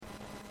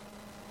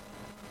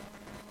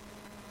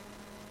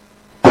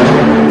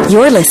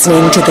You're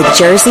listening to the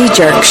Jersey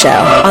Jerk Show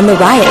on the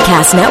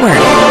Riotcast Network.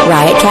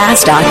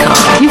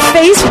 Riotcast.com. You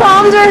face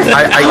palmed her?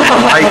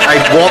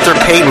 I Walter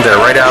Paytoned her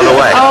right out of the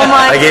way. Oh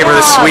my I gave her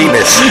the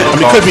sweetness. I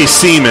mean, it could be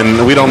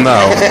semen. We don't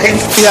know.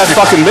 Yeah,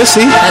 fucking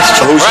Missy. That's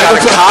true. Who's got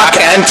a cock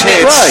and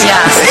tits? Right.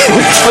 Yes.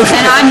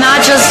 And I'm not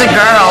just a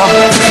girl.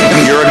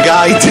 You're a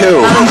guy,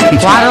 too.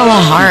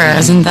 Guadalajara,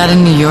 isn't that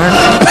in New York?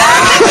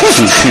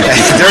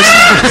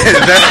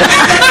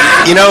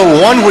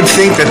 One would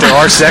think that there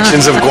are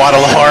sections of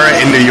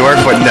Guadalajara in New York,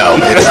 but no,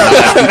 it's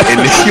not in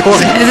New York.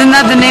 Isn't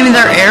that the name of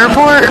their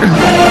airport?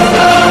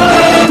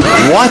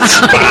 What?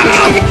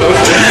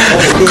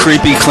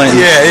 Creepy Clinton.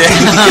 Yeah.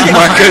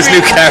 Marco's new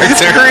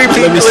character.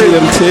 Creepy. Let me see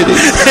them titties.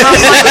 Oh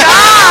my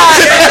God!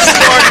 Yes,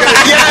 Marco.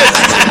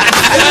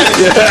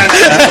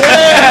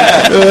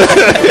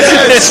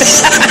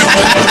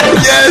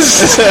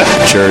 Yes.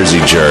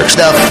 Jersey Jerks.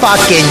 The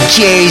fucking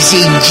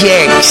Jersey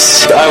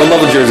Jerks. I would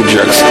love the Jersey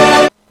Jerks.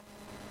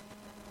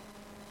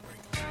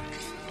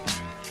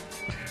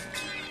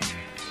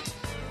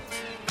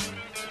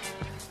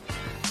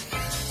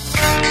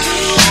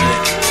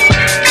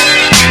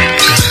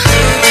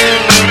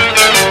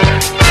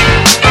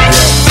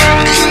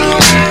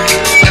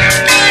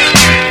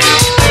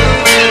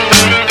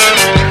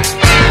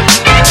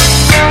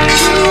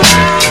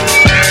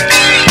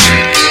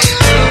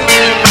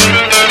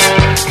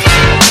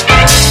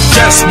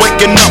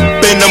 Waking up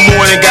in the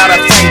morning, gotta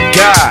thank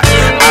God.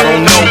 I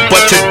don't know,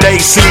 but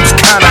today seems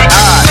kinda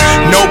odd.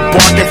 No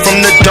barking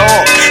from the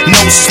dog, no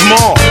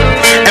small.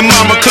 And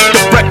mama cooked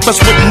the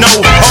breakfast with no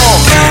hog.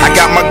 I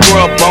got my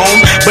grub on,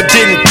 but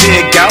didn't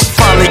dig out.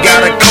 Finally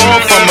got a call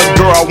from a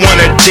girl I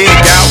wanna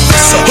dig out.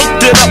 So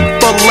hooked it up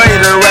for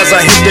later as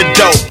I hit the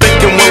dough.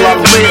 Thinking, will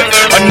I live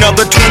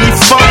another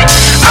 24?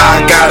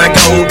 I gotta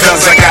go,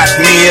 cause I got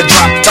me a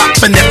drop top.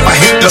 And if I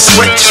hit the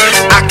switch,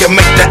 I can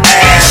make the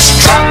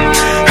ass drop.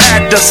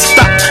 Had to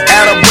stop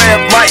at a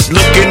red light,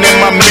 looking in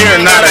my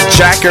mirror, not a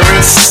jacker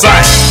in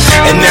sight,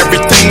 and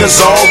everything is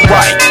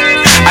alright.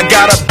 I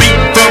got a beat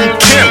from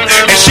Kim,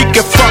 and she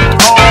can fuck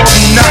all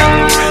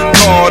night.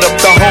 Called up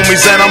the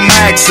homies and I'm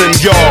asking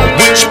y'all,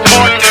 which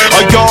part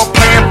are y'all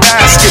playing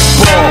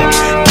basketball?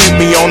 Get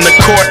me on the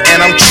court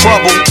and I'm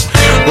troubled.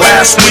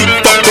 Last week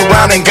fucked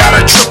around and got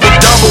a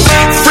triple-double.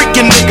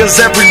 Freaking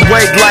niggas every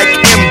way like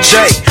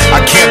MJ.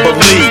 I can't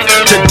believe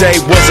today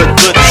was a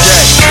good day.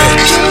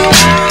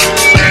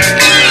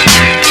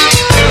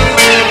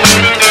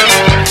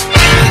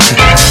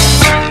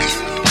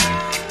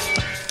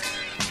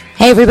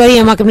 Hey everybody,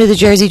 and welcome to the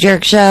Jersey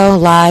Jerk Show,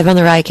 live on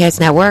the Riotcast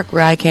Network,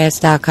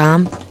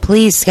 riotcast.com.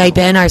 Please Skype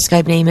in. Our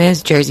Skype name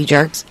is Jersey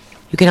Jerks.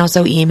 You can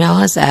also email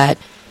us at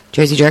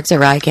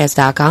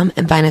jerseyjerks@riotcast.com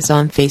and find us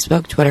on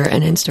Facebook, Twitter,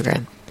 and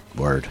Instagram.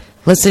 Word.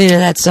 Listening to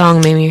that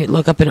song made me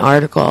look up an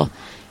article,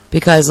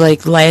 because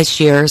like last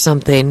year or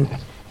something,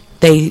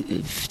 the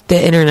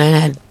internet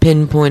had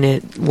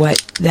pinpointed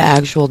what the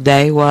actual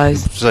day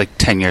was. It was like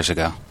 10 years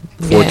ago.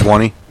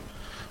 420?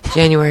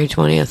 January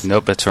 20th.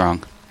 Nope, that's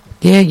wrong.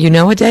 Yeah, you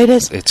know what date it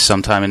is? It's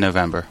sometime in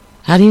November.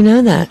 How do you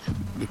know that?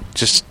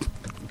 Just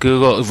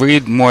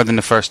read more than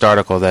the first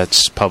article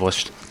that's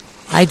published.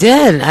 I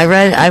did.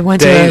 I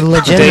went to a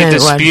legitimate They one.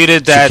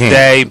 disputed that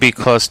day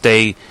because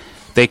they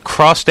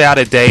crossed out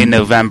a day in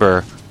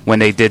November when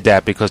they did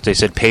that, because they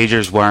said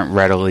pagers weren't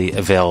readily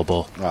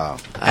available. Oh.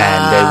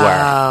 And they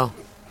were.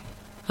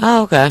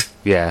 Oh, okay.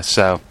 Yeah,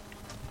 so.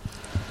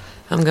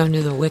 I'm going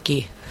to the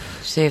wiki,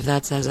 see if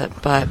that says it.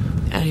 But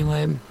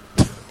anyway.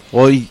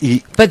 Well,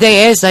 but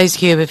they asked Ice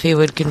Cube if he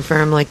would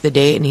confirm like the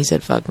date, and he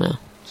said, "Fuck no."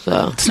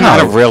 So it's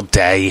not a real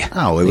day.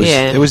 No, it was.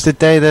 Yeah. It was the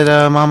day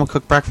that Mama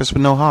cooked breakfast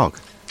with no hog.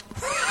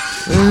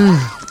 Yeah,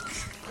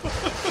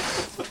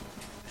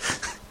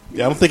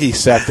 I don't think he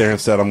sat there and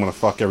said, "I'm going to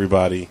fuck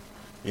everybody."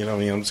 You know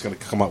what I mean? I'm just going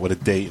to come up with a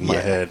date in my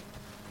head.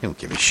 He don't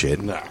give a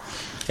shit. No.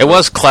 It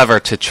was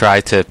clever to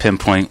try to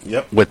pinpoint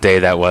what day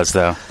that was,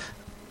 though.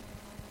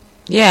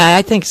 Yeah,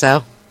 I think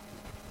so.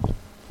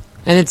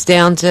 And it's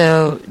down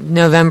to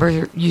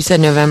November. You said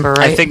November,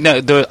 right? I think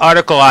the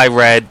article I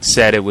read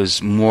said it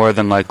was more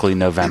than likely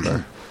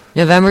November.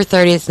 November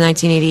 30th,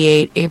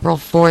 1988, April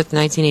 4th,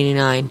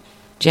 1989,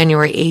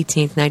 January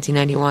 18th,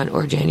 1991,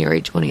 or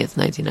January 20th,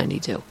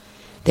 1992.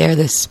 They're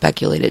the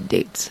speculated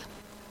dates.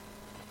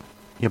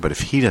 Yeah, but if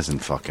he doesn't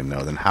fucking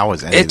know, then how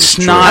is any it's of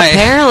this not, true?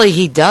 Apparently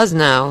he does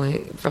know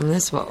from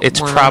this one.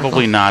 It's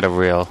probably not a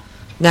real.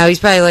 No, he's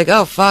probably like,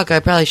 oh, fuck, I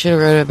probably should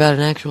have wrote about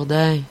an actual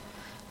day.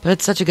 But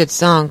it's such a good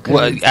song.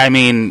 Well, I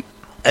mean,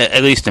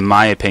 at least in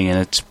my opinion,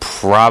 it's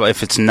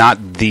if it's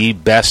not the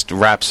best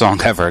rap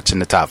song ever, it's in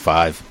the top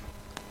 5.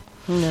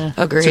 No.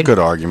 Agreed. It's a good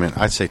argument.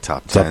 I'd say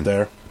top 10. Up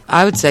there.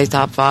 I would say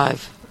top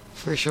 5,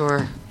 for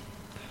sure.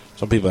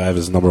 Some people have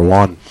his number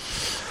 1.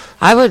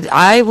 I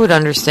would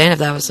understand if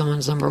that was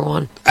someone's number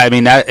 1. I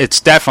mean, it's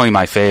definitely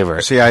my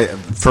favorite. See,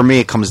 for me,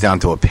 it comes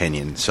down to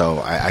opinion.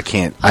 So I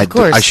can't. Of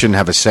course. I shouldn't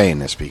have a say in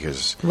this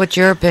because. What's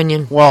your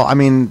opinion? Well, I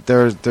mean,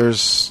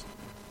 there's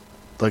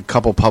like a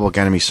couple Public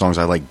Enemy songs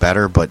I like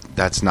better, but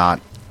that's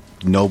not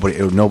nobody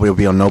will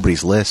be on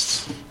nobody's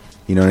lists.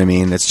 You know what I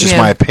mean? It's just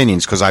my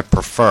opinions because I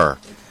prefer.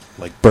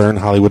 Like Burn,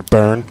 Hollywood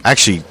Burn.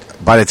 Actually,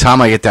 by the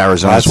time I get to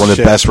Arizona, it's one of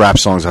the best rap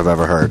songs I've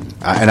ever heard.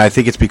 And I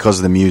think it's because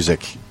of the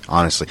music,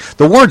 honestly.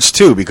 The words,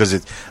 too, because,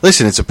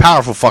 it's a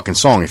powerful fucking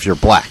song if you're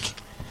black.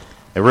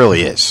 It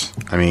really is.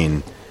 I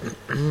mean,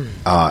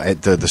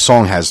 the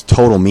song has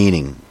total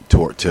meaning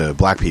to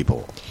black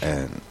people.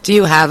 And do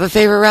you have a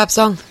favorite rap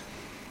song?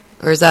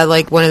 Or is that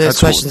like one of those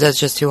questions that's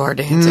just too hard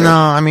to answer? No,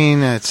 I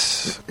mean,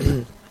 it's...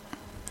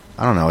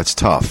 I don't know. It's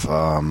tough.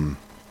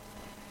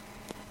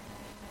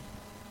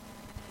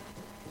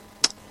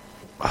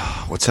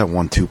 What's that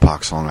one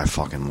Tupac song I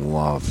fucking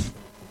love?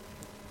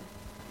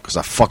 Because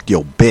I fucked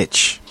your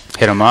bitch.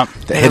 Hit 'em up.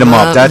 Hit 'em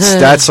up.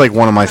 That's like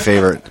one of my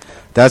favorite.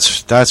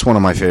 That's one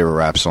of my favorite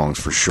rap songs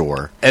for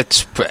sure.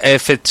 It's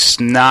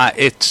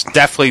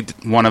definitely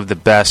one of the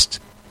best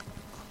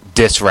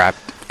diss rap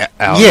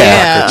albums.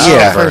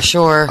 Yeah, for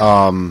sure.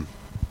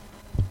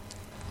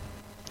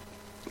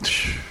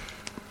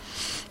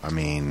 I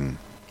mean,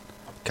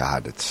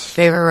 God, it's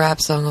favorite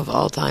rap song of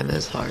all time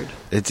is hard.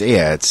 It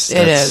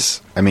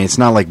is. I mean, it's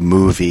not like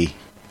movie.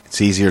 It's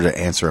easier to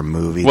answer a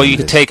movie. Well, you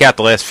could take out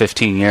the last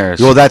 15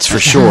 years. Well, that's for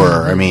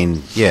sure. I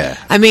mean, yeah.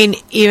 I mean,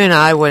 even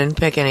I wouldn't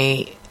pick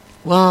any.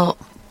 Well,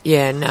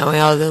 yeah, no,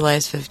 all the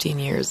last 15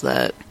 years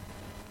that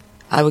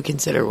I would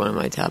consider one of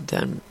my top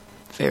 10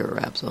 favorite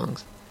rap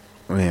songs.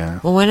 Yeah.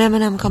 Well, when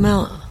Eminem come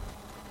out?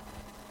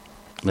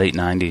 Late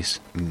 90s.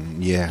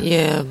 Yeah.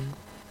 Yeah.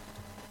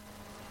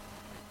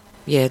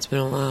 Yeah, it's been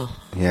a while.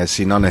 Yeah,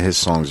 see, none of his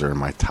songs are in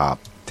my top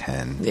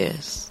 10.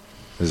 Yes.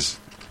 There's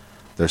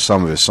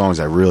some of his songs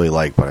I really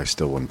like, but I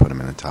still wouldn't put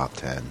him in the top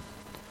 10.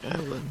 I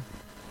would.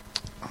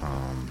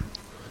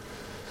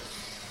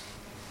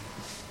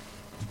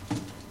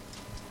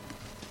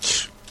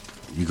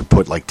 You could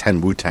put like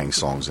 10 Wu-Tang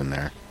songs in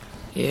there.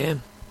 Yeah.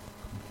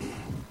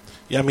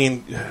 Yeah, I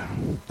mean,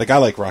 like I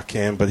like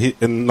Rakim, but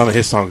none of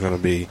his songs are going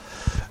to be.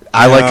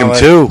 I like him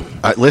too.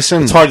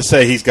 Listen, it's hard to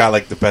say he's got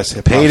like the best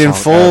hip hop Paid in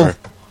Full. Ever.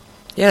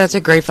 Yeah, that's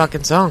a great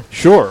fucking song.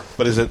 Sure,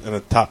 but is it in the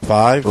top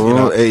 5?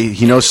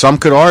 Some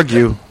could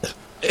argue.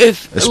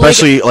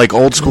 Especially like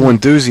old school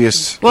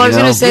enthusiasts. Well, I was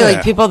going to say,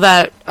 like, people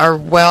that are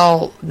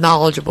well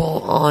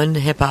knowledgeable on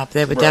hip hop,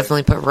 they would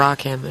definitely put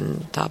Rakim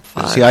in top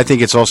 5. See, I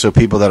think it's also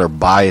people that are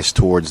biased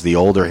towards the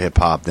older hip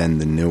hop than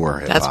the newer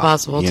hip hop. That's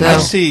possible, too. I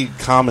see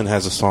Common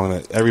has a song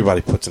that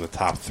everybody puts in the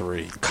top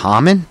 3.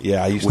 Common?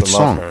 Yeah, I used Which to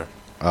love song? her.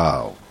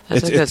 Oh.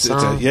 That's a good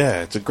song.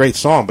 It's a great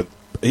song, but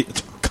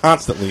it's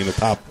constantly in the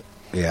top.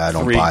 Yeah, I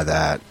don't 3. buy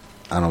that.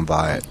 I don't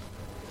buy it.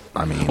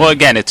 I mean, well,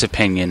 again, it's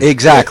opinion.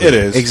 Exactly. It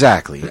is.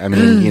 Exactly. I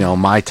mean,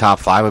 my top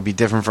 5 would be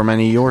different from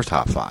any of your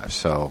top 5.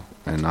 So,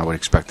 and I would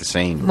expect the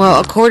same. Well,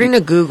 according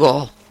to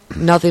Google,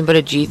 Nothing But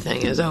a G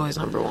Thing is always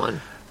number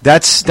 1.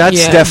 That's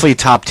definitely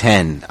top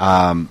 10.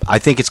 I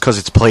think it's because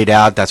it's played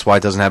out. That's why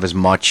it doesn't have as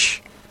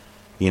much.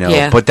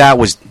 But that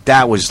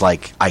was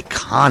like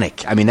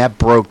iconic. I mean, that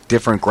broke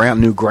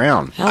new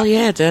ground. Hell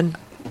yeah, it did.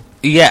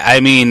 Yeah, I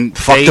mean,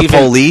 Fuck the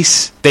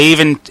Police. They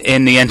even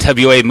in the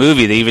NWA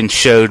movie, they even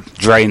showed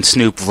Dre and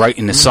Snoop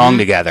writing the song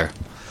together.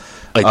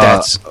 Like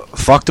that's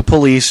Fuck the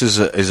Police is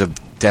a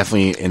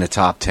definitely in the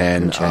top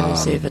 10. I'm trying to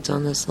see if it's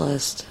on this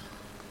list.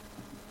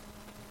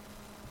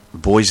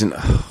 Boys in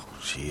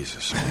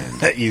Jesus,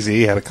 man.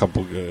 Easy had a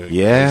couple good.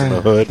 Yeah. Boys in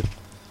the Hood.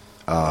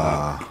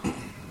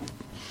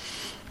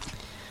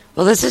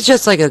 Well, this is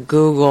just like a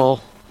Google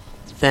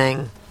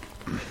thing.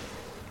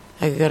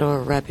 I could go to a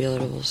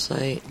reputable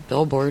site.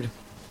 Billboard.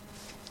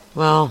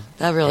 Well,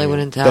 that really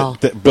wouldn't tell.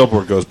 That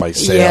Billboard goes by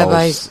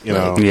sales. Yeah.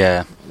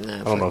 No,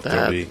 I don't know if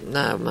they'll be. No,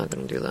 I'm not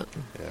going to do that.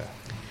 Yeah.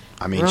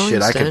 I mean, Rolling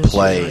shit, I could Stone's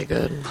play. really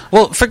good.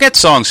 Well, forget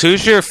songs.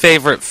 Who's your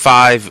favorite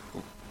 5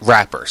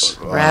 rappers?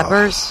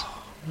 Rappers?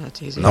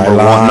 That's easy.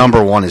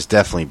 Number one is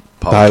definitely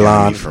Public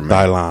Enemy for me.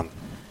 Dylan.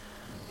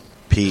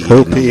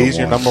 P.E. P.E.'s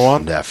your number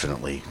 1?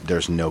 Definitely.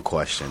 There's no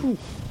question.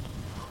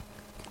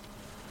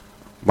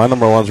 My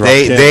number 1's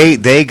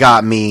Rakim. They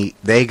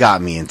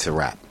got me into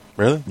rap.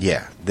 Really?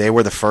 Yeah, they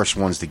were the first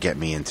ones to get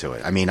me into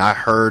it. I mean, I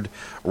heard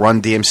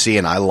Run DMC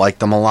and I liked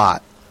them a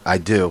lot. I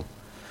do.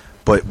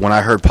 But when I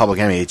heard Public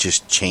Enemy, it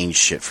just changed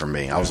shit for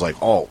me. I was like,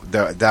 oh,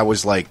 that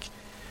was like,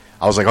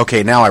 I was like,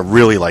 okay, now I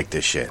really like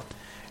this shit.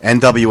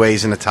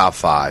 NWA's in the top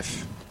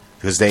 5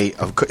 because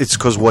it's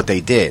because what they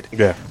did.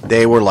 Yeah.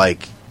 They were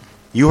like,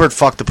 you heard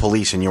 "Fuck the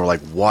Police" and you were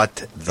like, what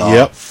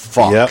the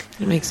fuck? Yep.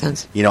 It makes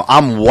sense.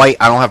 I'm white.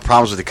 I don't have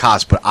problems with the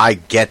cops, but I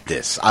get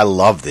this. I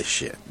love this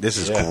shit. This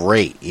is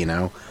great.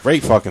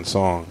 Great fucking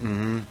song.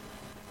 Mm-hmm.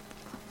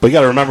 But you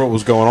got to remember what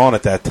was going on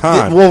at that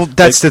time. Well,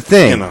 that's the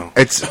thing.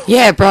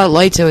 It brought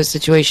light to a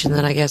situation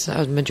that I guess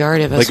a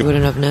majority of us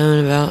wouldn't have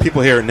known about.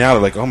 People hear it now,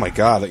 they're like, "Oh my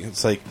god!"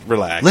 It's like,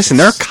 relax. Listen,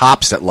 there are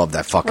cops that love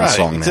that fucking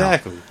song now.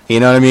 Exactly. You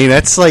know what I mean?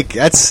 That's like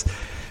that's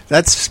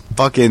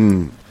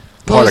fucking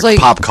part of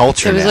pop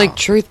culture. It was now. like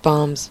truth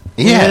bombs.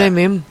 Yeah. You know what I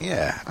mean?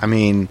 Yeah. I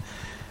mean,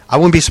 I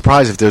wouldn't be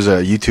surprised if there's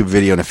a YouTube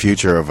video in the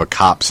future of a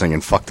cop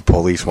singing "Fuck the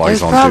Police" while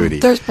he's on duty.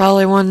 There's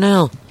probably one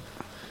now.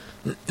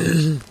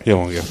 He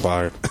won't get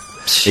fired.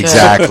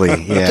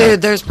 Exactly. Yeah.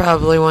 Dude, there's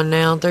probably one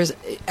now. There's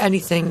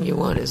anything you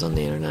want is on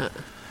the internet.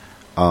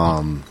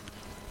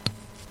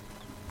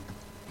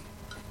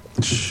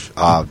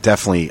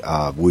 Definitely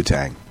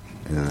Wu-Tang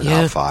in the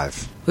top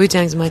 5.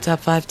 Wu-Tang's in my top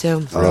 5 too.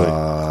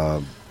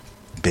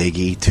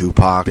 Biggie,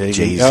 Tupac,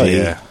 Jay-Z. Oh,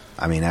 yeah.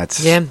 I mean,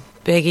 that's... Yeah,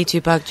 Biggie,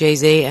 Tupac,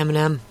 Jay-Z,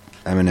 Eminem.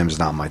 Eminem's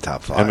not in my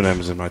top 5.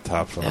 Eminem's in my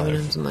top 5.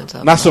 Eminem's in my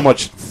top Not 5. so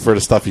much for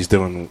the stuff he's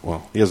doing.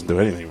 Well, he doesn't do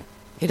anything.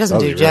 He doesn't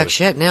do jack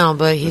shit now,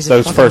 but he's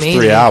those fucking first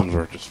amazing. 3 albums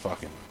were just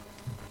fucking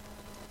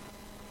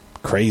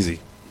crazy.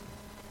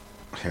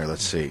 Here,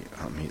 let's see.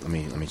 Let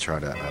me try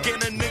to...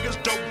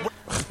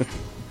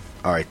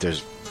 All right,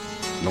 there's...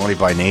 Naughty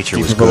by Nature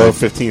Keep was it below good.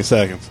 15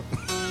 seconds.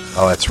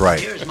 Oh, that's right.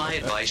 Here's my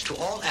advice to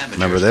all amateurs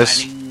Remember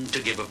this? planning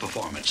to give a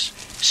performance.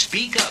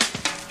 Speak up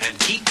and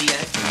keep the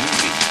act moving.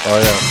 Oh,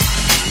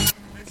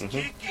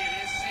 yeah.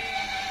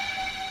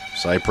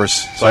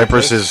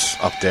 Cypress is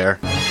up there.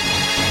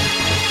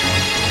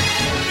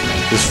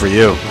 This is for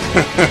you.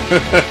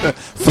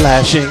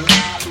 Flashing.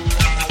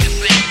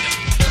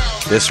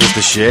 This was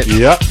the shit.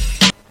 Yep.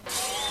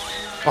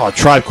 Oh,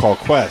 Tribe Called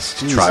Quest.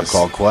 Jesus. Tribe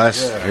Called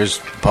Quest. Yeah. Here's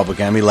Public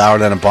Enemy,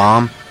 Louder Than a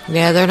Bomb.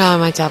 Yeah, they're not in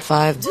my top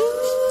 5.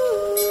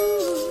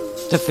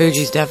 The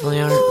Fugees definitely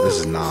aren't. This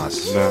is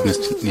Nas. No.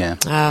 Yeah.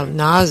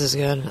 Nas is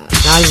good.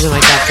 Nas is in my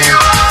top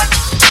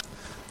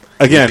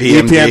 10. Again,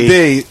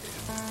 EPMD,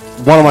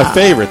 one of my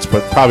favorites,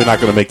 but probably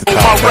not going to make the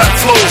top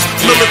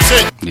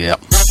 10. Yep.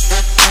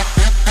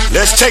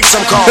 Let's take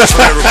some calls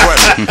for every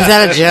question. Is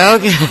that a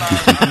joke?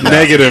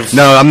 Negative.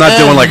 No, I'm not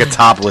doing like a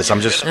top list.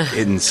 I'm just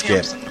hitting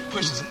skip.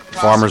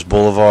 Farmers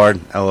Boulevard,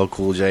 LL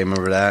Cool J,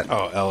 remember that?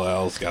 Oh,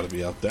 LL's got to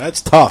be up there.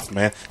 It's tough,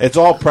 man. It's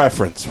all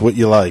preference, what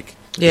you like.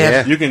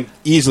 Yeah. You can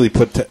easily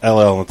put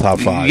LL in the top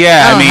 5.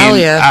 Yeah, Oh, I mean, hell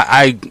yeah.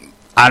 I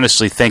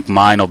honestly think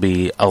mine will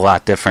be a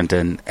lot different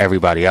than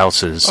everybody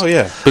else's. Oh,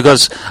 yeah.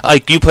 Because,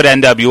 like, you put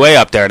NWA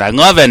up there, and I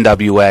love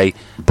NWA.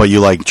 But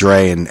you like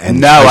Dre and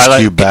No, Ice I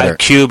like Cube better.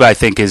 Cube, I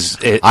think,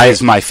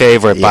 is my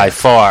favorite by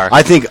far.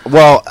 I think,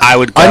 well, I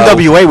would go,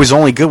 NWA was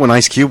only good when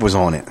Ice Cube was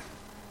on it.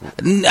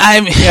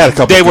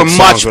 They were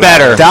much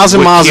better. 1,000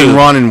 with Miles Cube. and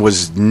Running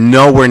was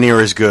nowhere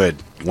near as good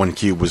when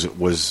Cube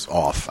was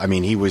off. I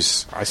mean, he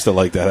was... I still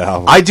like that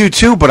album. I do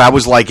too, but I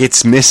was like,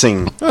 it's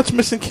missing... No, it's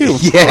missing Cube.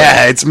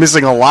 Yeah, it's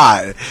missing a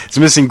lot. It's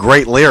missing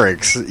great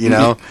lyrics, you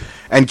know?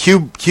 And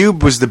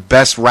Cube was the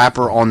best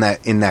rapper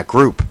in that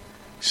group.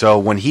 So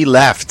when he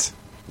left,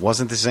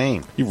 wasn't the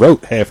same. He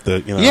wrote half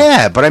the, you know.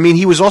 Yeah, but I mean,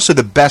 he was also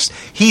the best.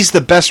 He's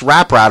the best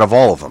rapper out of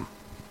all of them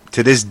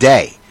to this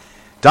day.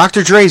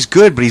 Dr. Dre's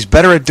good, but he's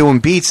better at doing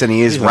beats than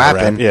he is He's not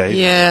rapping.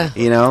 Yeah.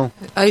 You know?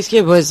 Ice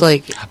Cube was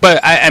like... But,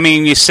 I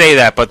mean, you say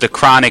that, but The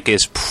Chronic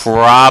is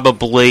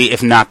probably,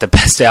 if not the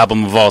best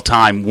album of all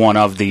time, one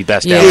of the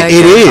best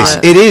albums.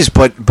 It is,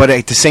 but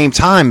at the same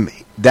time,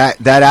 that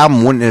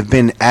album wouldn't have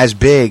been as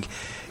big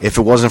if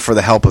it wasn't for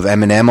the help of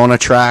Eminem on a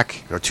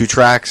track, or 2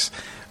 tracks,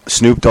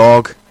 Snoop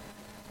Dogg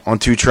on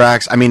 2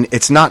 tracks. I mean,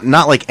 it's not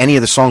like any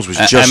of the songs was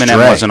just Eminem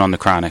Dre. wasn't on The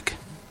Chronic.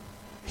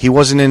 He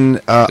wasn't in...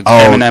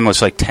 Eminem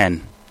was like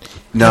 10.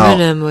 No.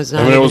 Eminem was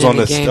not even in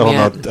the game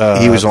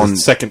yet. He was on the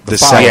second.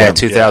 Yeah,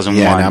 2001.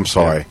 Yeah, I'm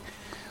sorry.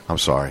 I'm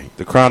sorry.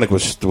 The Chronic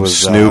was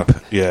Snoop.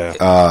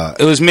 Yeah.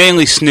 It was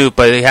mainly Snoop,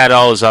 but he had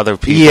all his other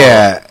people.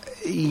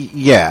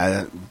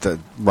 Yeah,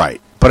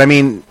 right. But I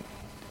mean,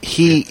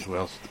 he...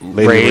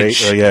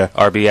 Rage, yeah.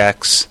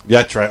 RBX.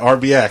 Yeah, that's right.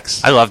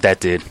 RBX. I love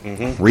that dude.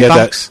 Mm-hmm.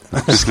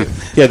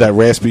 Reeboks? Yeah, that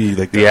raspy...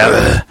 Like,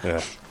 Yeah.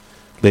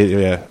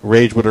 Yeah.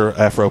 Rage with her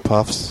Afro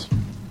puffs.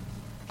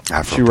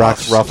 Afro she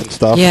rocks rough and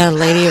stuff. Yeah,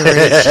 Lady of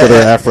Rage. With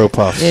her Afro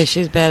puffs. Yeah,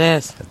 she's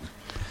badass.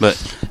 But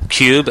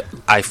Cube,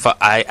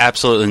 I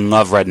absolutely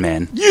love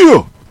Redman.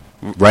 You!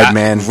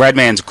 Redman.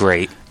 Redman's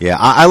great. Yeah,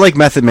 I like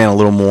Method Man a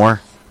little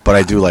more, but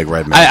I do like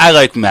Redman. I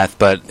like Meth,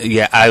 but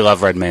yeah, I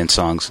love Redman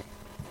songs.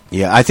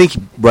 Yeah, I think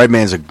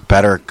Redman's a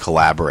better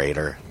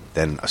collaborator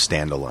than a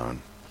standalone.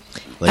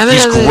 Like,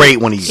 he's great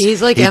when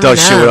he's like he Eminem.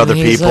 does shit with other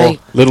He's people. like-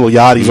 Little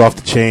Yachty's off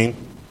the chain.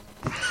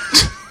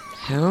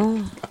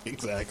 Who?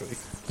 Exactly.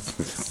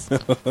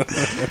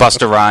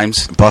 Busta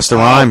Rhymes. Busta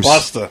Rhymes.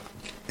 Busta.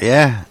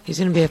 Yeah. He's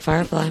going to be a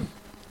Firefly.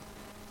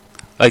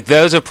 Like,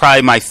 those are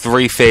probably my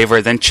 3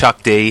 favorite. Then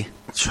Chuck D.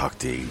 Chuck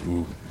D.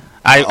 Ooh.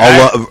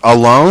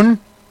 Alone?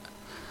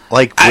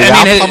 Like,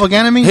 without Public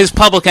Enemy? His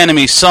Public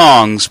Enemy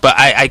songs, but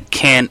I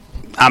can't...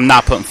 I'm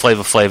not putting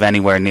Flavor Flav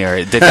anywhere near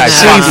it. The guy's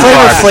fucking Flavor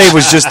garbage. Flav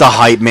was just the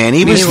hype man.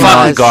 He was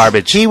fucking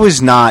garbage. He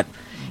was not...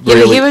 Yeah,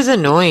 really, but he was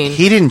annoying.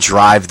 He didn't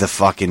drive the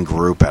fucking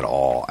group at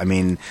all. I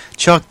mean,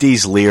 Chuck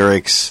D's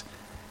lyrics,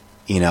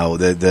 you know,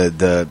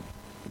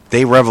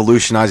 they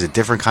revolutionized a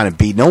different kind of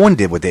beat. No one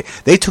did what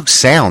they took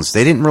sounds.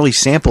 They didn't really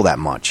sample that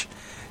much.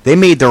 They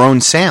made their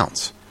own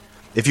sounds.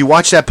 If you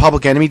watch that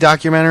Public Enemy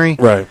documentary,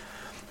 right?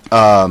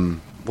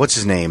 What's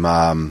his name?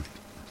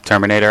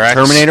 Terminator X.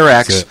 Terminator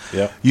X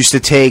Yep. used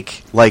to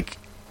take like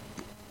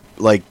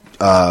what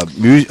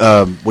do you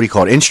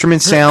call it?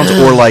 Instrument sounds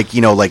or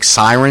like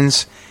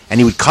sirens. And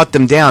he would cut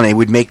them down, and he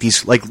would make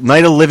these, like,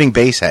 Night of the Living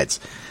bass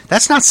heads.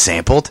 That's not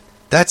sampled.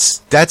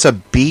 That's a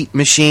beat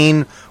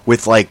machine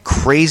with like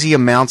crazy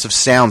amounts of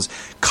sounds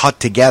cut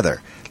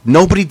together.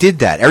 Nobody did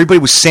that. Everybody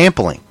was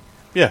sampling.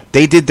 Yeah.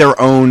 They did their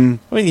own.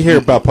 When you hear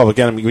about Public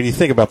Enemy, when you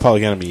think about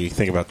Public Enemy, you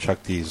think about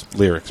Chuck D's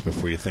lyrics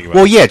before you think about.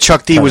 Well, yeah,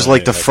 Chuck D was Public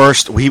like the Enemy,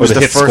 first. He was the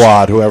the Hit first.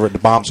 Squad, whoever the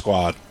Bomb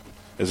Squad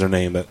is their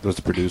name. That was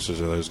the producers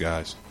of those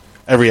guys.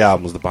 Every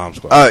album was the Bomb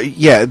Squad.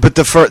 Yeah, but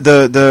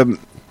the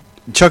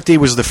Chuck D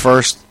was the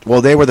first.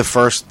 Well, they were the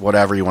first,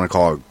 whatever you want to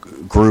call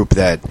it, group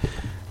that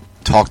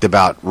talked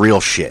about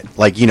real shit,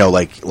 like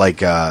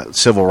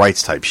civil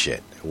rights type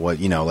shit. What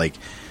like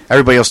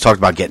everybody else talked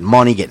about getting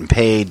money, getting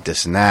paid,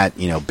 this and that.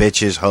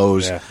 Bitches,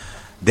 hoes. Yeah.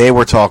 They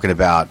were talking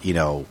about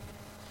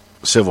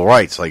civil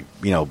rights, like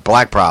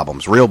black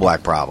problems, real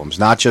black problems,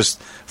 not just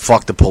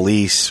fuck the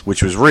police,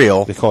 which was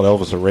real. They called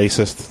Elvis a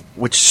racist,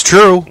 which is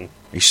true.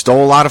 He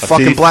stole a lot of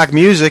fucking thief. black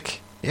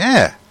music.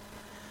 Yeah.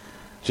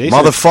 Jason,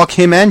 Motherfuck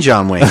him and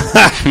John Wayne.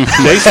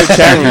 Jason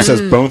Cameron says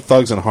Bone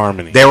Thugs and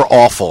Harmony. They were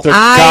awful. They're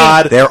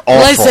awful.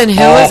 Listen,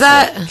 who was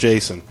that?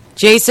 Jason.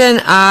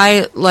 Jason,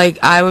 I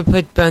would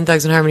put Bone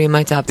Thugs and Harmony in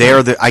my top 10.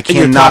 They're the. I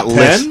cannot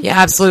listen. Yeah,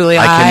 absolutely.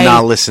 I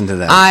cannot listen to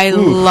them. I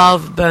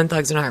love Bone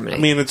Thugs and Harmony. I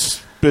mean,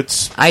 it's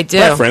I do.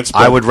 preference.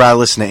 I would rather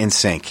listen to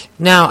NSYNC.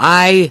 No,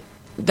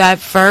 the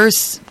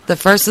first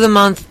of the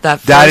month,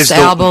 that That is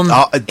first album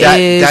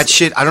that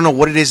shit. I don't know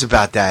what it is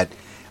about that.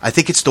 I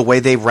think it's the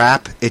way they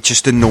rap. It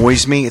just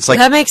annoys me. It's like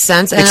that makes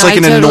sense. And it's like I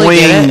an totally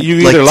get annoying. it. You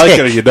either like tick.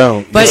 it or you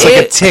don't. But It's like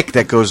a tick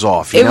that goes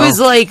off. It was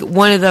like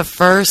one of the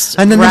first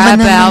rap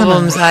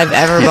albums I've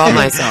ever bought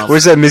myself.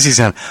 Where's that Missy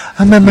sound?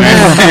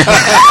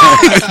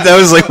 That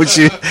was like what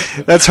she.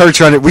 That's her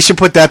trying to. We should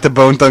put that to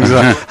Bone Thugs.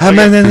 And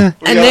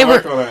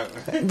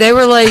they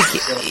were like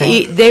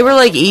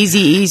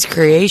Eazy-E's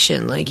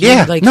creation. Like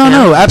Yeah, like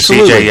no,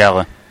 absolutely. CJ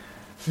Yella.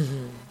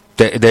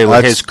 They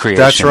were his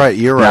creation. That's right.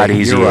 You're right.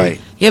 You're right.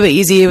 Yeah, but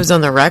Eazy-E was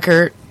on the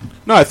record.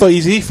 No, I thought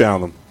Eazy-E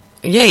found them.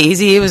 Yeah,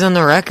 Eazy-E was on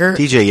the record.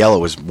 DJ Yellow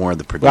was more of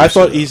the producer. But I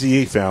thought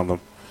Eazy-E found them.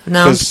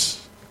 No.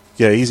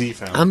 Yeah, Eazy-E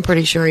found them. I'm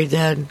pretty sure he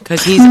did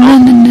because he's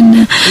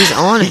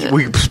on it.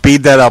 We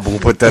speed that up. We'll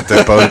put that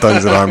to Bone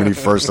Thugs and Harmony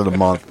first of the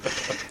month.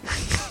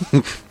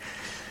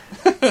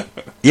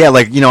 Yeah,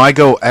 like I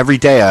go every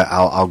day.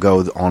 I'll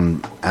go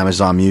on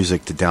Amazon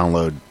Music to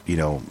download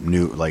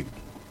new like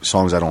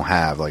songs I don't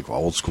have, like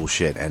old school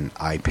shit, and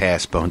I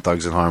pass Bone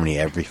Thugs and Harmony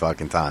every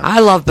fucking time.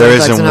 I love Bone There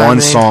Thugs isn't and one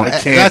Harmony.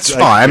 song. That's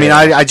fine. I mean,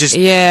 I just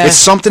Yeah. it's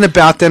something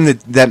about them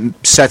that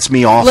sets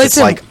me off. Listen, it's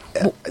like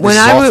when this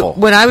is awful.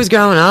 when I was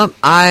growing up,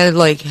 I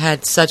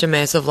had such a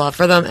massive love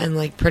for them, and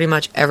like pretty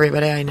much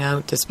everybody I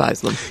know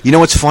despised them. You know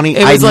what's funny?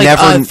 It was I like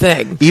never, a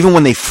thing. Even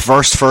when they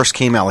first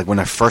came out, like when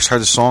I first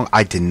heard the song,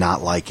 I did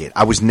not like it.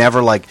 I was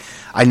never like,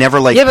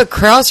 Yeah, but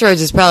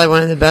Crossroads is probably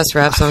one of the best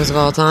rap songs of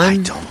all time. I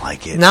don't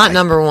like it. Not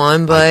number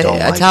one, but don't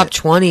a like top it.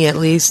 20 at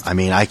least. I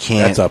mean, I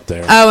can't. That's up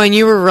there. Oh, and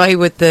you were right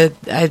with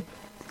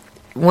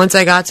once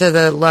I got to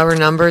the lower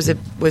numbers, it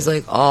was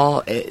like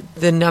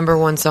the number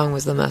one song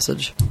was The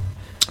Message.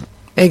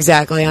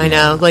 Exactly, I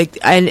know. Like,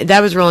 and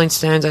that was Rolling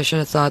Stones. I should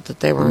have thought that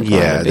they weren't.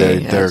 Yeah, going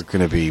to be. they're going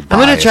to be. I'm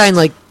going to biased. try and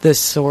like The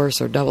Source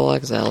or Double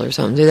XL or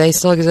something. Do they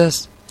still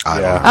exist? I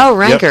don't know. Oh,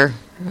 Ranker.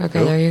 Yep.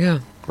 Okay, there you go.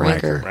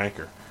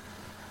 Ranker.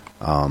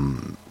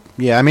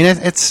 Yeah, I mean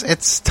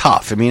it's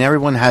tough. I mean,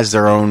 everyone has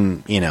their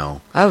own.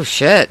 Oh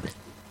shit!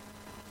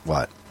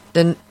 What?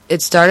 Then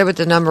it started with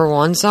the number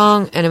one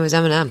song, and it was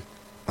Eminem.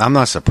 I'm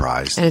not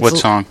surprised. And it's What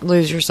song?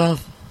 Lose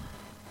Yourself.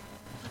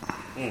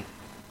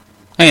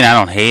 I mean, I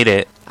don't hate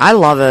it. I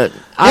love it.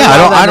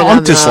 I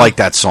don't dislike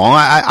that song.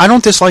 I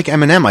don't dislike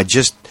Eminem. I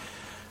just,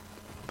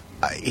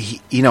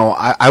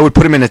 I would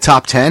put him in the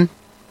top 10,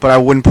 but I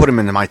wouldn't put him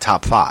in my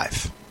top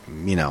 5.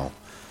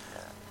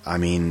 I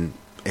mean,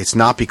 it's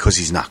not because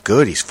he's not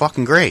good. He's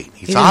fucking great.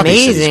 He's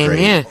obviously amazing. great.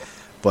 Yeah.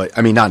 But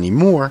I mean, not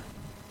anymore.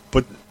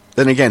 But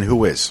then again,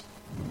 who is?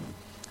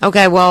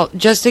 Okay, well,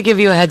 just to give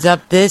you a heads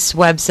up, this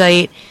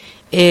website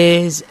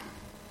is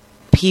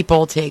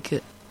People Take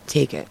It.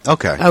 Okay.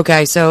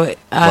 Okay, so What,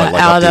 like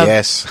out up of the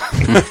ass?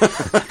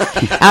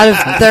 out of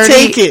 30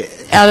 Take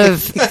it. out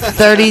of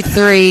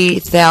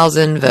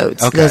 33,000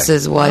 votes, Okay. this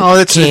is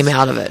what came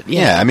out of it.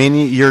 Yeah, I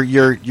mean,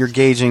 you're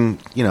gauging,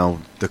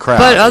 the crowd.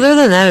 But other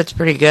than that, it's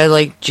pretty good.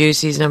 Like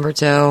Juicy's number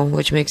 2,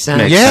 which makes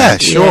sense. Yeah,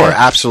 sure,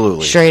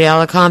 absolutely. Straight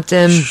Outta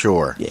Compton.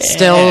 Sure.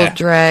 Still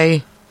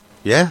Dre.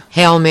 Yeah.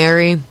 Hail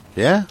Mary.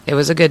 Yeah. It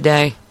was a good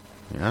day.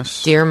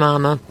 Yes. Dear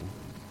Mama.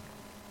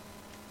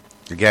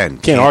 Again,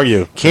 Can't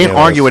argue. Can't Yeah,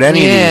 argue with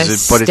any Yeah, of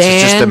these, but it's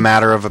just a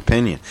matter of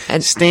opinion.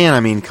 And Stan, I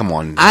mean, come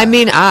on. I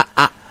mean,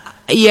 I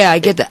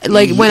get that.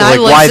 Like when I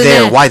listen why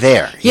there? to, Why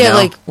there? Yeah,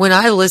 like when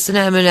I listen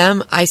to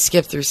Eminem, I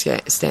skip through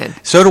Stan.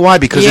 So do I,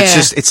 because Yeah.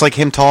 it's like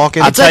him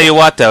talking. I'll tell you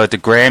what, though, at the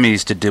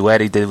Grammys, the duet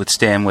he did with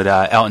Stan with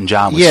Elton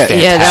John was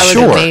fantastic. Yeah, that was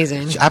sure.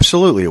 amazing.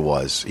 Absolutely, it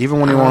was. Even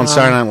when they were on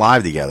Saturday Night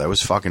Live together, it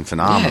was fucking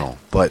phenomenal. Yeah.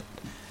 But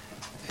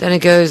Then it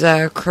goes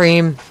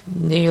Cream,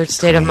 New York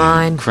State of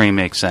Mind. Cream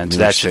makes sense. New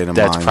York That's State of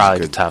that's Mind is probably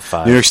the good. top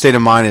 5. New York State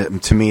of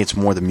Mind, to me, it's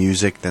more the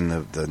music than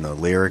the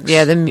lyrics.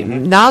 Yeah,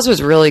 Nas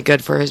was really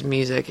good for his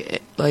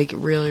music. Like,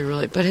 really,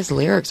 really. But his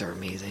lyrics are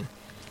amazing.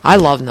 I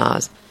love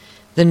Nas.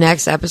 The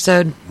next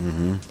episode,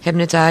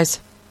 Hypnotize.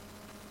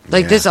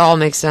 Like, this all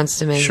makes sense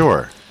to me.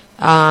 Sure.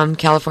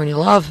 California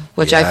Love,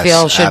 which I Yes,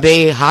 feel should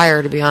be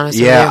higher, to be honest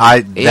Yeah,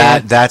 with you.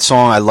 that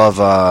song, I love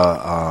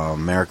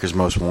America's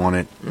Most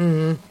Wanted.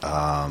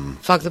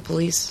 Fuck the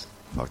Police.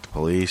 Fuck the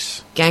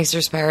Police.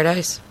 Gangster's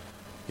Paradise.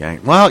 Yeah.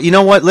 Well, you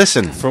know what?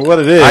 Listen, For what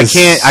it is.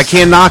 I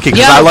can't knock it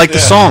because I like the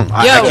song.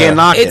 I can't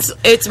knock it.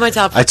 It's my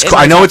top.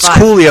 I know it's top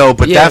 5. Coolio,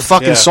 but Yeah. that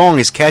fucking song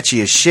is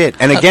catchy as shit.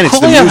 And again, it's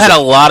the Coolio music. had a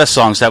lot of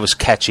songs that was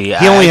catchy.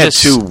 He only had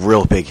 2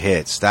 real big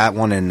hits. That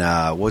one and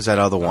what was that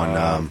other one?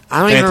 I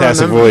don't even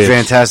Fantastic remember. Voyage.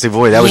 Fantastic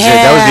Void. That was it. Yeah,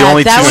 That was the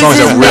only that 2 was songs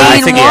his that really. main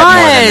I think he had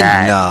more than one.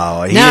 that.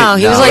 No, No,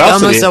 he was like What else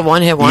did almost he- a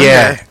one-hit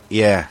wonder.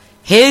 yeah.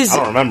 His I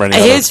don't remember any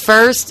of his them.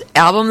 first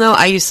album though.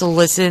 I used to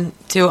listen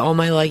to on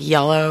my like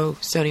yellow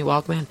Sony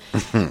Walkman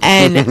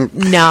and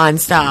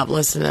nonstop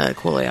listen to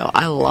Coolio.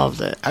 I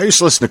loved it. I used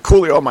to listen to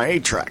Coolio on my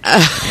 8-track.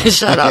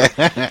 Shut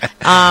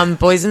up.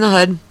 Boys in the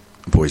Hood,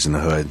 Boys in the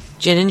Hood,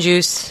 Gin and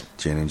Juice.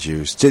 Gin and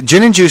Juice.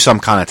 Gin and Juice. I'm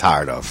kind of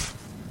tired of.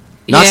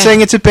 Not Yeah.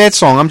 saying it's a bad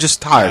song. I'm just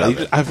tired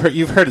of it.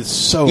 You've heard it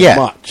so Yeah,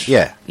 much.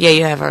 yeah. Yeah,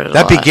 you have heard it.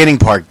 That a lot. beginning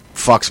part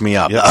fucks me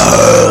up. Yeah.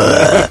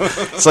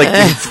 It's like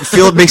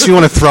it makes me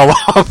want to throw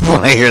up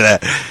when I hear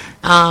that.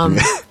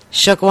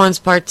 Shook Ones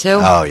Part 2.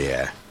 Oh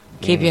yeah.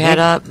 Keep your head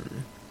up.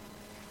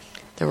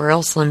 The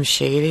Real Slim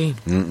Shady.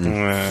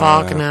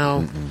 Fuck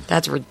no.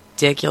 That's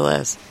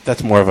ridiculous.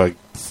 That's more of a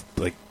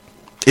like.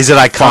 Is it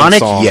iconic?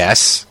 song.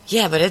 Yes.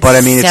 Yeah, but it's But,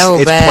 I mean, it's- so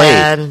it's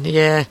bad.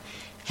 Yeah.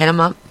 Hit 'em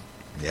up.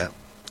 Yeah.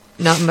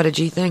 Nothing but a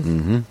G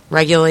thing.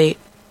 Regulate.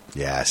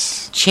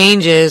 Yes.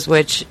 Changes,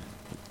 which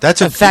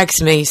That's a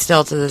affects me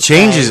still to this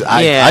changes.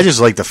 day. I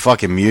just like the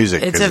fucking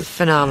music. It's 'cause a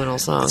phenomenal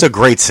song. it's a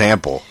great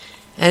sample.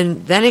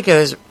 And then it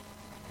goes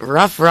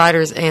Rough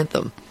Riders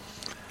Anthem.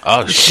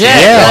 Oh, Shit. shit.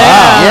 Yeah,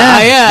 wow.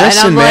 Yeah. and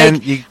Listen, I'm man,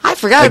 like, you- I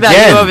forgot about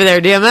again. you over there,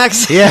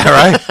 DMX. Yeah,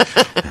 right.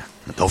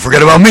 Don't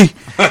forget about me.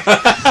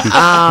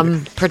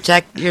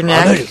 Protect Your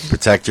Neck.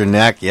 Protect your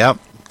neck. Yep.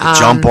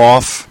 Jump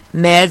off.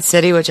 Mad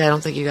City, which I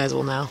don't think you guys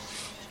will know.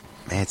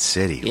 Mad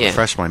City. Yeah.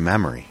 Refresh my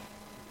memory.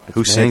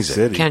 Who sings it?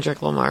 City.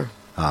 Kendrick Lamar.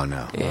 Oh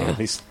no. Yeah.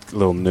 He's a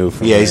little new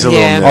for Yeah, me. he's a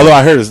Yeah. little. Although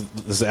I heard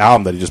this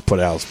album that he just put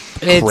out is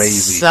It's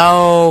crazy.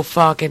 so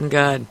fucking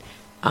good.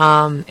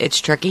 It's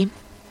Tricky.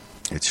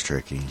 It's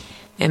tricky.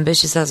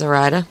 Ambitious as a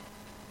Rider.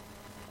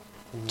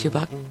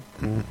 Tupac.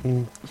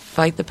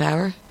 Fight the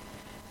Power.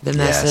 The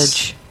Yes.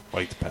 Message.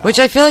 Like the power. Which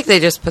I feel like they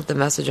just put the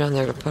message on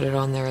there to put it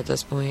on there at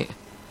this point.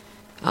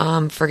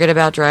 Forget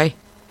About Dre.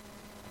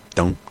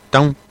 Don't.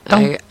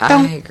 I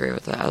agree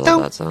with that. I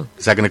love that song.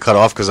 Is that going to cut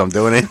off because I'm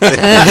doing it?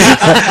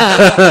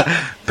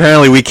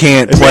 Apparently, we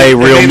can't play It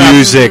real may not-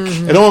 music.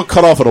 It won't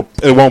cut off.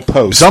 It won't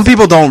post. Some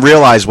people don't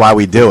realize why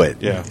we do it.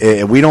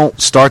 Yeah. We don't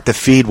start the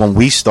feed when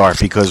we start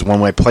because when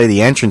we play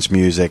the entrance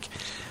music,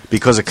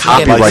 because of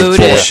copyright booted.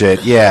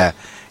 bullshit. Yeah.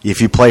 If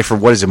you play for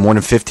what is it, more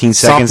than 15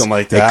 seconds, Something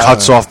like that. it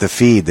cuts off the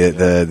feed,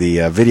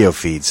 the video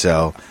feed.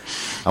 So,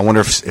 I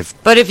wonder if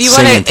But if you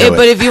singing want to to, it.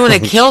 but if you want to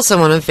kill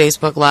someone on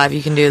Facebook Live,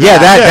 you can do that. yeah,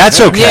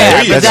 that's okay.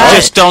 Yeah, That's that-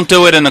 Just don't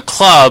do it in a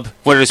club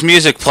where there's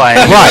music playing.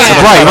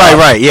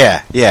 right.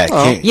 Yeah.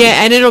 Can't-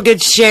 Yeah, and it'll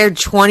get shared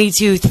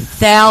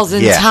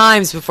 22,000 Yeah.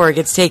 times before it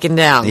gets taken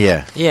down.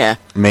 Yeah. Yeah.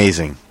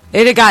 Amazing.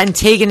 It had gotten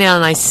taken down,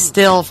 and I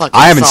still fucking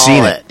I haven't saw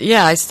seen it.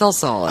 Yeah, I still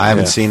saw it. I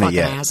haven't seen it Fucking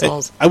yet.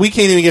 assholes. We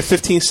can't even get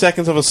 15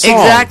 seconds of a song.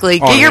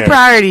 Exactly. on Get your here.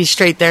 priorities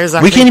straight there,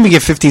 Zucker. We can't even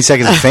get 15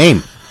 seconds of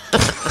fame.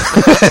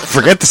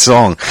 Forget the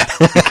song.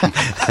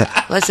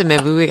 Listen,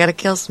 maybe we got to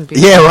kill some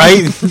people. Yeah,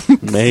 right?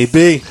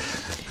 Maybe.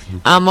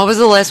 What was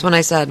the last one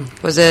I said?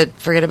 Was it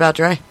Forget About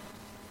Dre?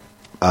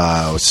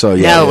 So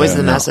yeah. No, it was yeah,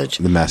 The Message.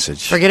 The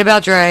message. Forget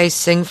About Dre,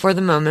 Sing for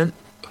the Moment,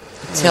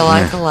 Till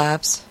I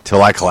Collapse.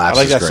 Till I Collapse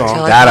I like is that great. song.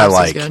 Till That I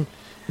Collapse is like. good.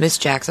 Miss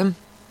Jackson.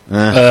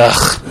 Ugh.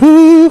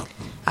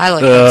 I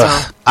like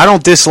that song. I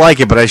don't dislike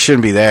it, but I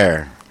shouldn't be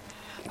there.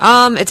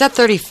 It's at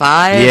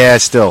 35. Yeah,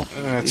 still.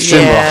 Yeah.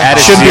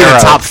 Shouldn't be in the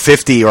top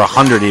 50 or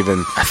 100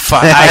 even.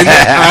 Fuck.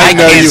 I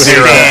know can't you hate that.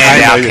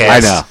 stand I know you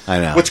Outkast. I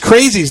know. What's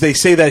crazy is they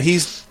say that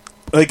he's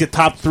like a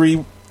top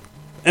 3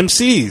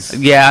 MCs.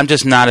 Yeah, I'm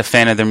just not a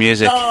fan of their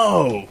music.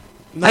 No.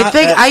 I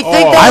think all.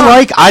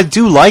 that I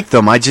do like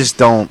them. I just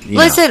don't. You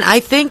Listen,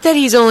 I think that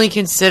he's only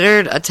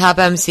considered a top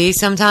MC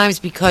sometimes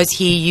because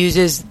he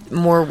uses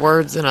more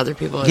words than other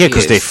people. know. Yeah,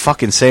 because they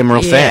fucking say them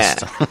real Yeah.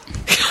 fast.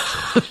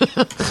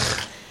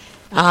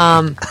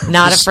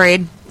 Not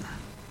Afraid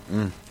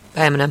by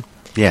Eminem.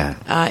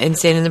 Yeah.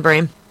 Insane in the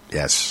Brain.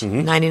 Yes.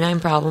 99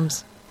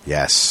 Problems.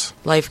 Yes.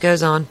 Life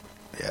Goes On.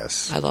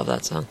 Yes. I love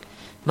that song.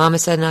 Mama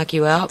Said Knock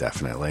You Out.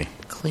 Definitely.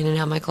 Cleaning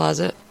Out My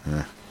Closet.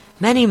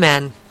 Many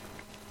Men.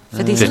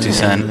 50 50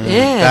 Cent.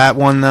 Yeah. That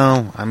one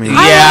though. I mean. Yeah,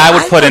 I would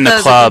I put thought in the that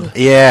was a club.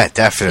 good- Yeah,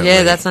 definitely.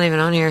 Yeah, that's not even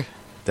on here.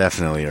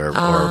 Definitely, or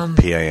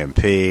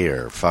PAMP,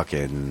 or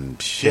fucking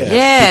shit.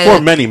 Yeah.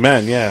 Before Many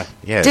Men, yeah.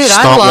 Yeah, Dude, I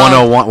Stunt love-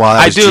 101. Well,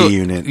 that I was do.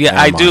 G-Unit. Yeah,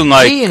 Never I do mind.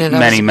 like G-Unit, I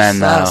Many was Men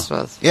though. obsessed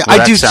with. Yeah, Well, I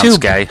that do sounds too.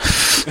 gay.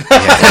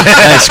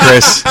 Thanks,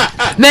 Chris.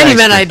 Many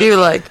Men I do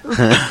like. Who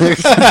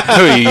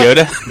are you,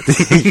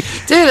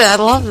 Yoda? Dude, I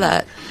love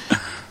that.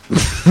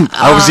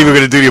 I was even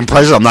going to do the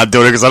impression. I'm not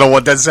doing it because I don't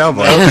want that sound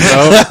bite.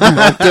 No,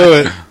 don't do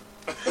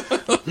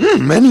it.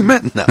 Many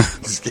men. No.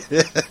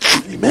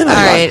 All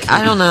right,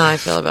 I don't know how I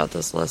feel about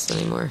this list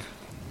anymore.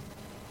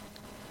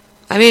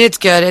 I mean, it's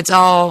good. It's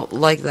all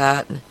like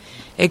that.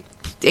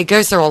 It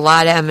goes through a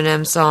lot of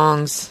Eminem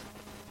songs.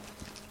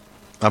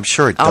 I'm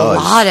sure it A does.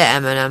 lot of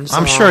Eminem songs.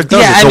 I'm sure it does.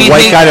 Yeah, it's I a mean,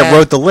 white guy that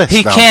wrote the list.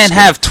 He No, can't I'm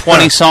have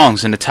 20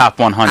 songs in the top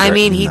 100. I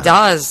mean, he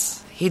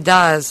does. He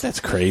does. That's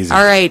crazy.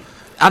 All right,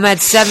 I'm at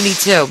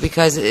 72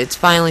 because it's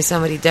finally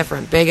somebody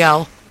different. Big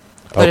L.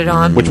 Put it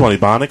on. Which one?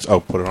 Ebonics? Oh,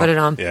 put it on. Put it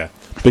on. Yeah.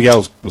 Big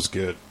L was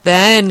good.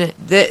 Then,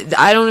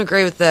 I don't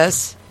agree with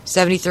this.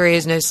 73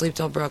 is No Sleep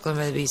Till Brooklyn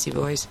by the Beastie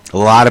Boys. A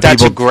lot of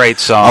That's people. a great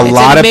song. It's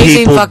lot an of amazing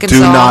people fucking do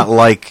song. not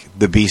like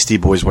the Beastie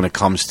Boys when it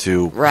comes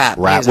to Rap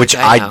music, which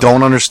I I know.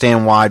 don't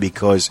understand why.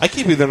 Because I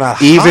can't believe they're not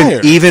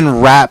higher.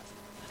 even rap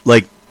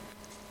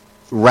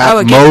rap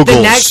again, moguls.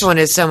 the next one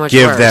is so much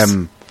give worse.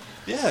 them.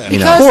 Yeah. You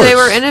know, of Because they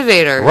course. were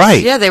innovators.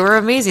 Right. Yeah, they were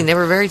amazing. They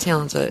were very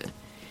talented.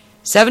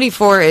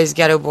 74 is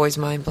Ghetto Boys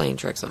Mind Playing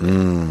Tricks on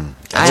Me.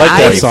 I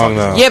like that song,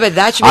 though. Yeah, but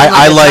that should be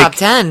I in the like- top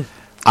 10.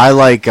 I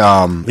like. You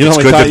know, It's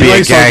good to be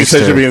a gangster.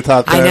 Should be in the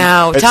top 10. I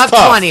know. It's Top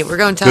tough. 20. We're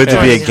going top Good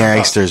 20. to be a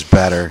gangster is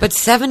better. But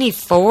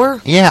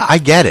 74? Yeah, I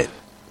get it.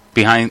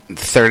 Behind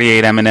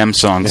 38 Eminem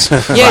songs.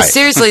 Yeah, Right.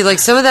 seriously, like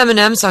some of the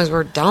Eminem songs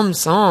were dumb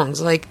songs.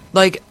 Like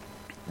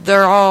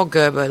they're all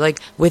good, but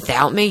like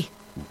Without Me.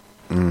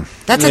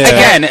 That's Yeah.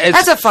 Again,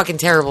 that's a fucking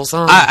terrible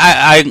song.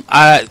 I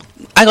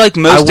like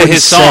most I of wouldn't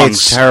his say songs.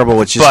 it's terrible.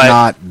 It's just but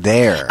not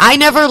there. I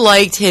never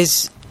liked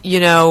his,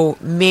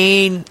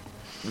 main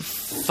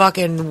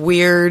fucking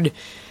weird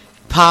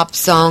pop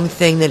song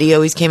thing that he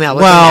always came out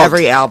with Well- on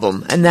every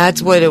album, and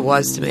that's what it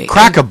was to me.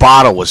 Crack a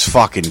Bottle was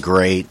fucking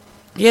great.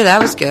 Yeah,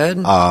 that was good.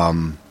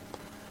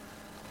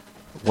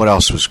 What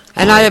else was?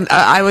 And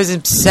I was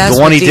obsessed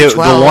The one with he did,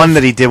 D12. the one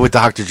that he did with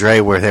Dr. Dre,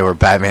 where they were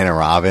Batman and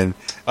Robin.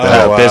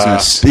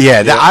 Business.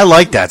 Yeah, I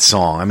like that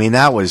song. I mean,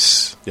 that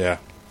was. Yeah.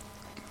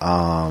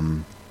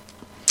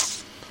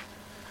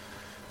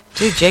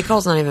 Dude, J.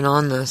 Cole's not even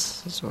on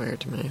this. It's weird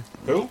to me.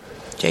 Who?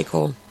 J.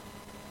 Cole.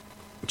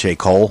 J.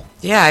 Cole.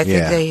 Yeah, I think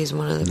Yeah. that he's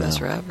one of the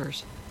best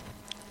rappers.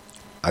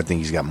 I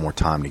think he's got more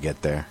time to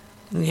get there.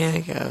 Yeah, I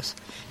guess.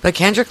 But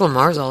Kendrick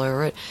Lamar's all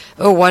over it.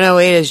 Oh,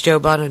 108 is Joe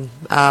Budden.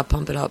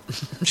 Pump It Up.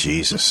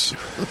 Jesus.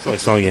 It's the only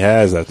song he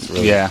has that's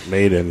really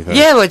made anything.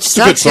 Yeah, which It's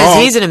a good sucks because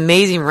song. he's an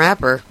amazing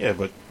rapper. Yeah,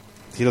 but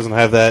he doesn't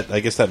have that, I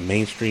guess, that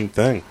mainstream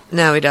thing.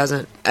 No, he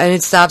doesn't. And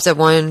it stops at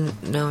one.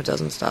 No, it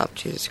doesn't stop.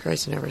 Jesus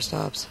Christ, it never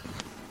stops.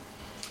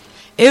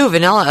 Ew,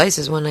 Vanilla Ice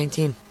is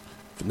 119.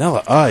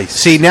 Vanilla Ice.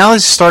 See, now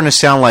it's starting to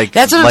sound like.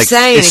 That's what I'm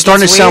saying. It's It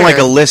starting to gets sound like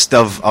weird. a list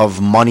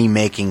of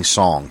money-making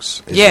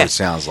songs, is Yeah. what it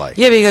sounds like.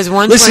 Yeah, because Listen,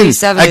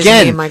 127 is me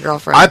again, and my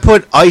girlfriend. I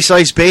put Ice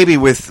Ice Baby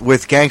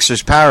with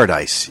Gangster's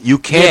Paradise. You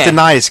can't Yeah.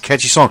 deny it's a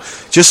catchy song.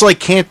 Just like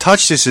Can't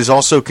Touch This is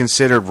also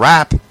considered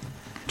rap.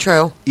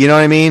 True. You know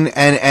what I mean?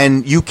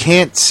 And you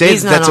can't say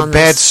He's not that's a on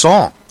bad this.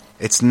 song.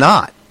 It's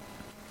not.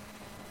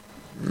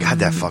 God,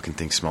 that fucking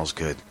thing smells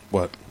good.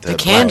 What? The Black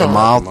candle. and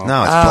Mild?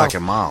 No, it's Oh, Black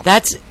and Mild.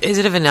 Is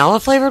it a vanilla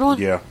flavored one?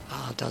 Yeah.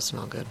 Oh, it does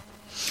smell good.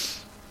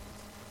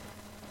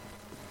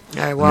 All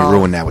right, Let well. me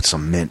ruin that with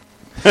some mint.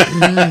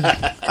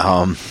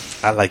 I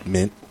like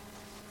mint.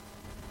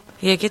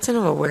 Yeah, it gets into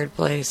a weird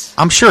place.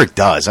 I'm sure it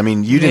does. I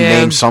mean, you didn't Yeah.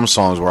 name some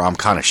songs where I'm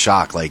kind of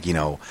shocked. Like,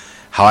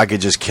 How I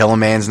Could Just Kill a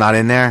Man's not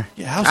in there.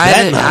 Yeah, how's I that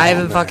haven't, not I on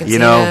haven't there? fucking You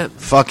seen know, it.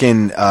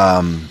 fucking.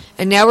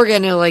 And now we're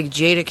getting to like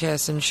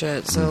Jadakiss and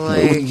shit. So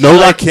like, No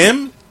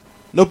Rakim?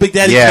 No Big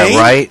Daddy Yeah, Kane?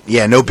 right?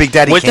 Yeah, no Big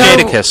Daddy What Kane.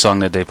 Jadakiss song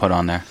did they put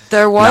on there?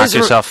 there was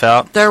Knock Yourself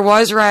Out? There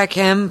was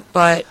Rakim,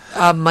 but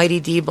Mighty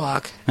D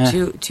Block, Eh.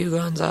 two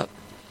guns up.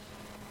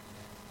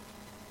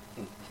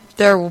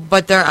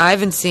 I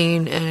haven't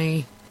seen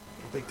any.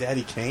 Big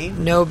Daddy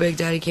Kane? No Big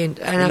Daddy Kane.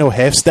 And No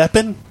half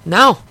stepping?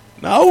 no,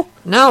 No?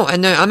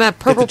 and I'm at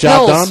Purple the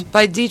job Pills done?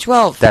 by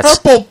D12. That's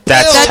Purple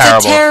that's Pills. That's terrible.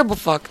 a terrible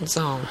fucking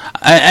song.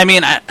 I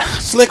mean,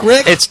 Slick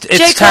Rick? it's J.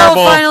 Cole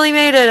terrible. finally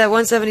made it at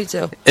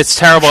 172. It's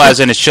terrible as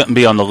in it shouldn't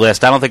be on the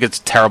list. I don't think it's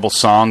a terrible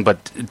song,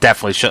 but it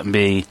definitely shouldn't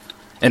be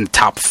in the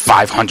top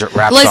 500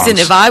 rap songs. Listen,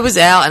 if I was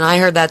out and I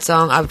heard that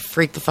song, I would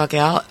freak the fuck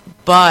out.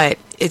 But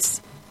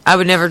I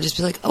would never just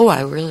be like, oh,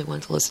 I really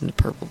want to listen to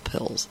Purple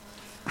Pills.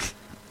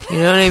 You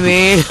know what I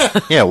mean?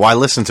 Yeah, why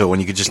listen to it when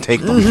you could just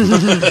take them?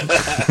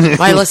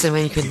 Why listen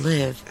when you can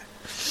live?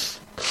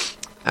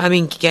 I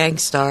mean,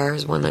 Gangstar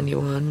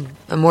 191.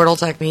 Immortal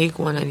Technique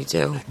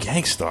 192.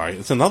 Gangstar.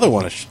 It's another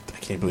one. I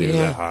can't believe it's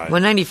that high.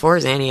 194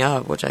 is Annie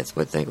Up, which I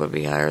would think would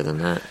be higher than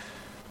that.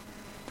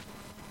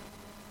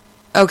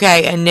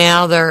 Okay, and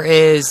now there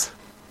is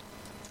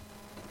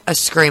a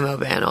Screamo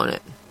band on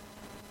it.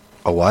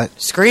 A what?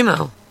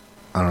 Screamo.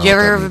 I don't know. Did you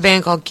ever what that hear of a means.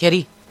 band called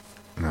Kitty?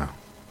 No.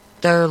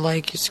 They're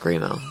like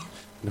Screamo.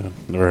 No,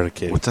 never heard of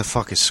Kid. What the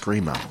fuck is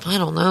Screamo? I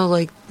don't know,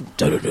 like...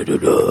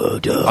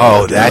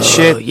 Oh, that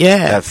shit?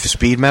 Yeah. That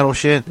speed metal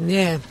shit?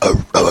 Yeah. Is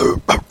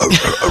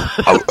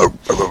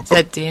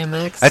that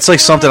DMX? That's like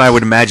something I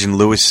would imagine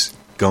Luis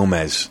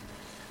Gomez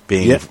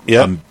being Yeah,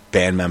 yeah. a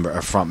band member,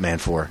 a front man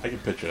for. I can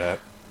picture that.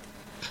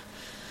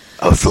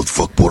 I felt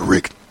fuck Puerto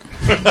Rican.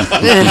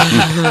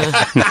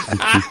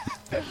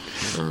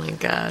 Oh my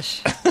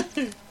gosh.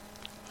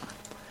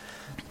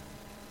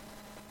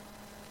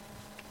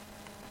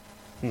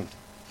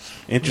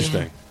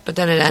 Interesting. But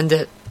then it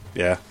ended.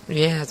 Yeah.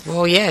 Yeah.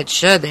 Well, yeah, it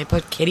should. They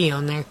put Kitty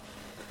on there.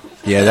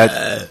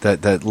 Yeah,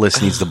 that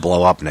list needs to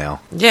blow up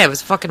now. Yeah, it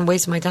was fucking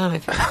wasting my time. I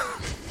feel.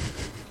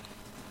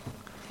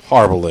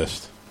 Horrible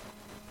list.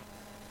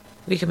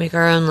 We can make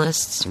our own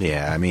lists.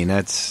 Yeah, I mean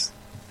that's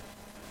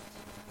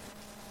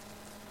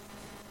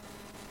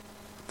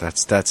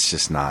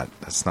just not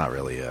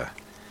really a.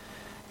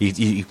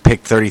 You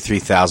pick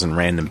 33,000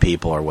 random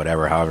people or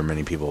whatever, however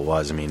many people it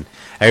was. I mean,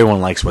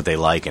 everyone likes what they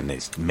like and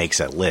it makes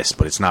that list,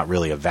 but it's not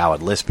really a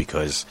valid list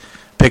because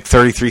pick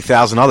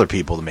 33,000 other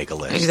people to make a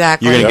list.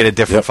 Exactly. You're going to get a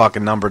different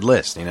fucking numbered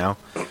list, you know?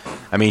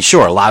 I mean,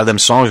 sure, a lot of them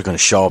songs are going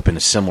to show up in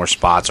similar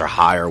spots or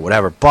higher or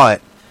whatever,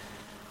 but,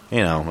 you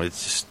know, it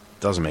just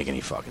doesn't make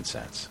any fucking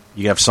sense.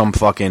 You have some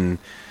fucking,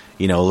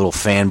 you know, little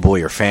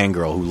fanboy or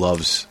fangirl who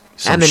loves...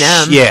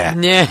 Eminem. Yeah.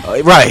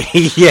 Right.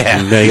 Yeah.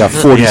 And then you got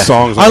 40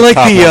 songs on the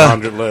top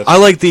 100 list. I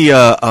like the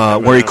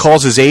where he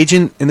calls his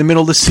agent in the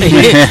middle of the scene.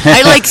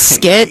 I like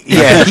skit.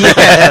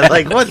 Yeah.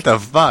 Like, what the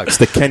fuck? It's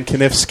the Ken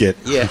Kniff skit.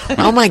 Yeah.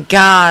 Oh my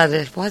god.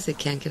 Was it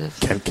Ken Kniff?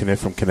 Ken Kniff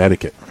from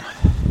Connecticut.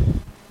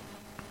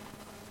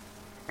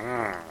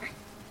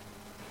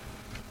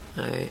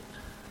 Alright.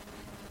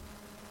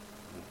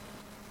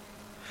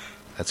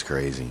 That's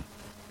crazy.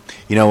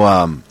 You know,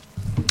 I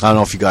don't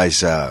know if you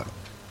guys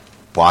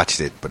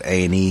watched it, but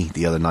A&E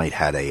the other night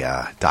had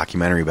a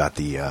documentary about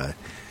the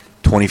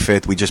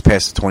 25th. We just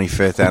passed the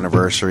 25th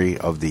anniversary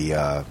of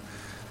the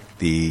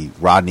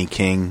Rodney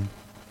King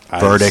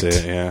verdict.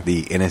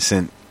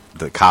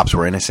 The cops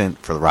were innocent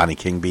for the Rodney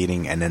King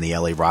beating, and then the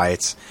LA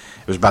riots.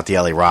 It was about the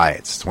LA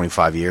riots.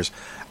 25 years.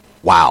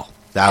 Wow,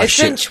 that was It's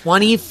shit. been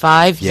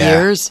 25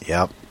 years.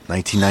 Yep,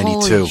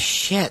 1992. Holy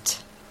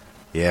shit.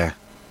 Yeah,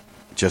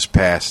 just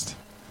passed.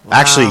 Wow.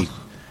 Actually,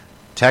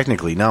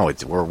 technically, no.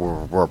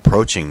 We're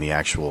approaching the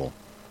actual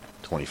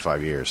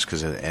 25 years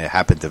because it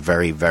happened the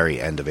very, very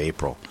end of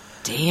April.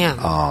 Damn.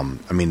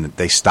 I mean,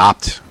 they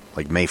stopped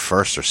like May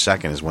 1st or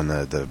 2nd is when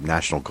the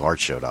National Guard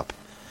showed up.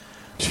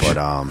 But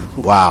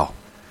wow,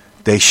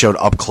 they showed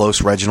up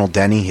close Reginald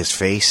Denny, his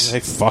face. They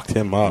fucked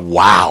him up.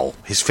 Wow,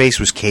 his face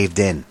was caved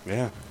in.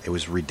 Yeah, it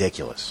was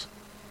ridiculous.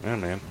 Yeah,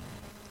 man.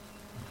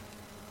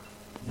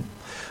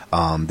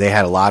 They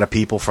had a lot of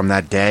people from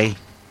that day,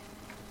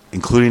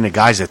 including the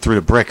guys that threw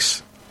the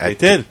bricks. They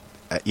did.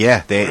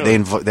 Yeah, Really?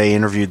 they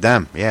interviewed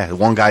them. Yeah,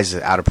 one guy's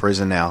out of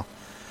prison now,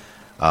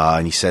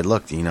 and he said,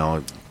 "Look, you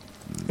know,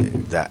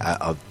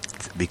 that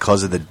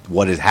because of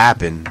what had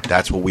happened,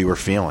 that's what we were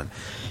feeling."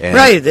 And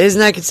right? Isn't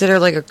that considered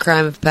like a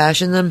crime of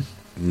passion? Then?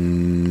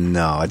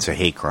 No, it's a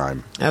hate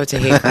crime. Oh, it's a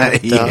hate crime.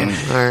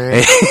 Yeah. All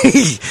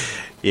right.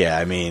 Yeah,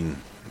 I mean,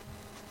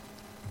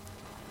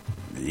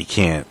 you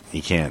can't.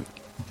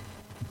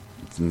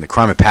 The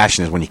crime of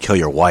passion is when you kill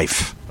your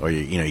wife, or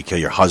you kill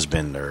your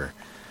husband, or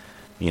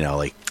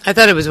like. I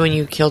thought it was when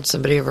you killed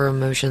somebody over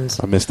emotions.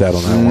 I missed out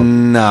on that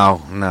one.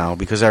 No,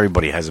 because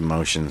everybody has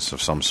emotions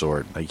of some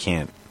sort. You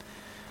can't.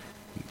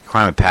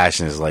 Crime of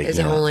passion is like. Is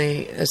it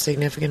only a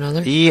significant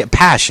other? Yeah,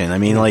 passion. I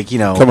mean,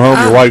 come home,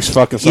 your wife's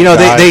fucking. Some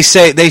they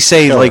say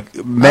Kill like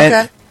her. men.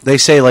 Okay. They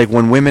say like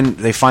when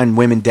they find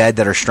women dead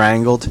that are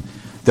strangled,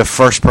 the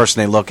first person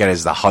they look at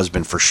is the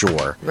husband for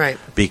sure. Right.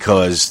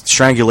 Because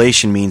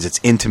strangulation means it's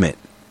intimate.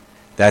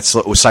 That's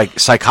what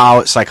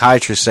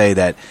psychiatrists say,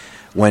 that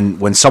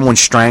when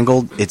someone's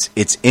strangled,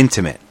 it's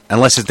intimate.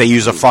 Unless they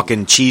use a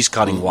fucking cheese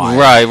cutting wire.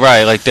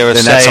 Right. Like they were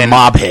then saying, that's a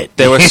mob hit.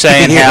 They were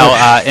saying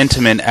how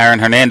intimate Aaron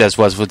Hernandez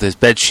was with his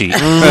bed sheet.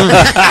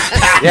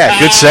 Yeah,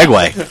 good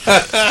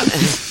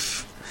segue.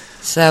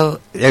 So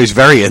yeah, he was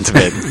very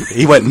intimate.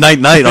 He went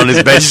night on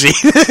his bed sheet.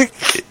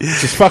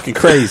 It's just fucking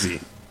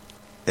crazy.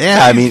 Yeah,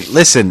 I mean,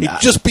 listen. He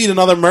just beat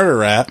another murder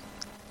rap.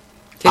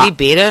 Did he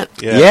beat it?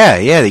 Yeah,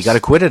 they got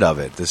acquitted of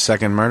it. The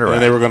second murder rap.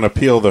 And they were going to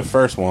appeal the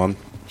first one.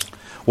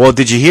 Well,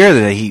 did you hear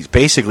that he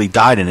basically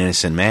died an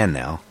innocent man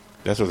now?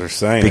 That's what they're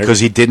saying. Because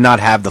he did not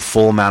have the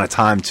full amount of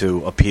time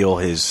to appeal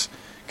his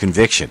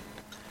conviction.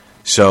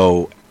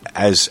 So,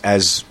 as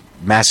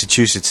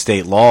Massachusetts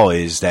state law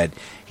is that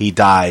he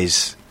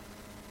dies,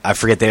 I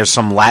forget, there's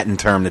some Latin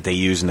term that they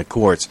use in the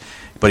courts,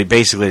 but he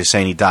basically is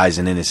saying he dies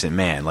an innocent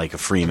man, like a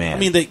free man. I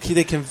mean, they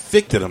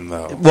convicted him,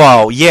 though.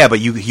 Well, yeah, but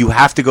you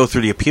have to go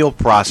through the appeal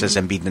process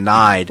and be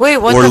denied Wait,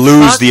 what or the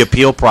lose fuck? the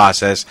appeal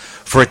process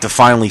for it to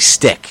finally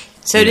stick.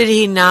 So did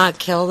he not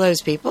kill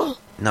those people?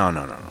 No.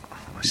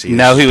 See,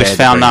 No, he it's was bad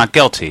found brain. not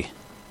guilty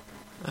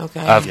Okay.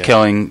 of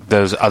killing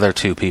those other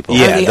two people.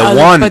 Yeah, Oh, the other-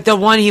 one- But the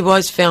one he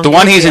was found. The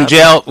one he's in guilty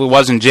jail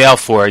was in jail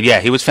for. Yeah,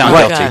 he was found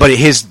Right, guilty.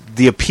 but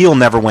the appeal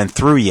never went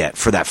through yet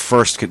for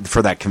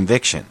that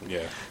conviction.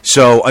 Yeah.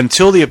 So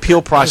until the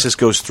appeal process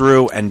goes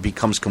through and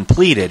becomes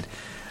completed,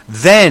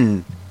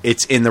 then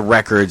it's in the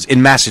records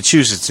in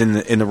Massachusetts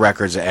in the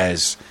records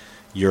as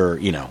your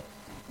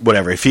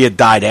whatever. If he had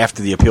died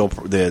after the appeal,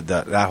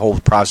 that whole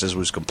process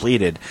was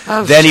completed,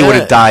 Oh, then he would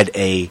have shit. died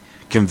a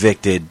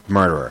convicted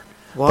murderer.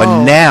 Whoa.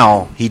 But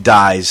now he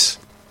dies.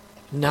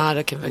 Not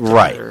a convicted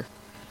Right. murderer.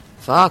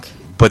 Fuck.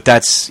 But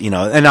that's, and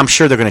I'm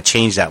sure they're going to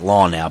change that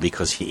law now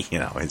because it's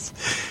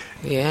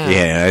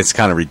Yeah. it's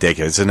kind of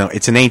ridiculous.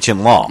 It's an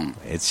ancient law.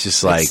 It's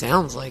just like It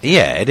sounds like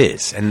yeah, it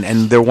is,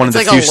 and they're one It's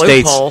of the like few a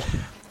loophole. states.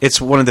 It's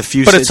one of the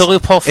few. But it's a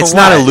loophole for It's what?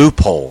 not a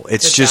loophole.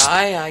 It's To just.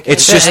 die, I guess.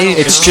 It's just.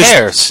 It's Who just.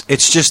 cares?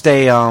 It's just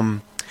a.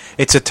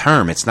 It's a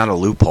term. It's not a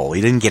loophole.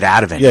 He didn't get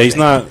out of anything. Yeah, he's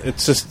not.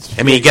 It's just.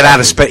 I mean, he get out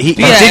of he did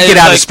Yeah, get it's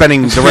out of like-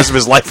 spending the rest of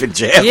his life in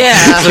jail. Yeah.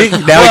 now he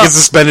gets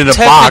suspended in a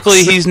box.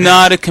 Technically, he's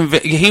not a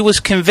he was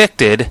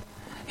convicted.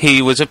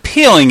 He was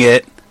appealing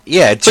it.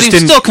 Yeah, it But just he's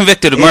didn't, still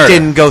convicted of it murder.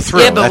 didn't go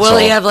through. Yeah, but that's will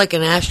he all. have like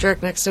an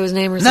asterisk next to his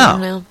name or No.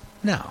 something now?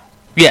 No.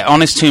 Yeah,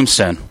 on his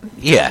tombstone.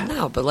 Yeah.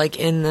 No, but like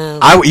in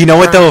the. You know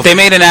what though? If They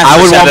made an I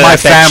would asterisk out want of my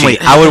that bed family.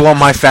 sheet. I would want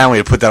my family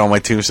to put that on my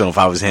tombstone if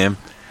I was him.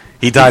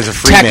 He dies a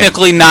free man.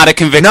 Technically not a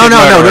convicted No,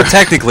 murderer.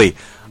 technically.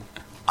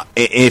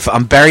 If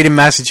I'm buried in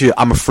Massachusetts,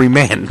 I'm a free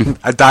man.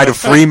 I died a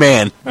free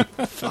man.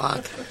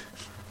 Fuck.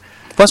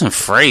 He wasn't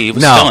free. He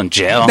was No. still in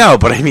jail. No,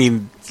 but I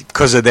mean,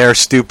 because of their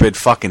stupid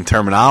fucking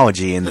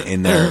terminology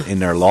in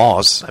their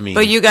laws. I mean,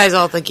 But you guys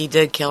all think he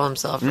did kill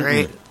himself,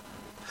 right?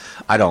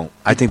 I don't.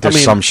 I think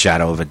there's some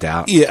shadow of a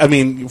doubt. Yeah, I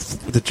mean,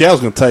 the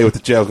jail's going to tell you what the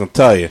jail's going to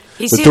tell you.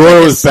 He The seems door like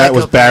a was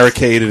psychopath.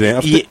 barricaded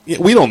in. Yeah.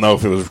 We don't know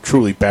if it was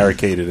truly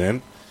barricaded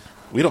in.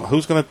 We don't.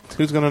 Who's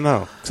gonna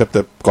know? Except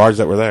the guards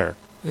that were there.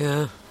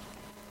 Yeah.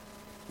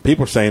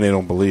 People are saying they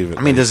don't believe it.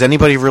 I mean, does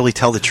anybody really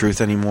tell the truth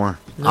anymore?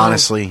 No.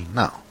 Honestly,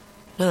 no.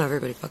 No,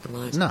 everybody fucking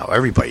lies. No,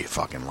 everybody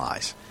fucking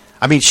lies.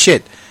 I mean,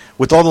 shit.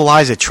 With all the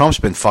lies that Trump's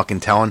been fucking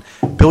telling,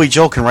 Billy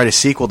Joel can write a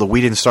sequel to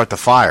We Didn't Start the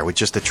Fire with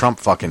just the Trump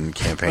fucking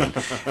campaign.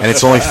 And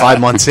it's only 5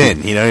 months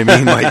in. You know what I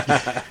mean?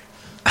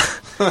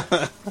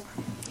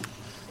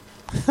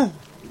 Like,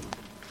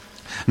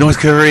 North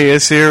Korea,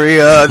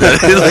 Syria.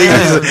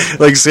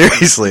 like,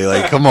 seriously.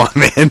 Like, come on,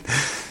 man.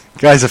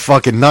 Guy's a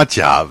fucking nut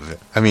job.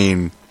 I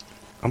mean,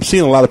 I'm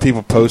seeing a lot of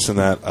people posting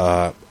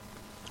that.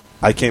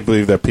 I can't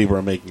believe that people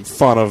are making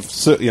fun of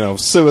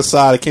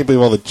suicide. I can't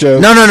believe all the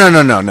jokes. no.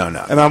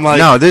 And I'm like,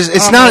 no,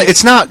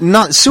 it's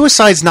not.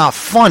 Suicide's not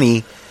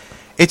funny.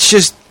 It's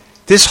just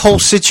this whole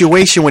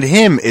situation with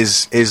him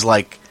is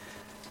like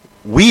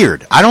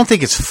weird. I don't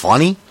think it's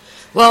funny.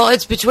 Well,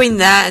 it's between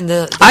that and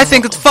the I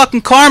think it's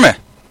fucking karma.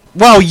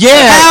 Well,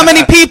 yeah. How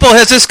many people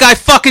has this guy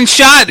fucking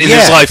shot in his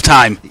Yeah.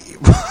 lifetime?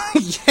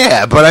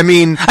 Yeah, but I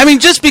mean,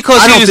 just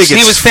because I don't think he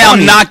it's was found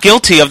funny. not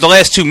guilty of the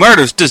last 2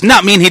 murders does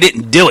not mean he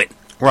didn't do it.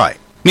 right.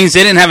 Means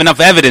they didn't have enough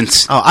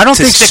evidence. Oh, I don't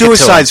to think stick it to him.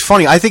 suicide's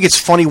funny. I think it's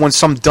funny when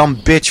some dumb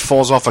bitch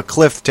falls off a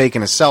cliff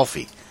taking a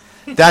selfie.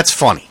 That's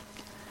funny.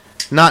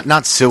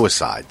 Not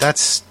suicide.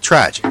 That's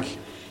tragic.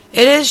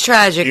 It is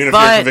tragic, even if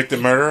you're a but convicted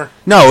murderer.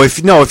 No, if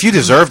you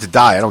deserve to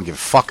die, I don't give a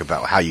fuck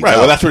about how you Right. die.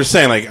 Well, that's what you're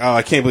saying. Like, oh,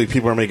 I can't believe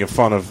people are making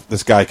fun of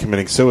this guy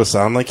committing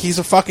suicide. I'm like, he's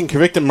a fucking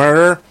convicted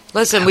murderer.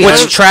 listen, we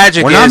What's live,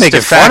 tragic We're not is making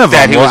the fun fact of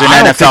that him. he was Well, an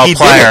I don't think NFL he did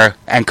player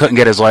and couldn't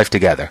get his life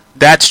together.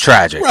 That's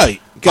tragic. Right.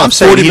 I'm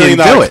saying he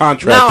didn't do it.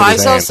 Contract no, in I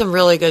his saw hand. some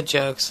really good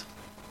jokes.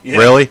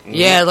 Really?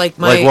 Yeah, like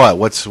my Like what?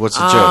 What's the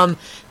joke?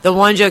 The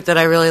one joke that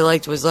I really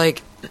liked was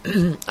like,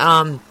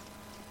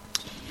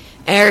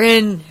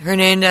 Aaron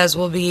Hernandez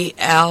will be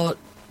out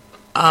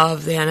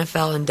of the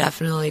NFL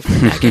indefinitely for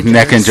neck injuries.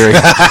 Neck injury.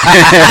 That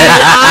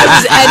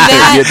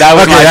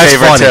was my that's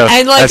favorite funny. too.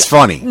 and like, That's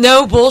funny.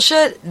 No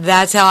bullshit.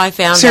 That's how I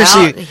found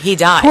Seriously, out he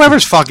died.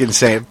 Whoever's fucking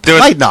saying, There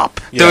was- lighten up.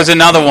 There was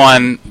another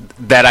one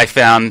that I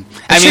found.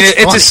 I mean, shit's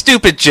it's funny. a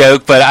stupid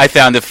joke, but I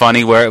found it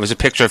funny where it was a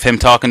picture of him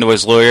talking to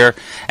his lawyer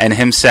and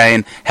him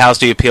saying, "How's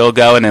the appeal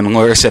going?" And the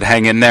lawyer said,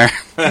 "Hang in there."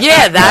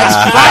 Yeah, that's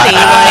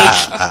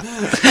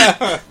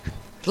funny.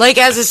 Like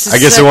as a I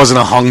guess it wasn't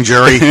a hung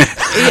jury.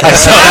 I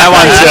saw that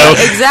one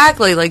too.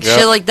 Exactly, like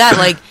shit like that.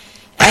 Like,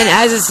 and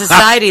as a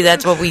society,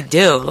 that's what we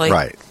do. Like,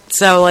 Right.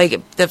 So,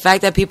 like, the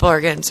fact that people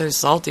are getting so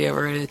salty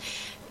over it,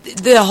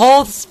 the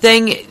whole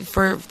thing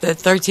for the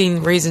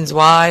 13 Reasons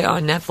Why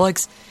on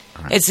Netflix,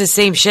 it's the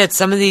same shit.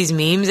 Some of these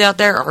memes out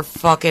there are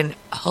fucking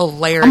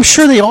hilarious. I'm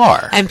sure they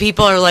are. And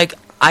people are like,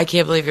 I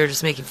can't believe you're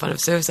just making fun of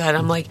suicide.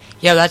 I'm like,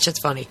 yeah, that shit's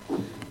funny.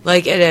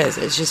 Like, it is.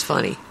 It's just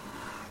funny.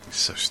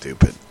 So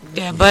stupid.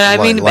 Yeah, but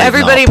I mean, Lighten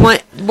everybody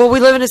up. we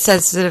live in a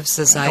sensitive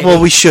society.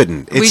 Well, we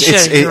shouldn't. We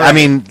shouldn't, you're I right.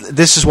 mean,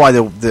 this is why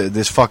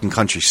this fucking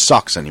country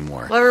sucks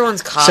anymore. Well,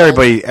 everyone's coddled.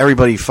 So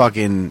everybody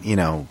fucking,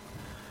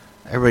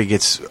 everybody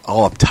gets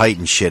all uptight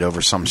and shit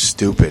over something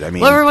stupid. I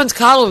mean, Well, everyone's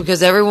coddled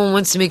because everyone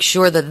wants to make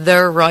sure that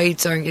their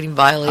rights aren't getting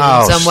violated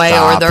Oh, in some way or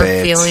stop their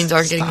it. feelings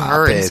aren't getting Stop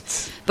hurt.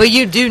 it. But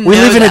you do know we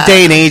live in a that.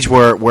 day and age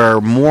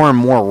where more and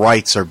more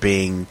rights are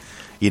being,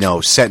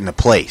 set into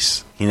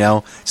place.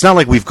 It's not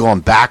like we've gone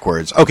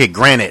backwards. Okay,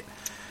 granted,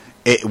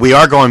 we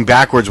are going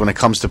backwards when it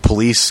comes to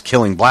police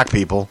killing black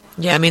people.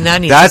 Yeah, I mean, that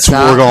needs That's to what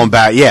stop. we're going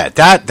back. Yeah,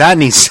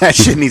 that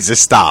shit needs to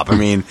stop. I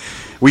mean,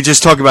 we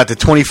just talked about the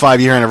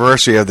 25-year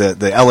anniversary of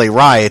the LA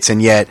riots,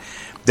 and yet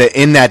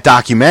in that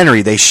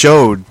documentary they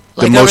showed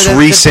the Like, most over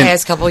recent the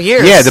past couple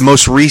years. Yeah, the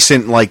most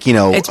recent,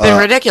 It's been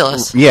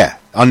ridiculous. Yeah,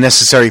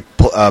 unnecessary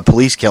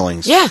police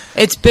killings. Yeah,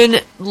 it's been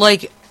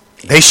like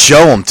They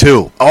show them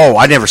too. Oh,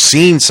 I never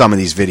seen some of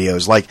these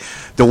videos. Like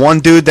the one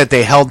dude that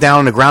they held down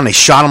on the ground, they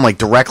shot him like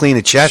directly in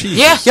the chest.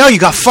 Yeah. Yo, you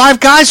got 5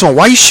 guys on.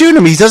 Why are you shooting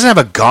him? He doesn't have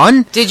a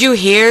gun. Did you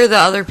hear the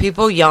other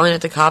people yelling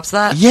at the cops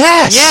that?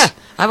 Yes. Yeah,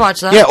 I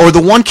watched that. Yeah, or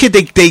the one kid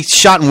they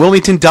shot in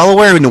Wilmington,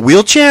 Delaware, in the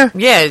wheelchair.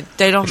 Yeah,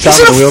 they don't. He's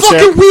in a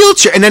fucking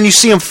wheelchair, and then you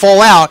see him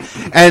fall out.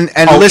 And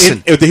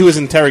listen, he was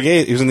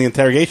interrogated. He was in the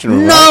interrogation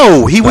room.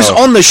 No, right? he was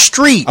on the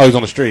street. Oh, he was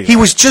on the street. He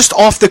was just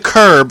off the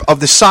curb of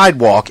the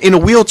sidewalk in a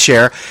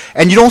wheelchair,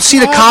 and you don't see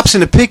the cops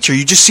in the picture.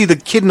 You just see the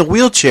kid in the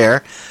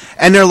wheelchair,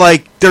 and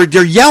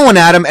they're yelling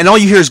at him, and all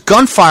you hear is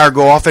gunfire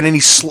go off, and then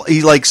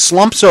he like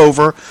slumps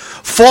over,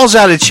 falls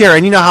out of the chair,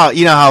 and you know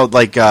how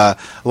like a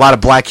lot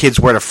of black kids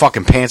wear their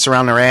fucking pants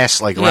around their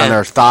ass, like around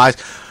their thighs.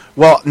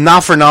 Well,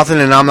 not for nothing,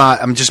 and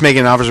I'm just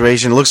making an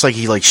observation. It looks like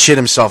he like shit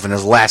himself in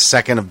his last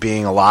second of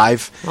being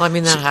alive. Well, I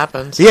mean that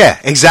happens. Yeah,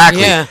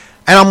 exactly. Yeah.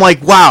 And I'm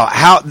like, wow,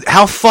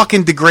 how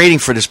fucking degrading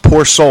for this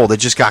poor soul that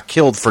just got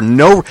killed for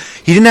no.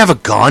 He didn't have a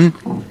gun.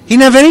 He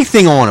didn't have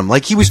anything on him.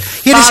 Like he had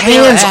his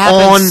hands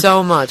on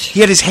so much. He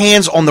had his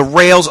hands on the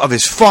rails of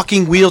his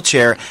fucking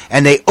wheelchair,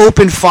 and they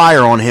opened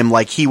fire on him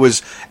like he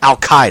was Al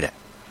Qaeda.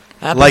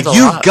 Like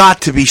you've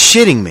got to be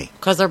shitting me.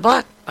 Because they're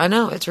black. I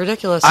know, it's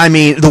ridiculous. I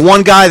mean, the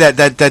one guy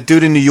that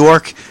dude in New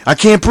York, I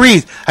can't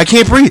breathe.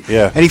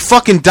 Yeah. And he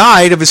fucking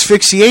died of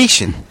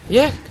asphyxiation.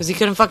 Yeah, because he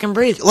couldn't fucking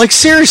breathe. Like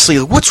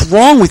seriously, what's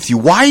wrong with you?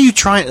 Why are you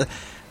trying?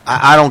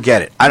 I don't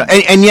get it.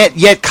 And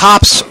yet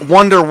cops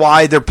wonder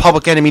why they're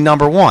public enemy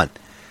number one.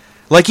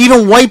 Like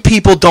even white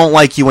people don't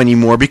like you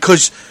anymore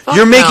because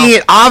you're making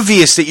it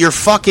obvious that you're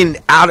fucking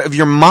out of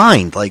your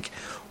mind. Like,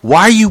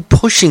 why are you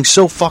pushing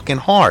so fucking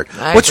hard?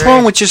 What's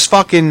wrong with just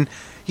fucking?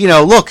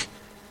 Look.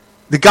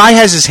 The guy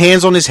has his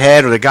hands on his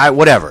head, or the guy,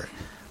 whatever.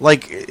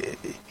 Like,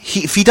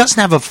 if he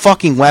doesn't have a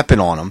fucking weapon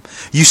on him,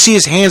 you see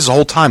his hands the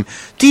whole time.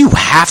 Do you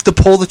have to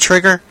pull the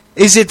trigger?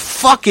 Is it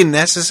fucking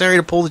necessary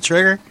to pull the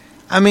trigger?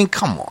 I mean,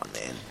 come on,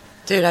 man.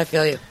 Dude, I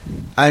feel you.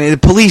 I mean, the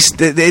police,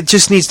 it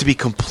just needs to be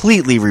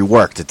completely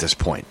reworked at this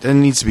point. There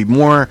needs to be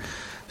more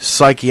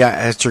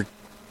psychiatric,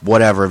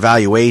 whatever,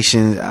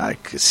 evaluation.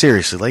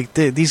 Seriously, like,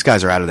 these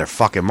guys are out of their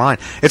fucking mind.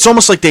 It's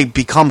almost like they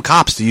become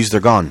cops to use their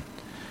gun.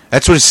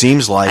 That's what it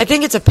seems like. I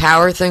think it's a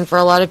power thing for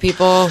a lot of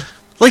people.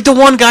 Like the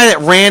one guy that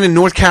ran in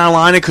North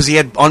Carolina because he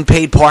had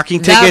unpaid parking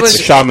tickets.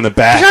 They shot him in the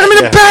back. They shot him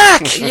in the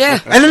back. Yeah.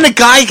 And then the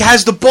guy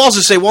has the balls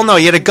to say, well, no,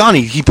 he had a gun.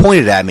 He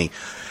pointed at me.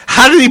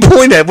 How did he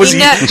point at?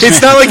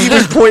 It's not like he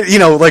was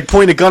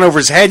pointing a gun over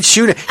his head,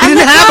 shooting. He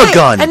didn't have a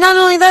gun. And not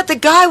only that, the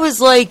guy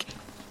was like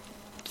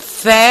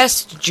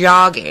fast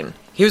jogging.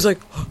 He was like...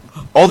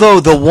 Although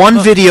the one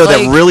video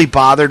that really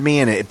bothered me,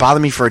 and it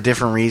bothered me for a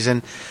different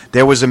reason,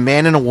 there was a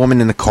man and a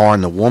woman in the car,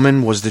 and the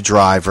woman was the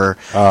driver.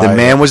 The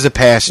man was the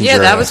passenger. Yeah,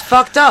 that was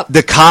fucked up.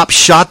 The cop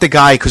shot the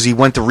guy because he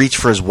went to reach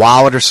for his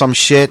wallet or some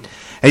shit.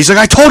 And he's like,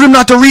 I told him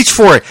not to reach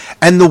for it.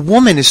 And the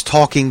woman is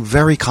talking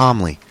very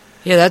calmly.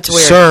 Yeah, that's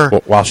weird. Sir.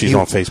 While she's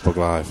on Facebook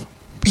Live.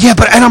 Yeah,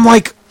 and I'm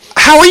like,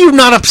 how are you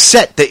not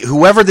upset that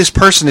whoever this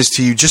person is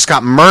to you just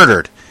got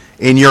murdered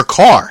in your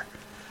car?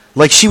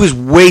 Like, she was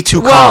way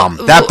too calm.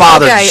 That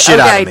bothered the shit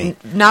out of me.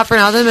 Not for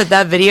nothing, but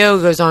that video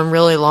goes on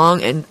really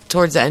long, and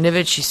towards the end of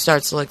it, she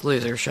starts to, like,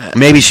 lose her shit.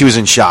 Maybe she was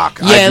in shock.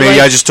 Yeah,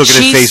 maybe I just took it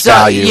at face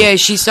value. Yeah,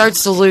 she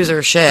starts to lose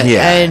her shit.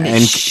 Yeah,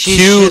 and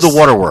cue the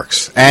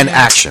waterworks and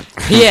action.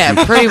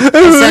 Yeah, pretty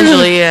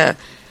essentially, yeah.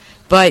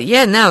 But,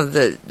 yeah,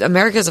 no,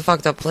 America's a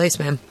fucked up place,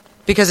 man.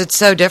 Because it's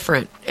so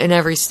different in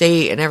every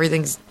state, and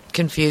everything's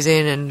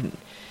confusing, and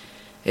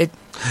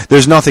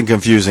There's nothing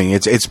confusing.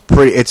 It's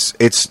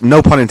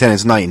no pun intended.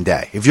 It's night and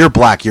day. If you're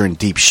black, you're in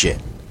deep shit.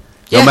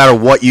 No matter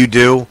what you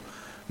do,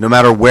 no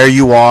matter where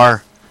you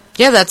are.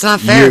 Yeah, that's not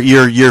fair.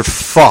 You're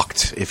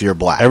fucked if you're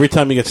black. Every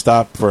time you get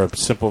stopped for a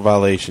simple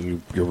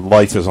violation, your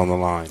life is on the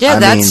line. Yeah,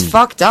 that's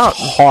fucked up.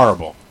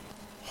 Horrible.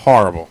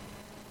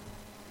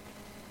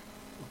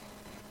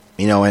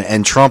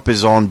 And Trump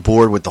is on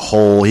board with the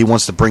whole. He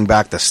wants to bring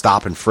back the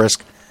stop and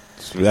frisk.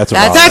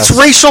 That's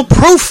racial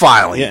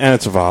profiling. Yeah, and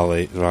it's a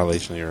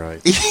violation. You're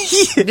right.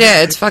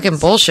 Yeah, it's fucking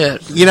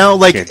bullshit.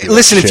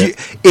 Listen,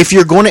 if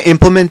you're going to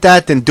implement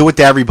that, then do it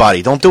to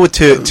everybody. Don't do it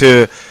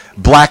to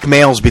black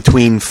males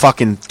between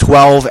fucking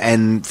 12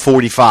 and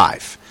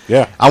 45.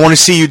 Yeah, I want to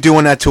see you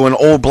doing that to an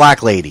old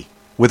black lady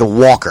with a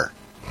walker.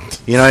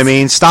 You know what I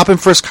mean? Stop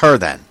and frisk her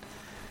then.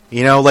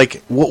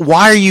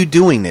 Why are you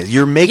doing this?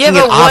 You're making it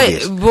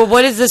obvious. But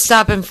what is the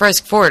stop and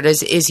frisk for?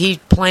 Is he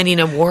planning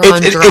a war on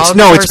drugs?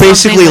 It's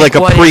basically like a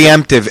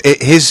preemptive.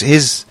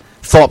 His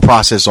thought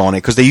process on it,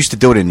 because they used to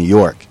do it in New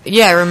York.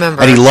 Yeah, I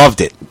remember. And he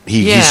loved it.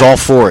 He's all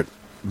for it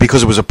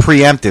because it was a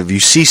preemptive. You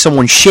see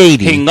someone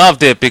shady. He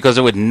loved it because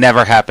it would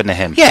never happen to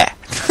him. Yeah.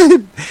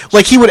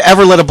 Like he would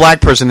ever let a black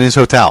person in his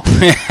hotel.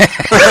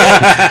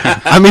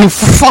 I mean,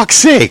 for fuck's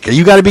sake.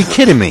 You got to be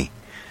kidding me.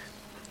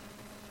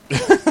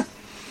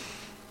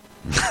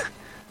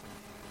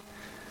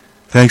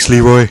 Thanks,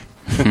 Leroy.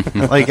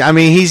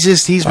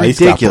 He's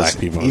ridiculous. Black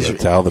people in the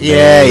hotel,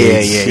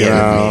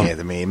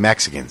 the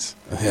Mexicans.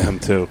 Him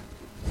too.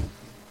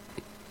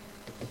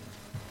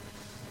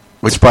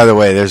 Which, by the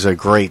way, there's a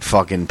great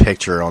fucking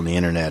picture on the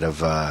internet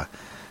of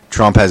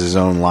Trump has his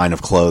own line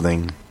of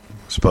clothing,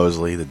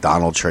 supposedly the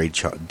Donald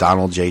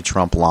J.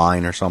 Trump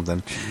line or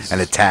something,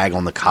 and a tag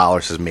on the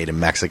collar says "Made in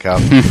Mexico."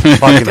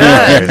 Fucking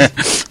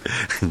hilarious.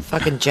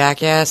 Fucking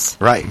jackass.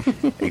 Right.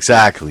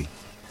 Exactly.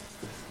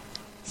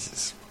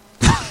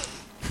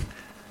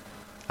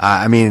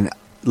 I mean,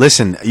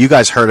 listen, you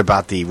guys heard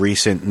about the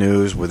recent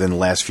news within the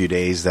last few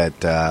days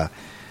that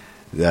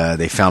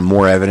they found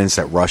more evidence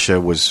that Russia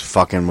was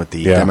fucking with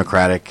the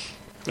Democratic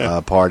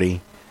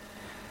Party.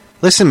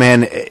 Listen,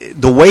 man,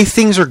 the way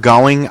things are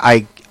going,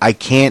 I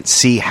can't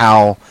see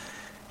how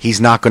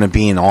he's not going to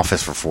be in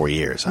office for 4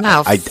 years.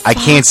 No, I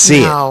can't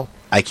see no. it.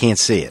 I can't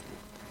see it.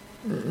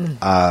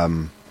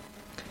 No.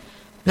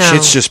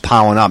 Shit's just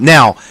piling up.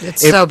 Now,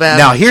 It's so bad.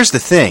 Now, here's the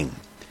thing.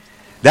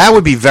 That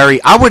would be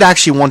I would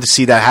actually want to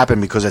see that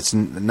happen because that's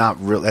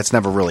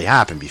never really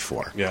happened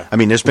before. Yeah. I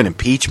mean, there's been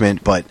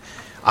impeachment, but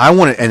I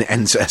want to,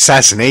 and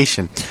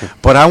assassination,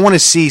 but I want to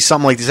see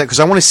something like this because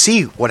I want to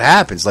see what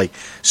happens. Like,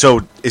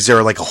 so is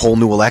there like a whole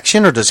new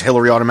election, or does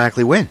Hillary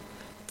automatically win?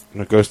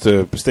 And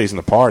it stays in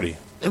the party.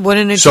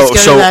 Wouldn't it just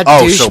go to that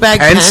douchebag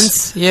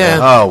Pence? Yeah.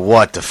 Oh,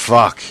 what the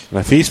fuck? And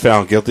if he's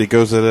found guilty, it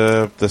goes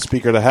to the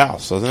Speaker of the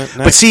House, doesn't it?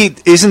 But see,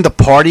 isn't the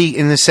party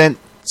in the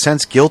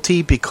sense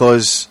guilty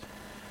because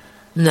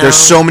there's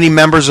so many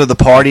members of the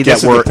party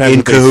that were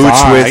in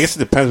cahoots with? I guess it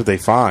depends what they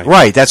find.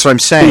 Right, that's what I'm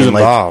saying. Who's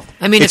involved?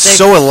 Like, I mean, it's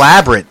so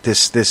elaborate,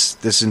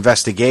 this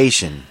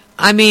investigation.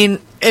 I mean,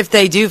 if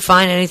they do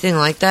find anything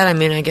like that, I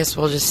mean, I guess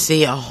we'll just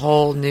see a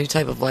whole new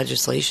type of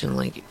legislation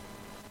like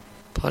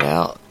put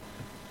out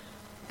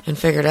and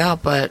figured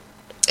out. But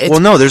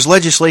no, there's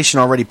legislation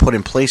already put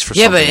in place for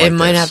something but it like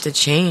might this. have to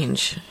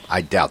change.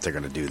 I doubt they're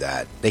going to do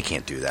that. They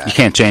can't do that. You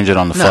can't change it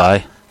on the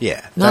fly.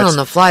 Yeah, Not on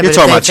the fly. You're but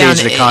talking if about they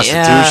changing the found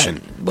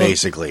Constitution,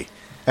 basically.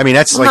 I mean,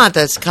 that's not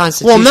that's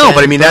Constitution. Well, no,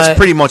 but I mean that's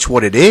pretty much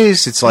what it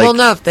is. It's like, well,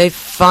 no, if they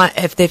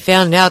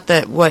found out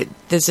that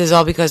this is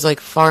all because like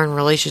foreign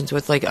relations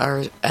with like our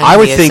enemy, I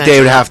would think they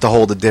would have to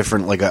hold a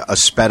different, like a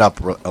sped up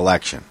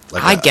election.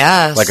 Like I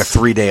guess like a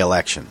 3-day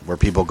election where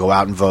people go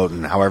out and vote,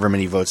 and however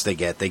many votes they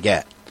get, they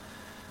get.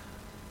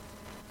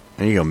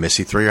 There you go,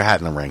 Missy. Throw your hat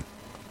in the ring.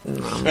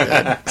 No, I'm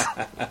good.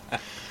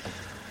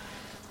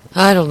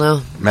 I don't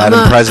know,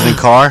 Madam President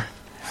Carr.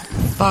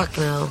 Fuck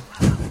no,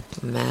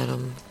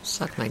 Madam.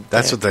 Suck my dick.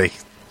 That's what they.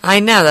 I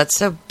know. That's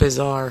so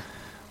bizarre.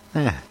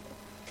 Yeah.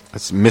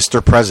 That's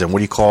Mr. President. What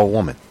do you call a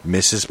woman?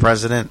 Mrs.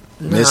 President?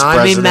 No, Miss I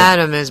President? mean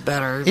Madam is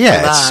better.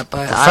 Yeah, for it's that,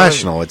 but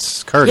professional.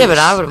 It's courteous. Yeah, but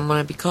I wouldn't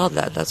want to be called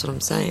that. That's what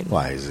I'm saying.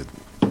 Why is it?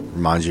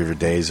 Reminds you of your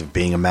days of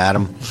being a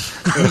madam?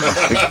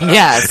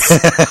 Yes.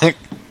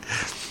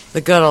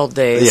 The good old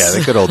days. Yeah,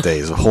 the good old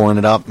days of holding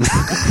it up.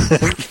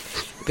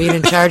 Being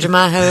in charge of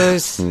my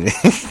hose.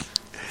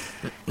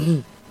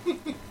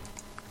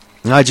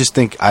 No, I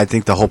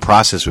think the whole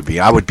process would be,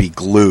 I would be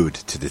glued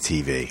to the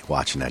TV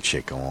watching that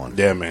shit go on.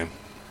 Yeah, man.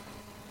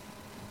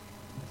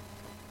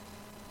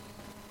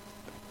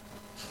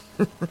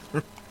 I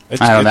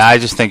don't know. I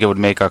just think it would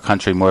make our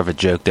country more of a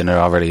joke than it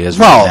already is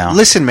Well, right now.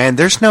 listen, man,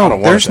 there's no,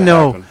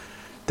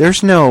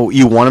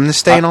 you want him to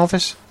stay in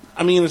office?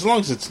 I mean, as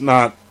long as it's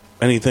not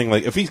anything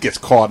like, if he gets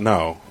caught,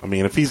 no. I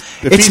mean, if it's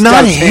he's not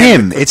got his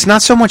hand- him. It's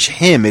not so much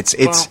him. It's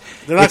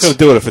they're not going to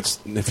do it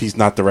if he's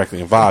not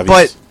directly involved.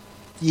 But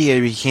yeah,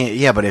 you can't.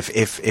 Yeah, but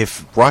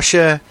if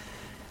Russia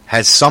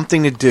has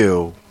something to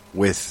do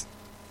with,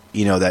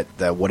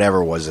 that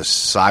whatever was a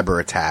cyber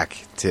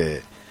attack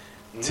to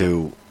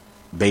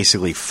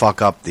basically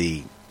fuck up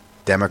the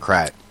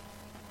Democrat,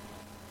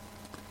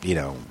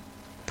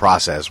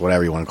 process,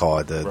 whatever you want to call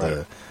it,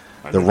 the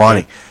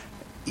running.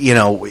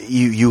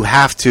 You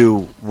have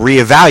to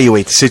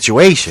reevaluate the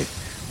situation.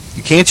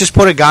 You can't just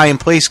put a guy in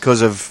place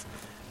because of,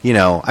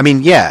 I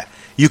mean, yeah,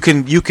 you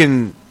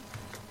can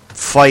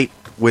fight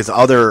with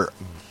other,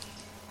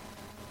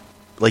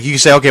 like you can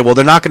say, okay, well,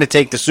 they're not going to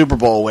take the Super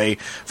Bowl away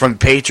from the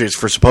Patriots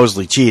for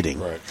supposedly cheating.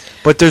 Right.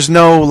 But there's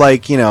no,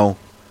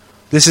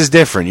 this is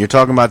different. You're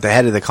talking about the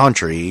head of the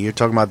country. You're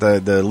talking about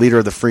the leader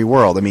of the free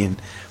world. I mean,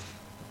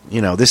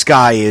 this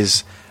guy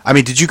is, I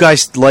mean, did you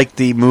guys like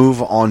the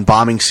move on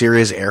bombing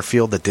Syria's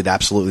airfield that did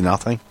absolutely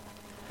nothing?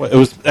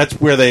 Well, that's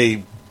where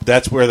they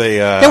they were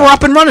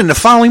up and running the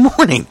following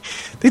morning.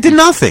 They did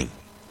nothing.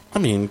 I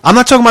mean, I'm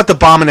not talking about the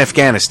bomb in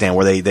Afghanistan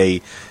where they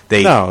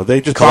just bombed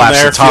the collapsed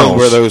the airfield tunnels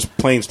where those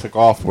planes took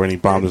off when he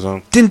bombed his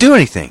own. Didn't do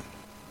anything.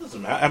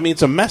 I mean,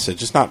 it's a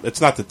message. It's not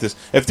that this.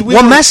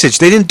 What message?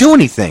 They didn't do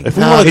anything. It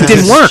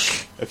didn't work.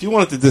 If you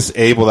wanted to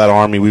disable that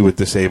army, we would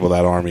disable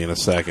that army in a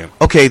second.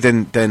 Okay,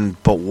 then,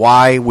 but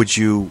why would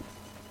you?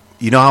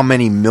 You know how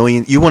many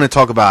million? You want to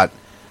talk about,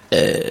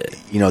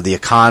 the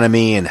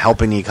economy and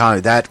helping the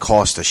economy? That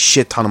cost a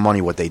shit ton of money.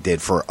 What they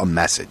did for a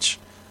message.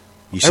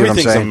 You see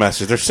Everything's what I'm saying? a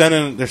message.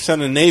 They're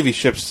sending Navy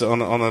ships on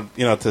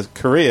to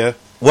Korea.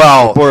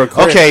 Well,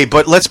 okay,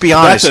 but let's be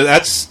honest.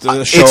 That's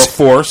the show of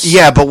force.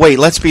 Yeah, but wait,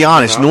 let's be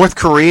honest. North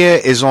Korea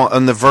is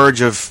on the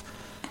verge of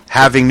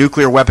having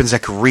nuclear weapons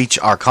that could reach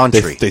our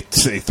country. They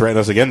threatened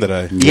us again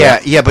today.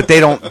 Yeah, but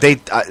they don't.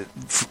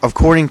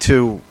 According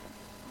to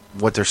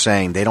what they're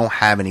saying, they don't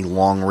have any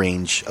long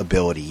range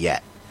ability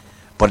yet,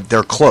 but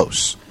they're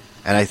close.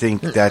 And I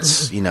think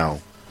that's,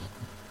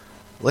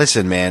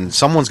 listen, man,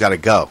 someone's got to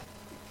go.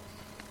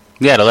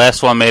 Yeah, the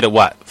last one made it,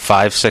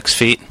 5-6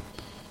 feet?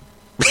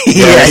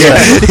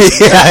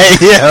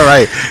 yeah,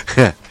 right.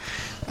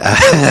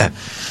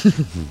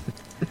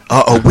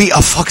 We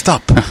are fucked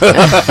up.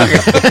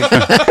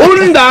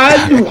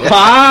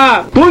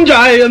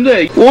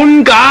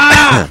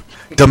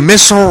 The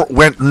missile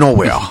went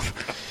nowhere.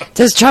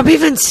 Does Trump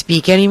even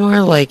speak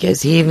anymore? Like,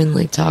 is he even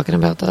like talking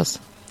about this?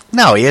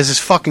 No, he has his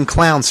fucking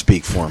clown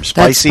speak for him.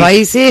 That's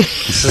Spicy.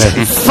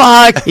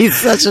 Fuck, he's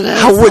such an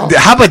asshole.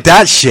 How about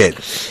that shit?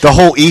 The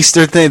whole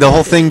Easter thing, the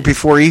whole thing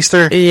before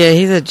Easter? Yeah,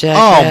 he's a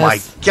jackass. Oh my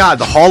God,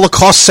 the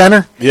Holocaust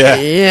Center?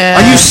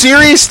 Yeah. Are you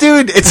serious,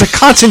 dude? It's a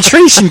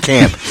concentration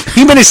camp.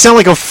 He made it sound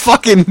like a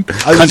fucking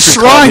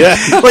shrine. Yeah.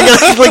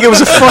 like it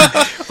was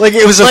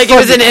it was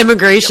an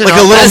immigration like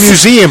a little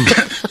museum.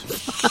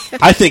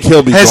 I think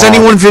he'll be Has gone.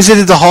 anyone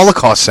visited the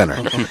Holocaust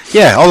Center?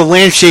 Yeah, all the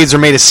lampshades are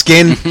made of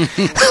skin.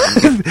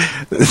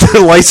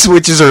 The light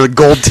switches are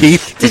gold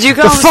teeth. Did you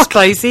call him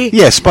Spicy?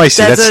 Yeah,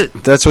 Spicy.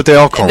 That's what they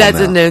all call him That's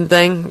now. a known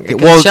thing.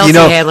 Well, Chelsea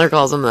Handler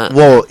calls him that.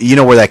 Well, you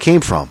know where that came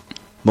from.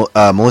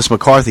 Melissa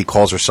McCarthy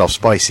calls herself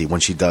Spicy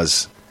when she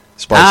does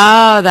Spicy.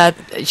 Oh,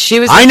 she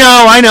was. I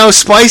know.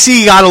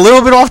 Spicy got a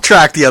little bit off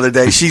track the other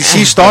day. She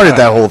started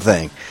that whole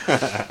thing.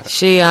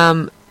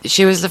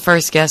 She was the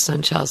first guest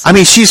on Chelsea. I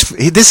mean,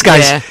 this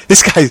guy.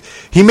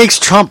 He makes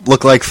Trump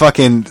look like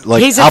fucking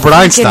he's Albert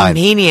Einstein.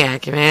 He's a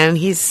maniac, man.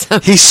 He's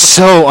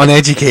so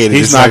uneducated.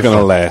 He's not going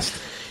to last.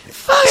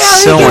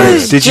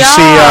 Did you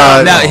see?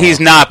 No, he's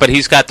not. But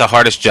he's got the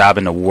hardest job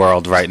in the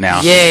world right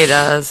now. Yeah, he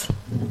does.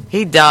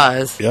 He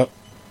does. Yep.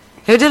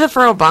 Who did it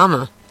for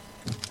Obama?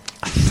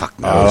 Fuck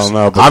knows. I don't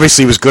know. But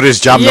obviously, he was good at his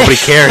job. Yeah. Nobody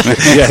cared.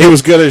 Yeah, he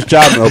was good at his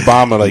job, and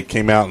Obama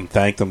came out and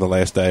thanked him the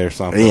last day or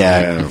something.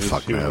 Yeah,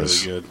 fuck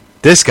knows. Really good.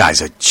 This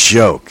guy's a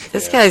joke.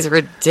 This guy's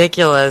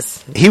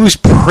ridiculous. He was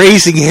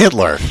praising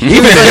Hitler.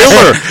 Even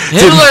Hitler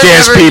didn't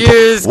gas people.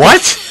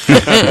 What?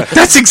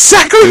 That's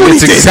exactly what he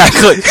did.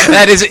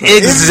 That is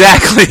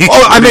exactly.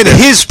 Oh, I meant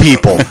his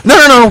people.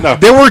 No.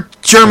 There were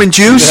German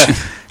Jews,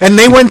 and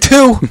they went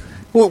too.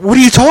 What are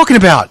you talking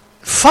about?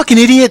 Fucking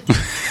idiot.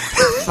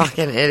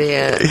 Fucking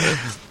idiot.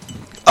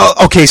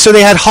 Oh, okay, so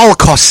they had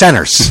Holocaust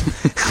centers.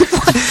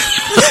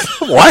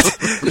 What?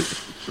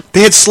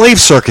 They had slave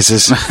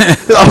circuses.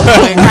 What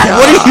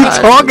are you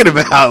talking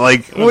about?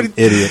 Like, what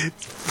idiot.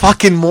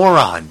 Fucking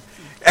moron.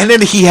 And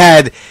then he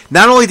had,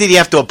 not only did he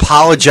have to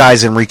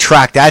apologize and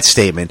retract that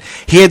statement,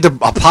 he had to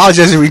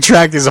apologize and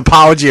retract his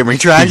apology and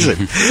retraction.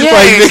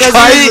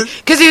 Yeah,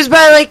 because he was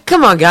probably like,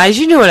 come on, guys,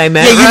 you knew what I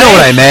meant. Yeah, you know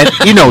what I meant.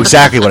 You know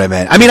exactly what I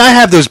meant. I mean, I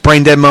have those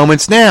brain dead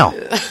moments now.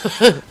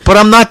 But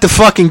I'm not the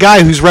fucking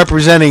guy who's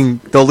representing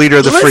the leader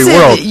of the free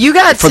world. You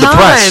got for time. The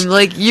press.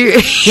 Like,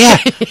 you. Yeah,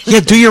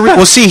 do your.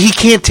 Well, see, he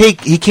can't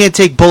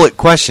take bullet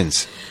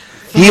questions.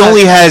 He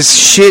only has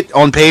shit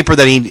on paper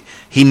that he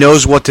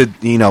knows what to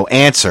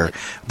answer.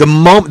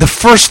 The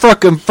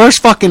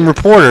first fucking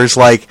reporter is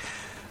like,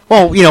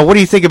 well, what do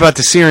you think about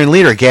the Syrian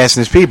leader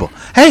gassing his people?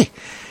 Hey,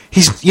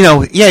 he's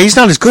he's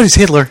not as good as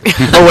Hitler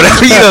or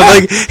whatever.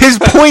 Like his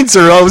points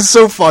are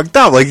so fucked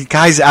up. Like the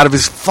guy's out of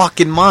his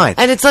fucking mind.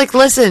 And it's like,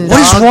 listen,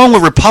 what is wrong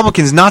with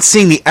Republicans not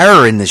seeing the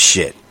error in this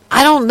shit?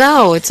 I don't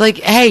know. It's like,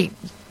 hey,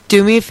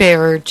 do me a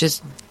favor,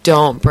 just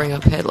don't bring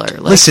up Hitler. Like,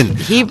 listen,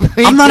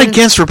 I'm not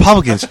against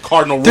Republicans.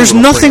 Cardinal There's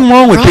rule, nothing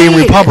wrong with being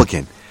Right.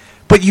 Republican.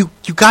 But you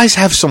guys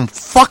have some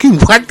fucking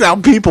whacked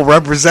out people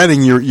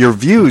representing your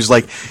views.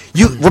 Like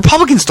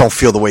Republicans don't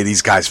feel the way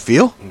these guys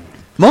feel.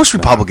 Most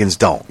Republicans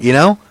don't.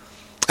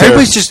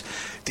 Everybody's just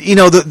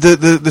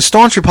the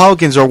staunch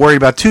Republicans are worried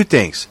about two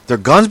things: their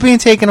guns being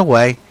taken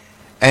away,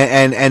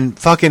 and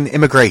fucking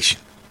immigration.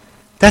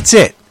 That's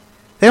it.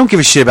 They don't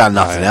give a shit about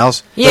nothing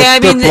else. Yeah,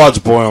 Their blood's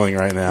boiling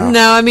right now.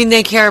 No, I mean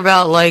they care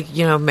about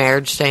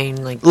marriage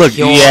staying Look,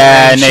 pure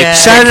yeah, and they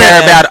shit.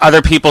 care about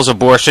other people's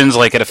abortions,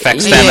 like it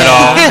affects them at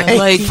all.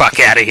 Like, fuck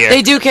out of here.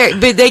 They do care,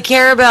 but they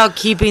care about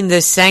keeping the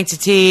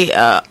sanctity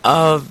of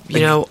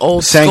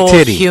old school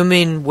Sanctity.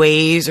 human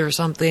ways or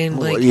something.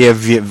 Like,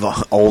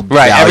 old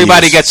right. values.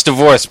 Everybody gets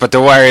divorced, but they're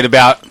worried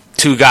about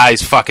two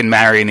guys fucking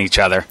marrying each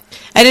other.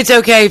 and it's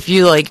okay if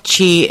you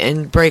cheat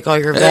and break all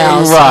your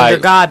vows Right.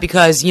 under God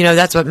because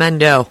that's what men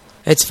do.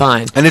 It's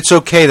fine. And it's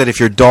okay that if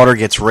your daughter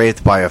gets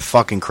raped by a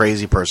fucking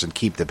crazy person,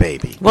 keep the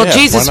baby. Well, Yeah,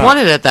 Jesus why not?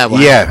 wanted it that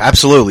way. Yeah,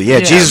 absolutely. Yeah,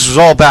 Jesus was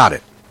all about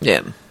it.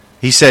 Yeah.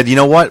 He said, you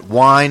know what?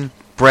 Wine,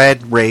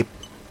 bread, rape.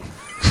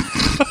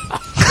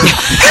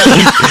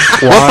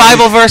 What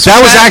Bible verse?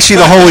 That was actually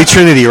the Holy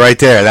Trinity right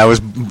there. That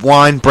was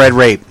wine, bread,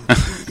 rape.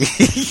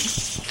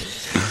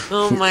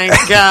 Oh my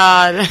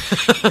God.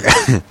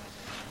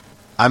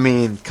 I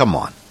mean, come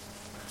on.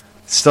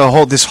 It's the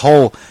whole this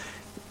whole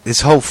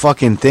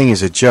fucking thing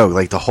is a joke.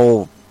 Like the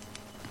whole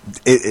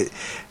people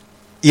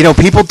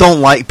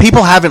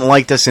haven't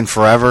liked us in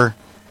forever,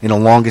 in the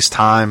longest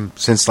time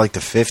since the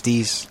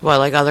 50s. What,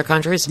 like other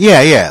countries?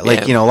 Yeah.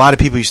 A lot of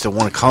people used to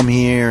want to come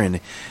here and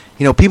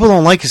people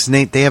don't like us,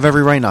 and they have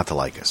every right not to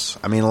like us.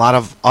 I mean, a lot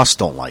of us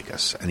don't like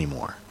us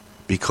anymore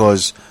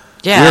because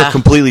we're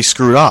completely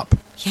screwed up.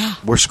 Yeah.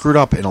 We're screwed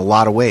up in a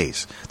lot of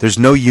ways. There's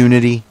no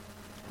unity.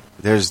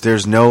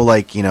 There's no,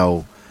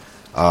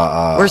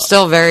 we're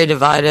still very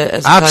divided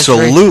as a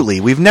absolutely.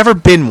 Country. We've never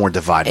been more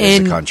divided as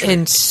a country.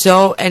 And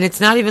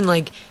it's not even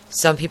like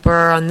some people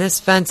are on this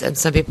fence and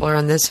some people are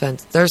on this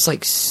fence. There's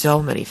like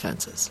so many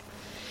fences.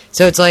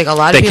 So it's like a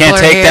lot of people They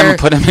can't take here. them and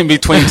put them in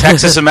between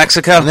Texas and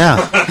Mexico? No,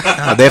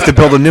 they have to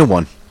build a new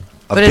one.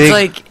 But big it's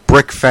like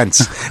brick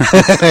fence.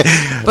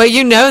 But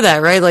you know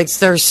that, right? Like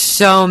there's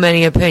so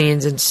many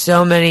opinions and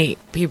so many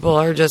people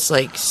are just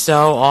like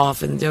so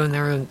off and doing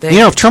their own thing.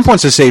 If Trump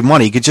wants to save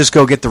money, he could just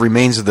go get the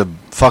remains of the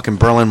fucking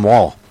Berlin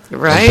Wall.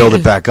 Right. And build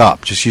it back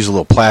up. Just use a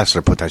little plaster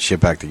to put that shit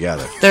back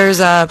together. There's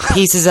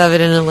pieces of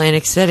it in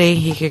Atlantic City.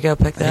 He could go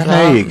pick that up.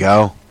 There you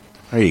go.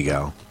 There you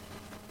go.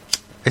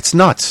 It's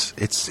nuts.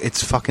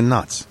 It's fucking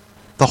nuts.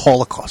 The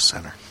Holocaust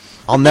Center.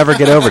 I'll never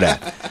get over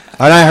that.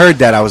 When I heard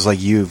that, I was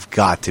like, you've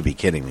got to be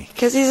kidding me.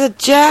 Because he's a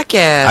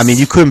jackass. I mean,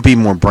 you couldn't be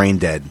more brain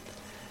dead.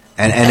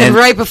 And then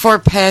right before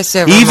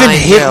Passover. even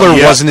Hitler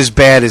wasn't as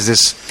bad as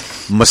this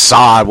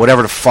Mossad,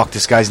 whatever the fuck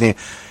this guy's name.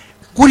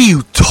 What are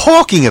you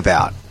talking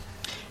about?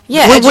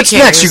 Yeah, what's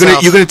next?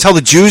 Yourself. You're gonna tell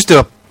the Jews to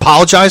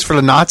apologize for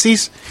the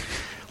Nazis?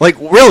 Like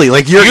really?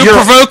 Like you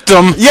provoked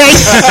them? Yeah,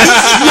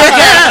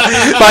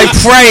 by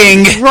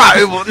praying.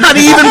 Right? Well, not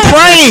even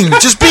praying,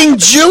 just being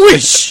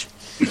Jewish.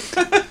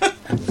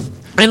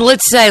 And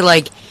let's say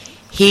like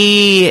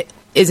he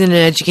isn't an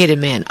educated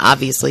man.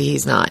 Obviously,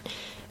 he's not.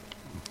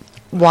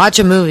 Watch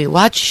a movie.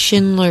 Watch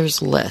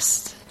Schindler's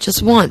List.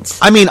 Just once.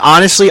 I mean,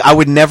 honestly, I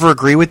would never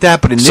agree with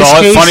that, but in this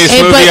case, funniest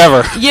movie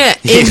ever. Yeah,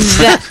 in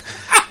that.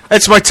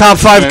 That's my top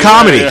 5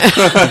 comedy.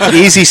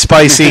 Easy,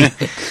 spicy.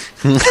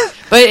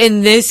 But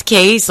in this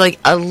case, like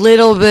a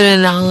little bit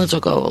of knowledge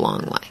will go a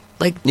long way.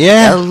 Like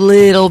a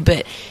little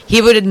bit.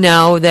 He would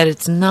know that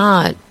it's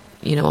not,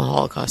 a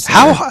Holocaust.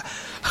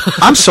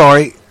 I'm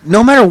sorry.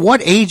 No matter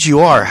what age you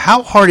are,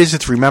 how hard is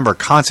it to remember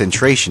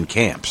concentration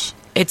camps?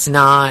 It's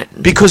not.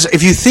 Because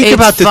if you think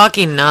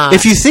fucking not.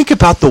 If you think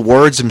about the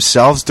words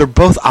themselves, they're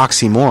both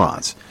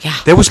oxymorons. Yeah.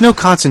 There was no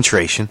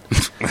concentration.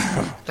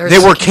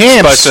 There were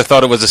camps. Spicer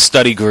thought it was a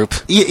study group.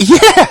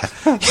 Yeah.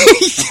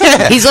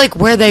 He's like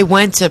where they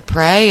went to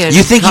pray. And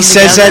you think he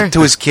says together? that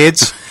to his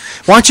kids?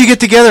 Why don't you get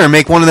together and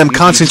make one of them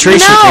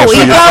concentration camps? No,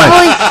 he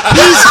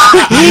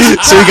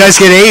probably. So you guys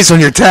get A's on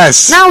your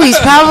tests. No, he's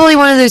probably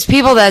one of those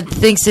people that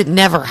thinks it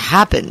never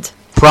happened.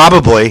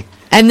 Probably.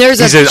 And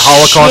he's a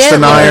Holocaust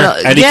denier,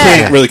 and he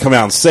can't really come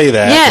out and say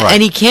that. Yeah, right.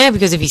 And he can't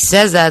because if he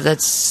says that,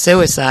 that's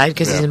suicide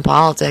because he's in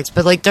politics.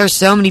 But like, there's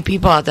so many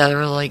people out there that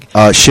are like,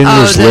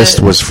 Schindler's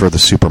List was for the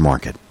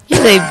supermarket. Yeah,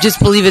 they just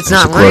believe it's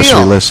not grocery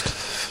real. List.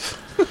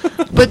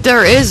 But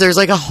there's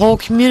like a whole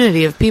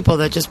community of people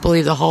that just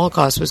believe the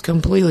Holocaust was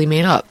completely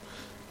made up.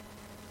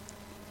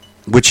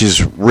 Which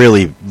is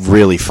really,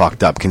 really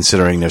fucked up,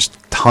 considering there's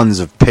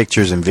tons of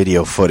pictures and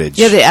video footage.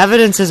 Yeah, the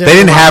evidence is. They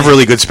didn't have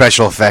really good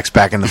special effects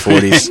back in the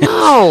 40s.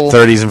 No.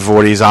 30s and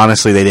 40s.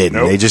 Honestly, they didn't.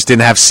 Nope. They just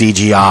didn't have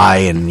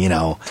CGI, and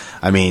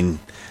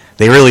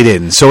they really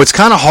didn't. So it's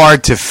kind of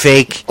hard to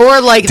fake or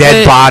like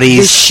dead bodies,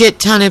 the shit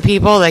ton of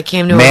people that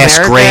came to mass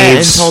America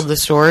graves. and told the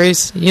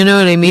stories. You know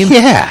what I mean?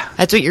 Yeah,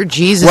 that's what your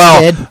Jesus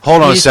did.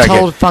 Hold on a second.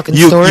 Told a fucking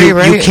story,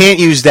 right? You can't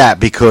use that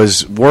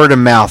because word of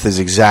mouth is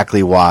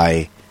exactly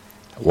why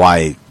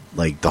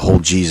like the whole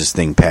Jesus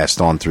thing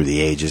passed on through the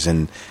ages,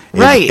 and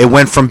it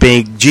went from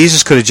being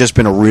Jesus could have just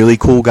been a really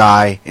cool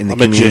guy in the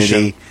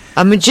community,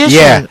 a magician.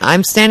 Yeah,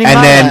 I'm standing and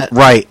by then that.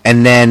 right,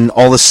 and then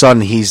all of a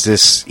sudden he's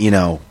this,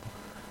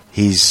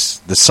 he's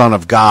the son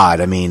of God.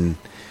 I mean,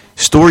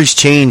 stories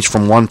change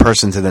from one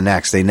person to the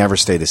next; they never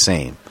stay the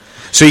same.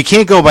 So you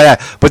can't go by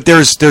that. But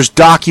there's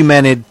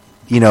documented,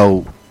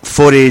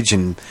 footage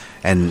and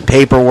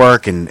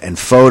paperwork and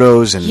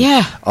photos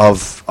and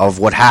of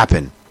what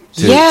happened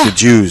to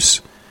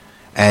Jews.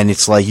 And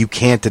it's like you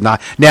can't deny.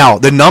 Now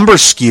the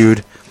numbers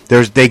skewed.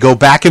 They go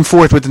back and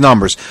forth with the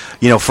numbers.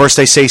 First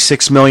they say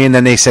 6 million,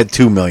 then they said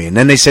 2 million,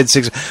 then they said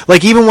 6.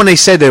 Like even when they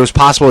said that it was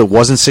possible it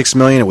wasn't 6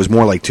 million, it was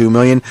more like 2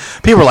 million.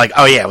 People were like,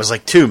 "Oh yeah, it was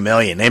like 2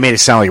 million." They made it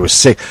sound like it was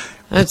 6.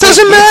 It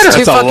doesn't matter.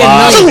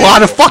 That's a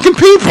lot of fucking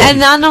people. And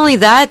not only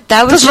that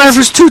was doesn't matter if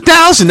it's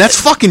 2,000. That's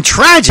fucking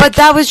tragic. But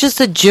that was just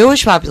the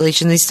Jewish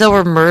population. They still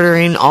were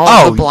murdering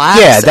all the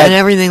blacks and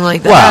everything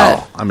like that.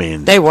 Well, I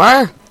mean, they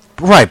were.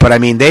 Right, but I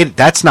mean,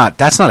 that's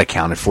not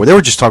accounted for. They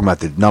were just talking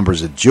about the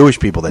numbers of Jewish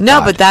people that died. No,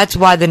 but that's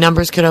why the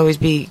numbers could always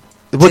be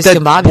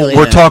discombobulated.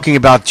 We're talking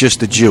about just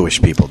the Jewish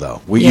people,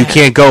 though. You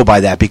can't go by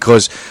that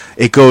because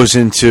it goes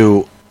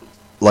into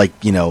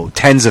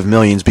tens of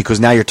millions. Because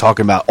now you're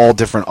talking about all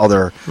different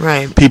other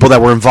people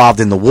that were involved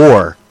in the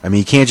war. I mean,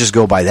 you can't just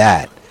go by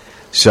that.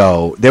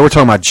 So they were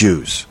talking about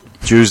Jews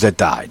that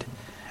died,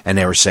 and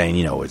they were saying,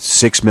 it's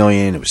 6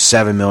 million, it was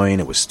 7 million,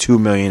 it was 2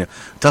 million. It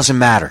doesn't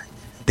matter.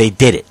 They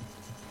did it.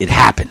 It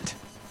happened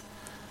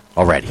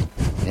already.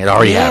 It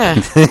already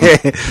happened.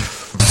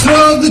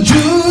 Throw the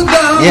Jews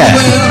down. Yeah,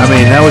 I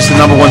mean, that was the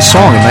 #1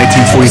 song in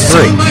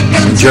 1943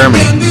 in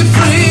Germany.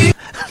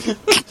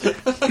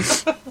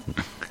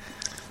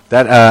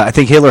 That I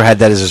think Hitler had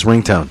that as his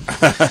ringtone.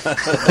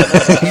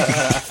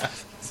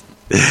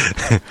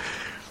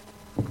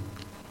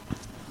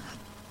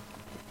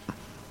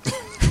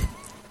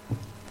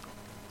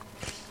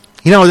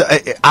 You know,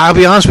 I'll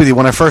be honest with you.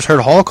 When I first heard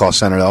Holocaust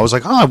Center, I was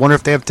like, "Oh, I wonder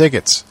if they have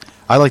tickets."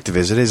 I like to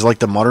visit it. It's like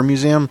the Mutter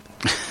Museum.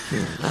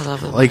 I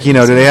love it. Like, you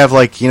know, do they have,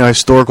 like, you know,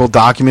 historical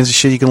documents and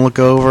shit you can look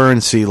over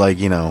and see, like,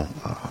 you know,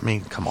 I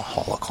mean, come on,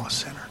 Holocaust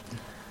Center.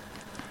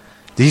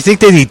 Do you think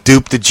they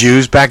duped the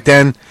Jews back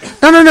then?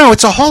 No,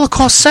 it's a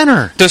Holocaust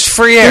Center. There's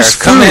free air. There's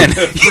Come in.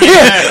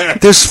 Yeah,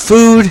 there's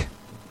food,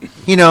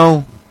 you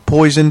know,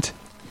 poisoned.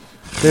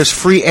 There's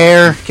free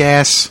air,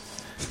 gas.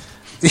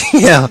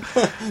 Yeah,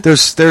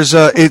 there's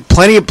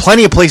plenty of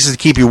places to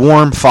keep you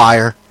warm,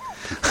 fire.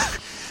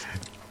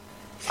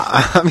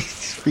 I mean,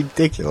 it's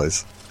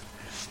ridiculous.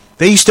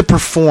 They used to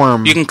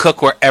perform. You can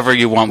cook wherever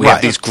you want. We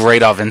have these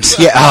great ovens.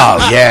 Yeah.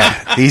 Oh,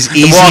 yeah. These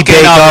easy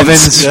bake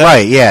ovens. Yeah.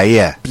 Right.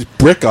 Yeah.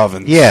 Brick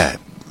ovens. Yeah.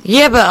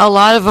 Yeah, but a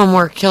lot of them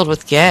were killed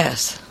with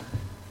gas.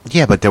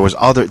 Yeah, but there was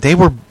other. They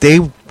were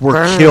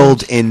Burned.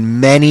 killed in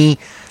many.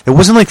 It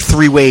wasn't like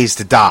 3 ways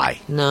to die.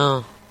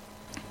 No.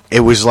 It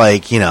was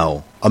like, you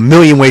know,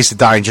 1,000,000 ways to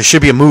die. And there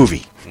should be a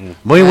movie.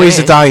 1,000,000 ways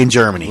to die in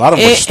Germany. A lot of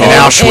them were in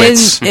starved.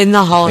 Auschwitz. In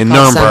the Holocaust in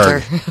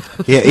Nuremberg.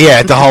 Center. yeah,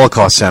 at the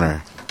Holocaust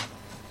Center.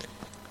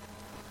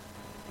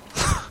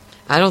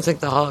 I don't think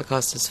the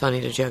Holocaust is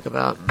funny to joke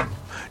about.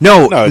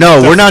 No, No, it's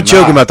we're not definitely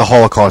joking not. about the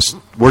Holocaust.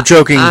 We're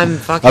joking I'm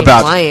fucking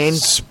about lying.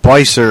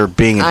 Spicer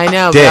being a I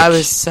know, dick. but I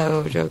was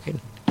so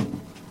joking.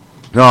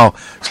 No,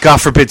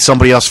 God forbid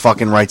somebody else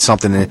fucking writes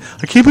something.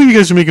 I can't believe you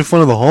guys are making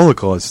fun of the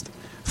Holocaust.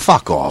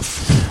 Fuck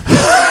off.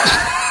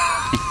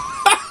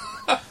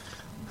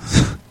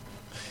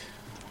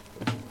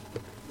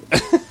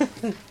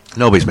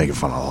 Nobody's making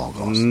fun of the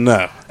Holocaust.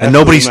 No. And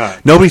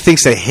nobody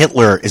thinks that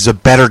Hitler is a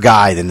better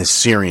guy than this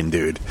Syrian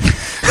dude.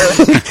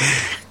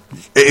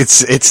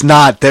 It's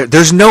not.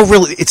 There's no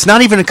really. It's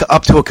not even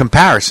up to a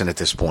comparison at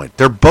this point.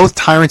 They're both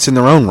tyrants in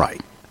their own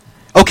right.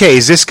 Okay,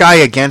 is this guy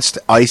against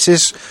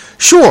ISIS?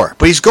 Sure,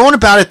 but he's going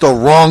about it the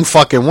wrong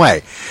fucking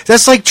way.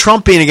 That's like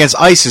Trump being against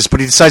ISIS, but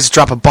he decides to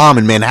drop a bomb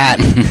in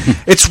Manhattan.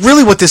 It's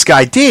really what this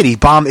guy did.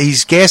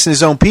 He's gassing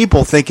his own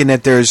people, thinking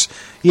that there's,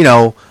 you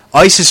know,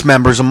 ISIS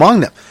members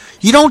among them.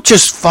 You don't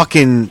just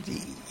fucking,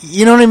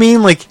 you know what I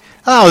mean? Like,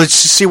 oh,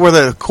 let's just see where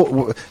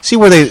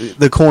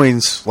the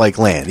coins like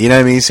land. You know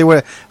what I mean? See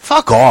where?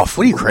 Fuck off!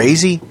 What are you,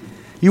 crazy?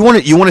 You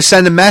want to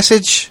send a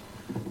message?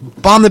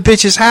 Bomb the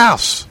bitch's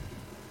house.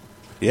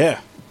 Yeah.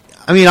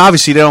 I mean,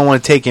 obviously they don't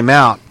want to take him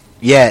out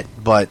yet,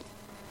 but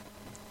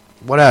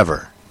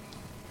whatever.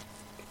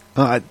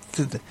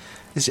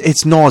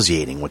 It's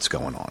nauseating what's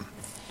going on.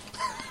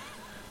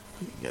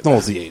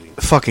 Nauseating.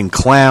 Fucking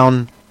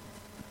clown.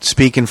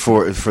 Speaking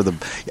for the,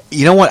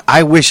 you know what?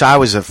 I wish I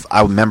was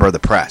a member of the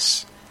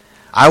press.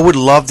 I would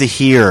love to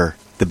hear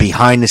the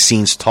behind the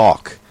scenes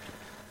talk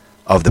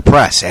of the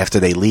press after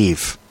they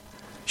leave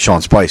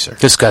Sean Spicer.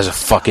 This guy's a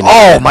fucking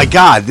Oh idiot. my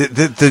God!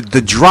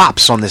 The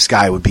drops on this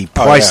guy would be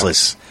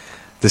priceless.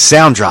 The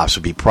sound drops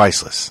would be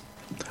priceless.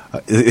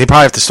 They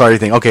probably have to start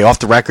everything. Okay, off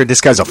the record,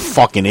 this guy's a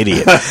fucking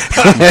idiot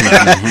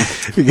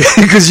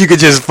because you could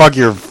just fuck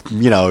your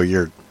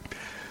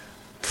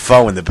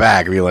foe in the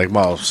back and be like,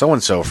 well,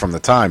 so-and-so from the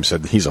Times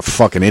said he's a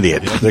fucking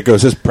idiot. Yeah, there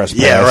goes his press.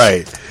 Yeah,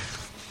 right.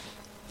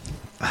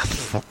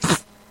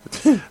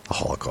 The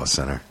Holocaust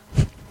Center.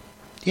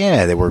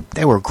 Yeah, they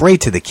were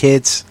great to the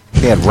kids.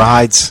 They had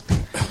rides,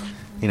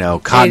 you know,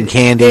 cotton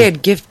candy. They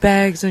had gift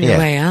bags on your Yeah.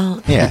 way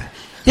out. Yeah.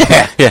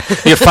 Yeah.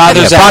 Your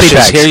father's body ashes.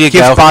 bags. Here you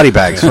Gift go. body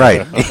bags,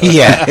 right.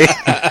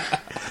 Yeah.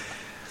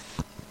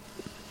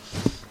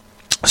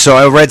 So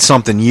I read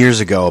something years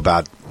ago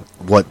about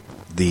what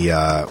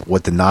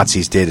the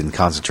Nazis did in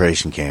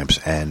concentration camps,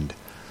 and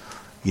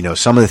you know,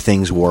 some of the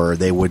things were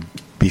they would,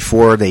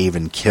 before they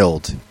even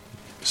killed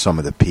some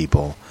of the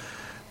people,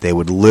 they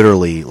would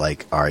literally,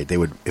 like, all right, they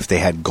would, if they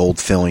had gold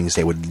fillings,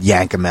 they would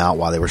yank them out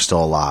while they were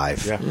still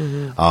alive. Yeah.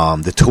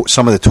 Mm-hmm.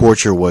 Some of the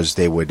torture was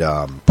they would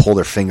pull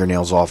their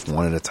fingernails off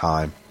one at a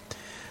time.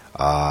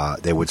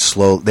 They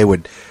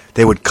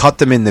would cut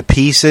them into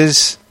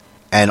pieces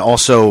and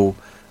also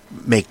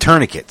make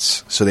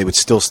tourniquets, so they would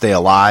still stay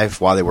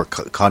alive while they were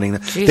cutting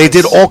them. Jesus. They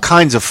did all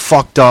kinds of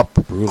fucked up,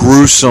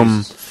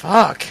 gruesome,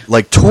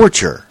 like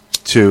torture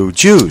to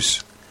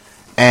Jews,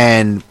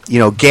 and you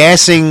know,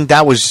 gassing.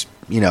 That was,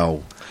 you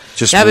know,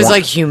 just that was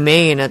like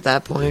humane at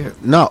that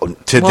point. No,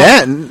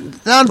 then,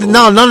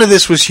 none of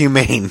this was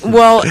humane.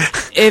 Well,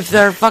 if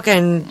they're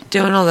fucking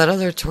doing all that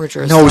other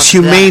torture, No, it was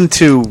stuff, humane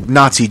to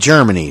Nazi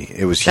Germany.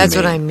 It was humane. That's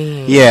what I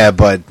mean. Yeah,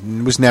 but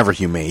it was never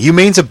humane.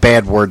 Humane's a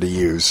bad word to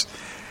use.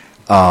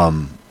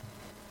 You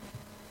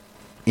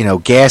know,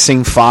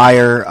 gassing,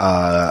 fire,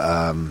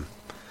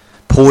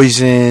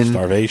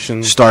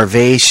 poison,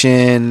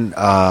 starvation.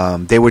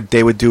 They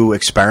would do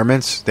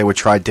experiments. They would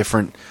try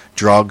different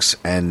drugs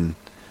and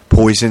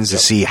poisons to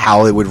see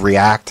how it would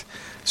react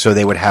so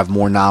they would have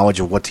more knowledge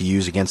of what to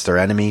use against their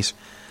enemies.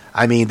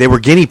 I mean, they were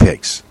guinea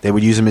pigs. They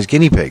would use them as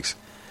guinea pigs.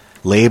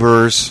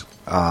 Laborers.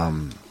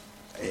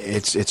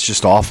 It's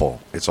just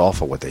awful. It's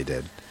awful what they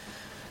did.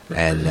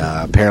 And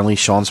apparently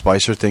Sean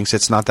Spicer thinks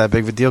it's not that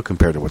big of a deal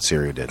compared to what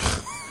Syria did.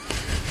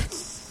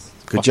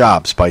 Good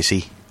job,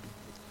 Spicy.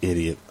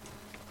 Idiot.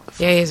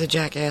 Yeah, he's a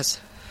jackass.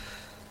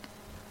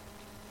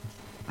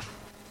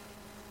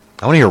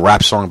 I want to hear a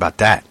rap song about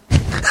that.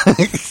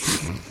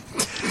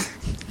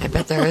 I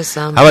bet there is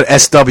some. How about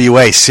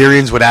SWA,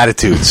 Syrians with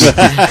Attitudes?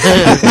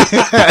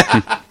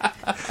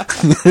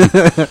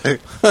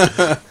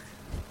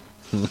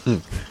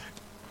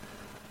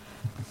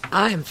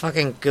 I am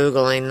fucking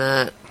Googling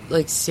that.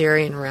 Like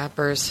Syrian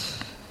rappers.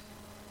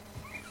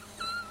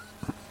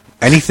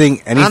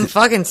 Anything. I'm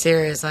fucking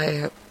serious. Oh my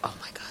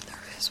god, there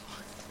is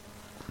one.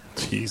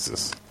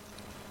 Jesus.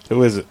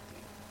 Who is it?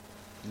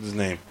 What's his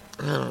name?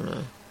 I don't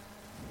know.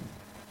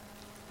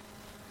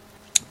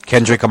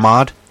 Kendrick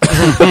Ahmad?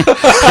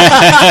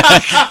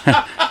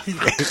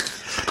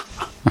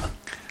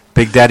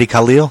 Big Daddy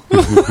Khalil?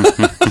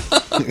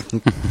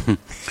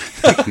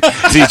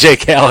 DJ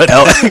Khaled.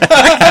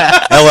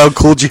 LL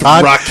Cool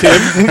Jihad?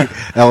 Rakim?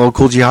 LL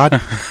Cool Jihad?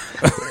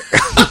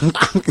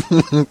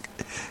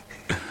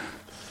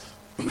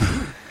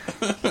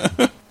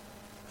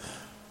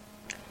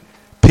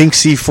 Pink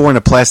C4 in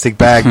a plastic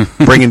bag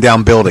bringing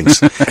down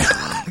buildings.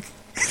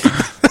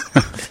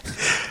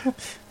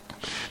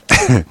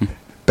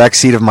 Back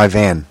seat of my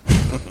van.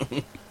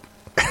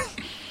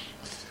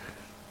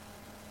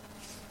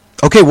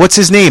 Okay, what's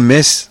his name,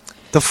 miss?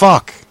 The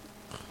fuck?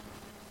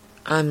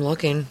 I'm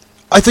looking.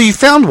 I thought you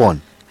found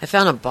one. I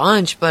found a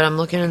bunch, but I'm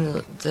looking in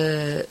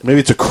the... Maybe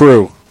it's a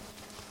crew.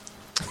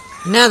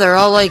 No, they're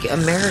all like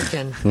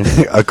American.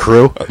 A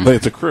crew?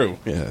 It's a crew.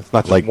 Yeah, it's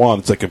not like one.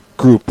 It's like a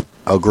group.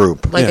 A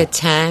group. Like Yeah. a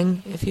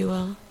tang, if you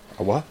will.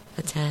 A what?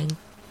 A tang.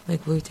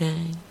 Like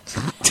Wu-Tang.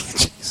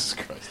 Jesus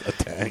Christ. A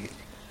tag.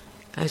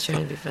 I was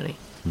trying to be funny.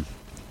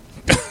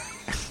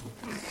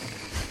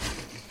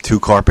 Two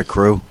carpet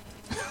crew.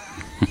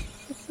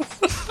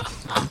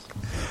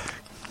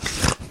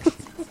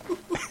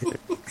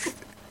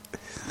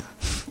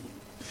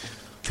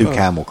 Two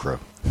camel crew.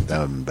 That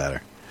would have been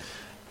better.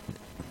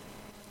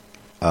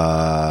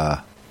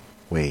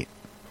 Wait.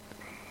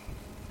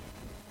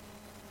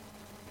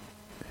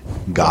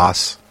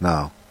 Goss?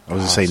 No. I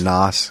was going to say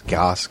Nos.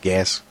 Goss.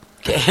 Gas.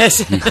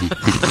 Yes.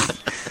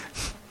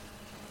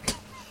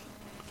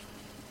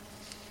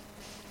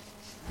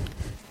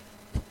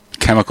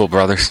 Chemical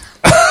Brothers.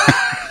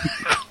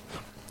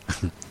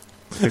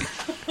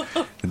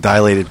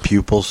 Dilated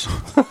pupils.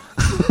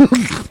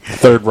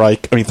 Third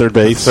Reich. I mean, third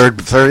base. Third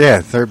base.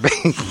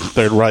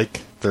 Third Reich.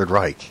 Third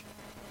Reich.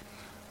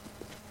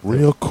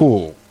 Real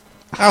cool.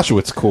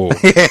 Auschwitz cool.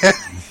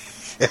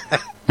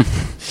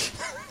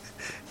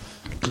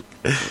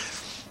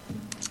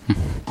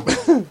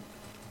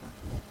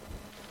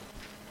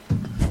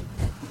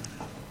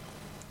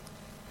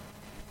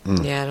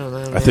 Yeah, I don't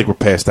know. I think we're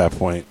past that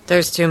point.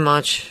 There's too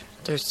much.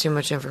 There's too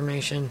much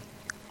information.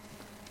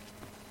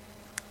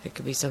 It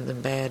could be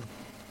something bad.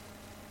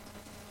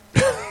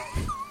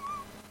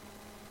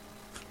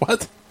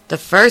 What? The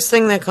first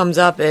thing that comes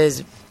up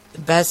is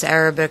best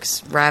Arabic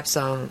rap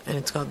song, and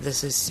it's called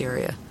 "This Is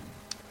Syria."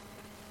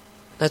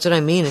 That's what I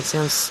mean. It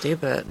sounds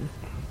stupid.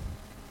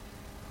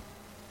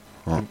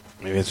 Well,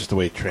 maybe it's just the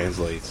way it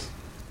translates.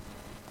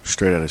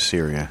 Straight out of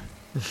Syria.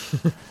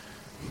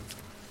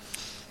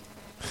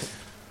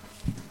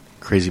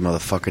 Crazy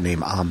motherfucker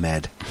named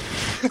Ahmed.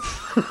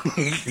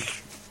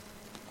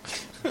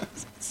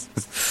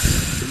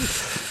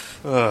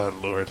 Oh,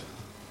 Lord.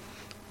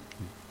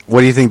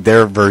 What do you think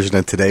their version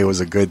of Today Was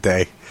a Good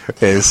Day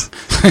is?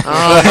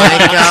 Oh,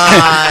 my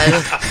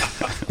God.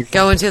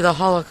 Going to the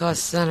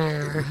Holocaust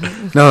Center.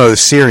 No, the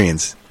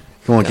Syrians.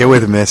 Come on, get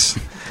with it, miss.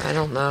 I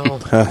don't know.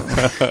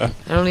 I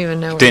don't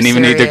even know. Didn't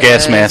even need their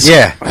gas mask.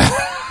 Yeah.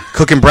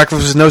 Cooking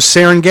breakfast with no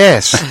sarin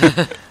gas.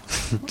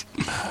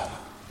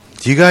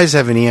 Do you guys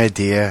have any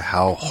idea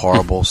how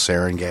horrible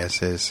sarin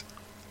gas is?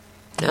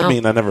 No. I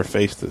mean, I never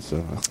faced it,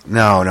 so...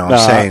 No, I'm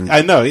saying...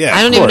 I know, yeah.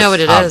 I don't even know what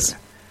it is.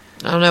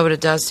 I don't know what it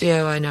does to you.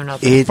 I know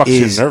nothing. It fucks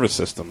is, your nervous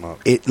system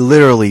up. It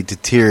literally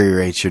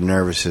deteriorates your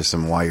nervous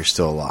system while you're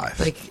still alive.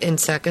 Like in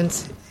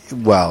seconds?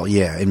 Well,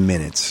 yeah, in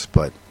minutes,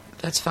 but...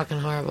 That's fucking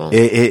horrible.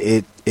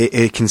 It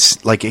can,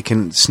 like, it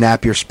can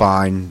snap your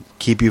spine,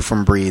 keep you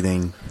from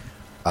breathing.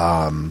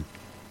 Your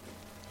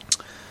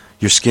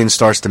skin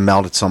starts to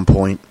melt at some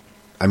point.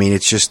 I mean,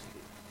 it's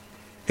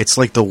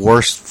like the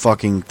worst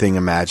fucking thing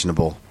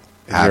imaginable.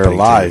 You're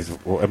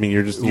alive. Well, I mean,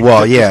 you're just...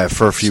 yeah,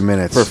 for a few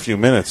minutes. For a few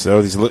minutes.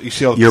 So you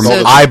see all your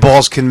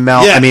eyeballs can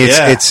melt. Yeah, I mean,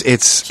 yeah. it's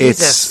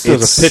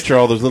There's a picture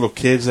of all those little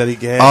kids that he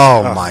gave.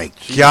 Oh, my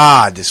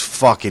God, this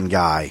fucking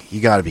guy.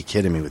 You got to be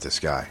kidding me with this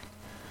guy.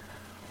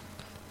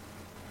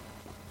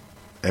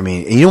 I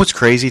mean, you know what's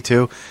crazy,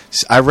 too?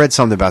 I read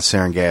something about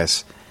sarin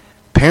gas.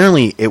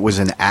 Apparently, it was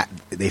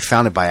they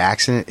found it by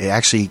accident. It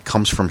actually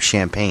comes from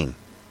champagne.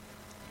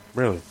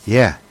 Really?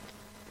 Yeah.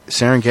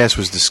 Sarin gas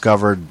was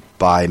discovered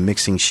by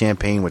mixing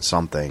champagne with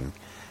something.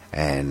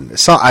 And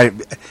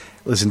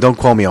listen, don't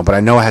quote me on, but I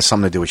know it has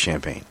something to do with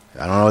champagne.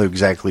 I don't know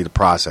exactly the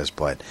process,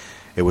 but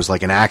it was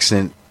like an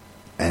accident,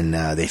 and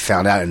they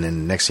found out, and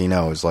then next thing you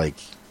know, it was like,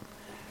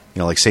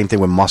 like same thing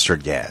with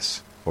mustard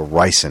gas or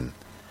ricin.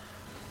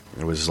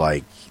 It was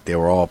like they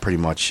were all pretty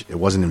much. It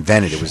wasn't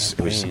invented. It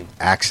was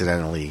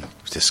accidentally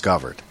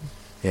discovered.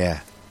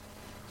 Yeah.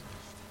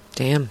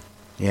 Damn.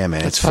 Yeah,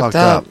 man, That's it's fucked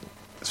up.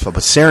 But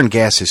sarin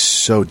gas is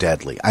so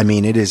deadly. I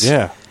mean, it is.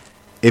 Yeah.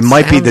 It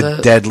might be the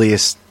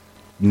deadliest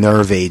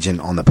nerve agent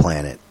on the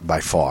planet by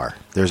far.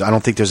 I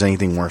don't think there's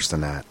anything worse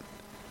than that.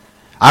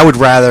 I would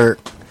rather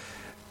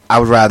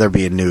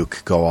be a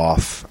nuke, go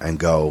off and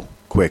go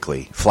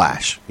quickly,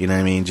 flash. You know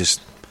what I mean?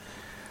 Just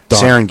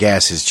sarin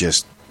gas is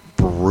just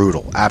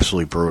brutal,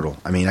 absolutely brutal.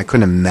 I mean, I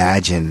couldn't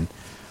imagine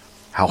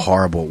how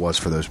horrible it was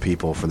for those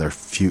people for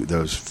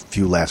those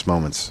few last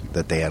moments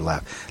that they had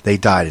left. They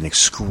died in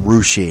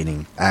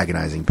excruciating,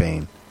 agonizing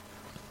pain.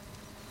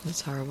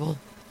 That's horrible.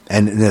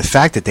 And the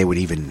fact that they would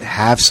even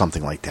have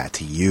something like that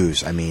to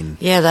use, I mean...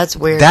 Yeah, that's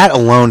weird. That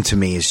alone to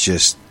me is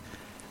just,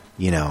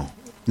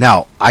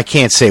 Now, I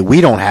can't say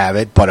we don't have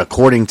it, but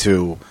according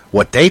to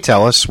what they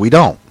tell us, we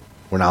don't.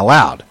 We're not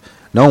allowed.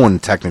 No one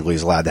technically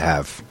is allowed to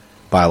have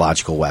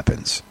biological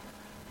weapons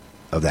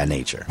of that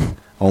nature.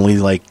 Only,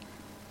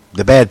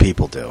 the bad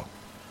people do.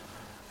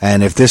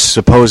 And if this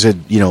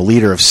supposed,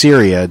 leader of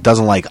Syria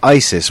doesn't like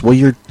ISIS, well,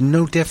 you're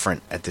no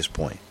different at this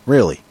point.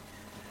 Really.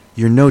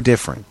 You're no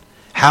different.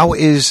 How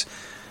is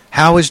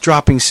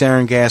dropping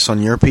sarin gas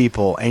on your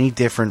people any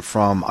different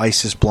from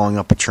ISIS blowing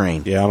up a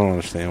train? Yeah, I don't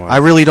understand why. I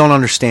really don't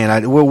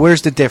understand.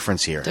 Where's the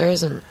difference here? There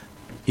isn't.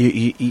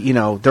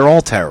 They're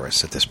all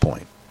terrorists at this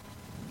point.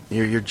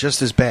 You're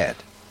just as bad.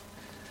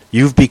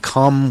 You've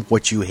become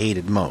what you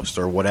hated most,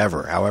 or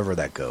whatever, however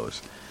that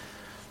goes.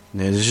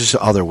 There's just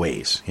other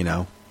ways,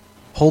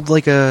 Hold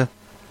like a,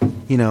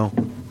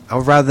 I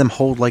would rather them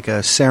hold like a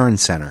sarin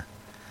center.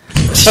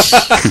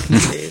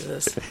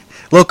 Jesus.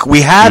 Look,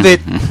 we have it.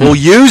 We'll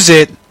use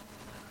it.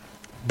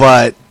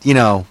 But,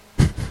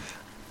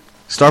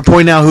 start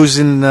pointing out who's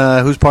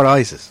part of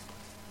ISIS.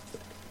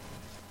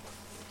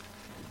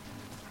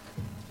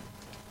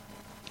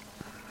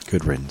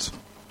 Good riddance.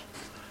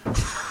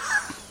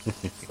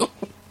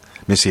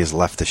 Missy has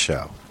left the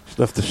show. She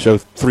left the show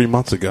 3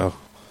 months ago.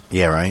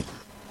 Yeah, right?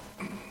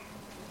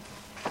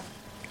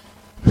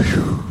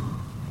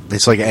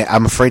 It's like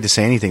I'm afraid to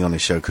say anything on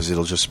this show because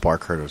it'll just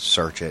spark her to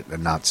search it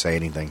and not say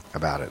anything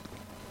about it.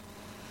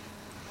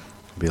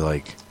 Be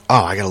like,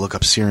 oh, I got to look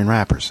up Syrian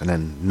rappers, and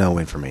then no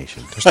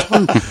information.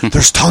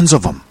 There's tons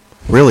of them.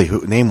 Really?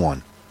 Name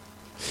one.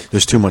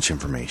 There's too much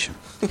information.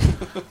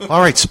 All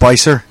right,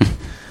 Spicer.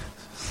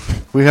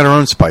 We got our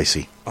own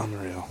Spicy.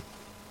 Unreal.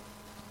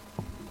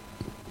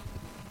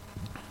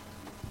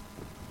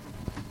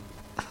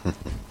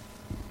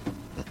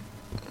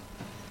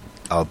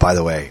 Oh, by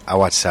the way, I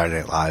watched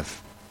Saturday Night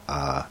Live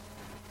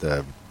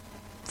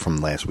from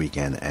last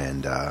weekend,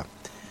 and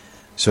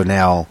so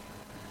now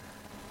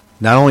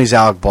not only is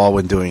Alec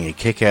Baldwin doing a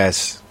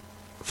kick-ass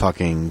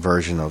fucking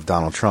version of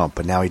Donald Trump,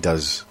 but now he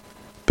does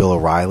Bill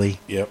O'Reilly.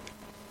 Yep.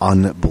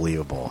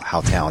 Unbelievable how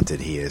talented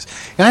he is.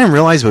 And I didn't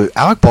realize, but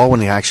Alec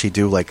Baldwin can actually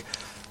do like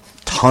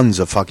tons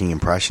of fucking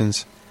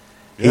impressions.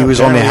 Yeah, he was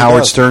on the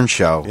Howard Stern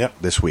show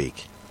this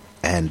week,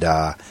 and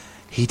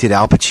he did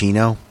Al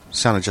Pacino.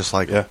 Sounded just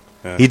like him.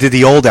 Yeah. He did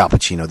the old Al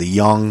Pacino, the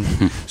young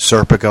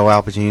Serpico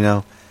Al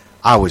Pacino.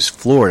 I was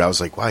floored. I was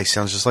like, wow, he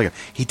sounds just like him.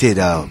 He did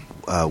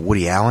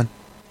Woody Allen.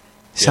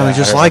 He sounded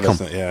just like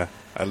him.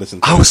 I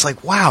listened to I was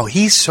like, wow,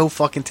 he's so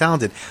fucking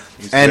talented.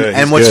 He's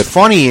And what's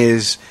funny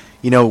is,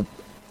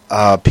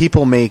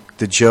 people make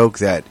the joke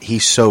that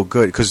he's so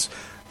good because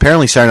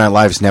apparently Saturday Night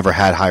Live has never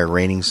had higher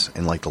ratings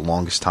in like the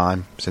longest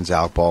time since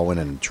Alec Baldwin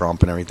and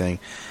Trump and everything.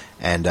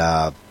 And,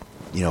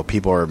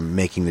 people are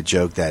making the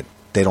joke that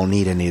they don't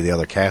need any of the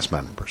other cast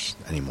members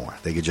anymore.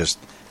 They could just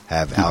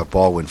have Alec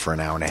Baldwin for an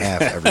hour and a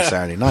half every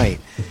Saturday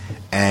night.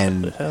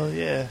 And hell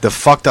yeah. The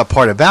fucked up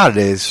part about it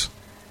is,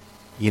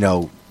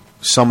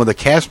 some of the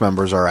cast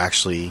members are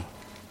actually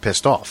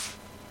pissed off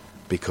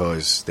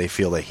because they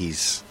feel that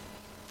he's,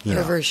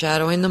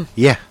 overshadowing them.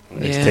 Yeah.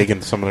 He's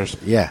taking some of their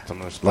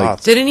spots.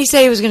 Like, didn't he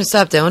say he was going to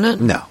stop doing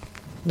it? No.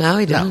 No,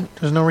 he didn't. No,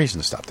 there's no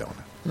reason to stop doing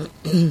it.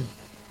 Did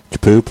you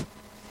poop?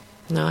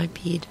 No, I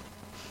peed.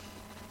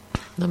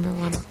 Number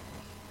one.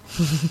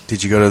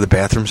 Did you go to the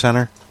bathroom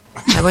center?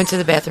 I went to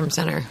the bathroom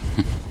center.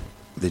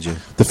 Did you?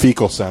 The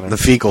fecal center. The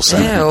fecal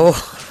center. Ew.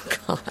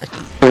 God.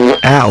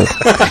 Ow.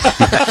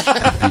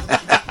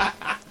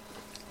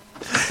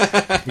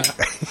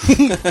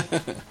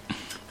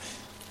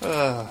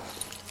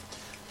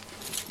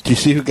 Do you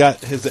see who got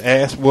his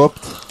ass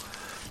whooped?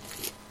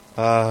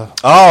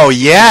 Oh,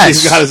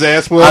 yes. He got his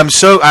ass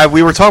whooped?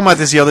 We were talking about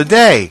this the other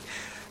day.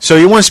 So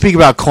you want to speak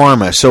about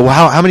karma. So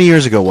how many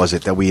years ago was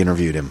it that we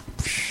interviewed him?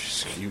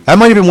 That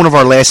might have been one of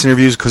our last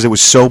interviews because it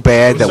was so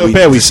bad that we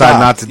decided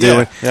not to do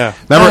it. Yeah.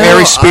 Remember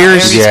Aries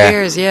Spears?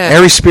 Spears, yeah.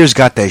 Aries Spears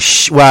got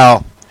the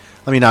well.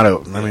 Let me not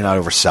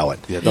oversell it.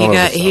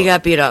 Yeah, he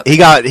got beat up. He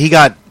got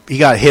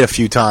got hit a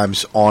few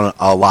times on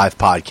a live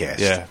podcast.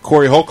 Yeah,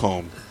 Corey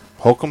Holcomb.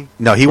 Holcomb?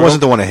 No, he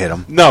wasn't the one that hit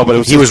him. No,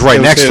 but he was right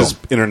next to his him.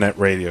 Internet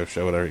radio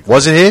show, whatever. He called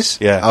Was it his?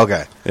 Yeah.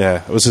 Okay.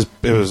 Yeah, it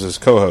was his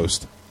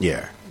co-host.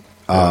 Yeah.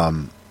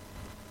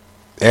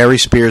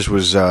 Aries Spears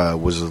was I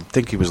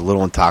think he was a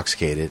little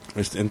intoxicated.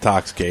 Just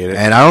intoxicated.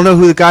 And I don't know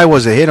who the guy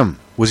was that hit him.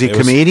 Was he a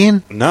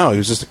comedian? No, he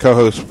was just a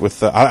co-host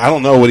with. I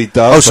don't know what he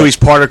does. Oh, so he's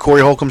part of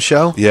Corey Holcomb's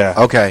show? Yeah.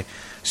 Okay.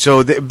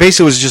 So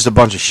basically, it was just a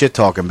bunch of shit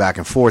talking back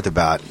and forth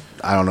about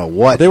I don't know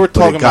what they were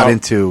talking got about.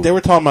 Into. They were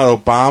talking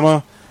about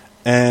Obama,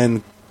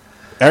 and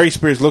Aries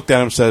Spears looked at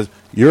him and says,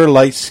 "You're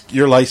light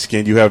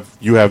skinned.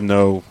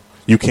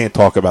 You can't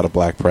talk about a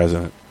black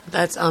president."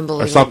 That's Or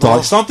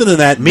unbelievable. something in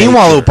that.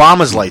 Meanwhile, nature.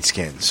 Obama's light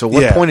skinned. So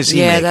what point is he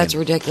making? that's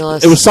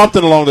ridiculous. It was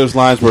something along those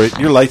lines where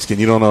you're light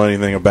skinned, you don't know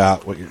anything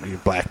about what you're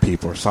black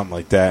people or something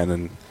like that, and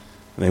then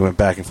they went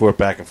back and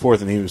forth,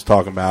 and he was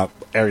talking about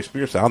Aries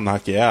Spears said, "I'll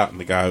knock you out," and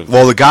the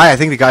guy. I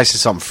think the guy said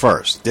something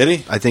first. Did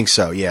he? I think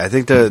so. Yeah, I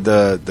think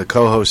the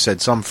co-host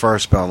said something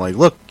first, but I'm like,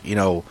 look, there's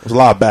a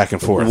lot of back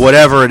and forth.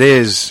 Whatever it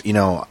is,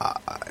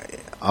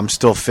 I'm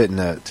still fitting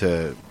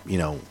to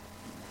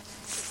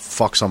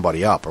fuck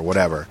somebody up or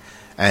whatever.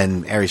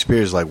 And Aries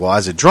Spears is like, well,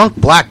 as a drunk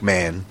black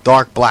man,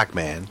 dark black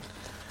man,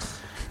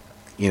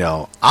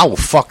 I will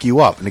fuck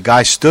you up. And the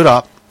guy stood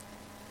up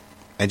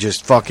and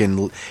just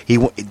fucking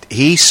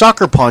he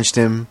sucker punched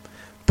him,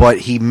 but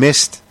he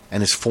missed,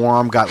 and his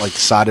forearm got like the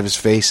side of his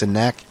face and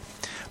neck.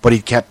 But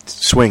he kept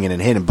swinging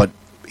and hit him, but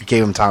it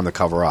gave him time to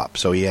cover up.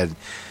 So he had,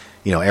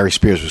 Aries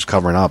Spears was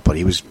covering up, but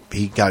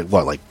he got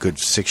good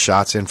 6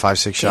 shots in,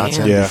 5-6 shots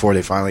in before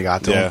they finally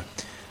got to him.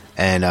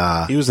 And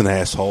he was an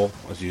asshole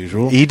as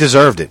usual. He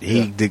deserved it.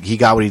 He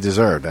got what he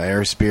deserved.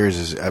 Aries Spears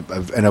is,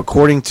 and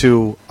according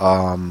to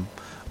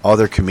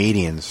other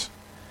comedians,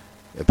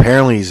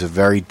 apparently he's a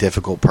very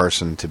difficult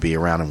person to be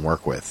around and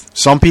work with.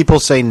 Some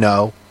people say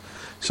no,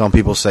 some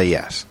people say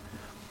yes,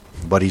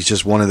 but he's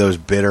just one of those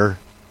bitter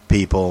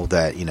people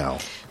that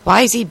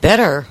Why is he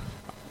bitter?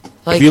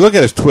 If you look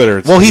at his Twitter,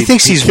 he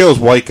thinks he kills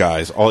white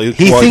guys.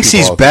 He thinks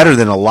he's better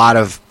than a lot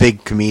of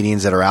big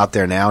comedians that are out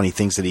there now, and he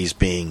thinks that he's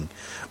being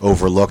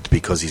overlooked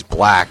because he's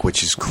black,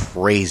 which is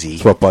crazy.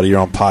 That's what, buddy? You're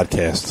on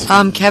podcasts.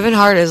 Kevin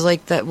Hart was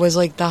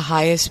the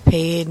highest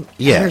paid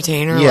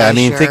entertainer. Yeah, I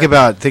mean, think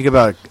about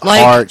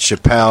Hart,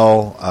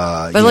 Chappelle.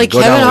 But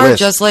Kevin Hart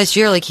just last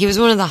year, he was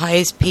one of the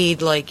highest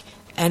paid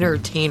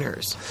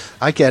entertainers.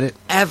 I get it.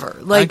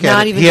 Ever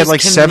not even. He had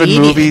just 7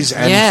 comedian. movies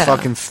and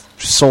fucking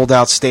sold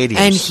out stadiums.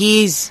 And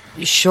he's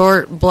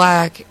short,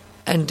 black,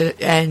 and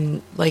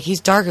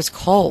he's dark as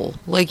coal.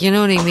 You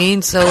know what I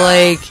mean?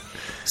 So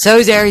so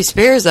is Aries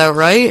Spears, though,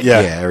 right?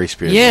 Yeah, Aries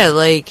Spears. Yeah,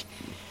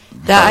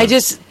 that. I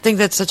just think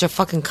that's such a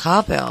fucking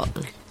cop out.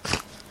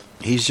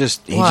 He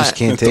just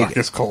can't take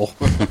it. Coal.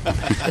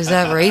 Is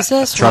that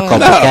racist? Truck on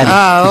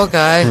Oh,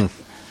 okay.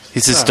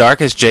 He's as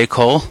dark as J.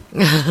 Cole.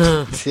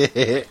 But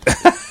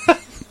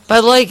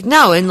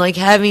no, and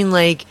having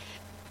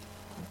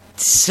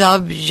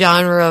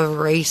subgenre of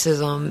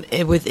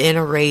racism within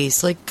a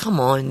race.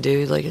 Come on,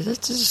 dude.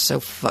 That's just so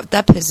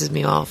that pisses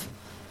me off.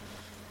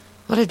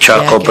 What a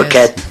Choco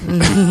jackass. Paquette.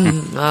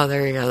 Oh,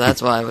 there you go.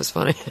 That's why it was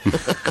funny.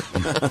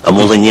 A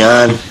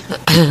Moulignan.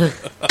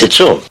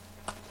 Titsum.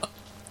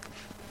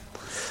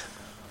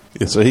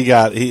 Yeah, so he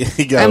got.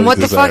 And what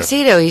the fuck's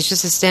he do? He's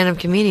just a stand-up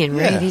comedian,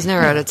 right? Yeah. He's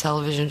never had a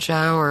television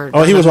show or.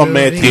 Oh, he was on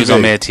Mad TV. He was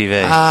on Mad TV.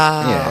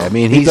 Yeah, I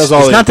mean, he does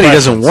all. It's not that he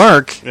doesn't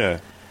work.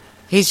 Yeah.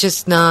 He's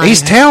just not.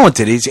 He's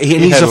talented. He's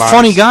a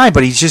funny guy,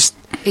 but he's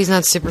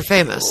not super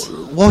famous.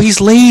 Well,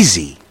 he's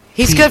lazy.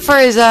 He's good for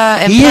his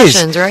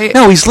impressions, right?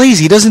 No, he's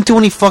lazy. He doesn't do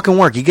any fucking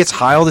work. He gets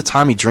high all the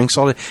time. He drinks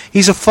all the.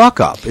 He's a fuck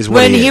up.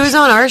 When he was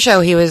on our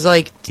show, he was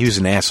he was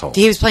an asshole.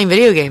 He was playing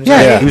video games.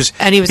 Yeah, right? he was.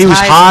 And he was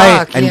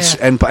high as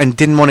fuck, and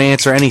didn't want to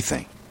answer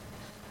anything.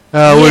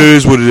 What it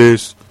is, what it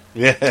is.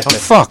 Yeah. Oh,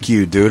 fuck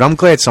you, dude. I'm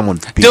glad someone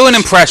do an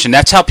impression.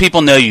 That's how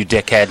people know you,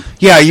 dickhead.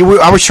 Yeah,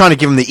 I was trying to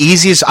give him the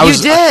easiest. You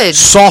did.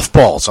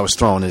 Softballs I was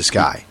throwing this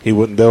guy. He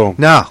wouldn't do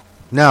them.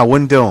 No,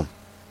 wouldn't do him.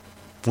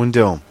 Wouldn't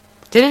do him.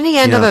 Didn't he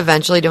end up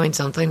eventually doing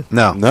something?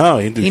 No,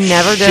 he didn't do He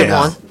never shit. did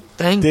one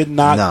thing. Did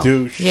not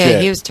do shit. Yeah,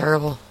 he was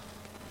terrible.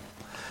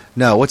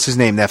 No, what's his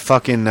name? That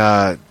fucking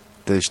the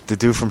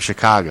dude from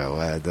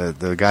Chicago,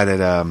 the guy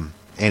that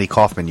Andy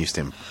Kaufman used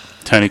him.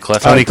 Tony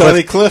Clifton.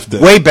 Tony Clifton.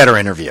 Way better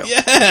interview.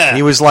 Yeah.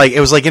 It was like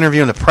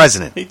interviewing the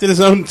president. He did his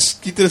own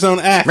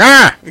act.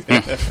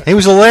 He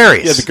was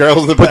hilarious. Yeah, the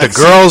girls in the put the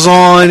girls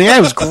on. Yeah,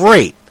 it was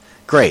great.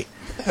 Great.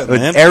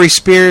 Yeah, Aries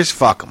Spears,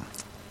 fuck him.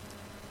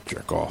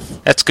 Jerk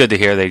off. That's good to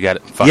hear they got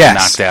it fucking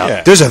knocked out.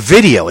 Yeah. There's a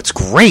video. It's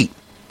great.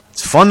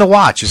 It's fun to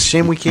watch. It's a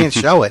shame we can't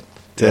show it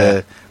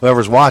to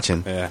whoever's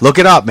watching. Yeah. Look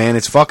it up, man.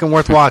 It's fucking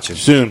worth watching.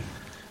 Soon,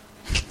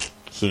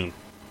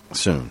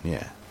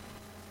 yeah.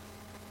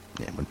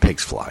 Yeah, when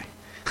pigs fly.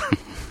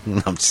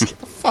 No, I'm just kidding.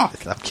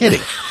 Fuck. I'm kidding.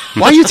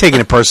 Why are you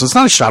taking it personal? It's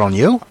not a shot on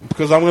you.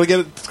 Because I'm going to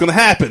get it. It's going to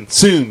happen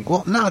soon.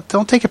 Well, no,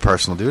 don't take it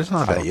personal, dude. It's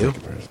not about you.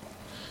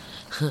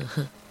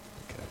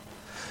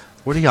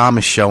 What are the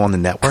Amish show on the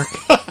network?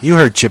 You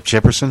heard Chip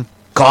Chipperson?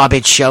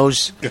 garbage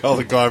shows. All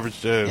the garbage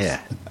shows.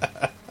 Yeah.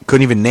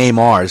 Couldn't even name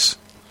ours.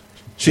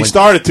 She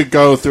started to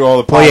go through all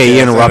the podcasts. Oh, yeah, he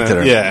interrupted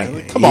her.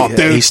 Yeah. Come on,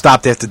 dude. He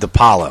stopped after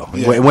DePaulo.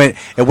 Yeah.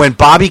 It went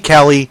Bobby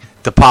Kelly,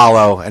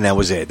 DePaulo, and that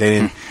was it. They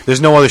didn't.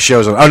 There's no other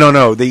shows on. Oh,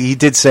 no. He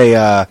did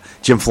say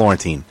Jim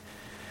Florentine.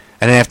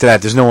 And then after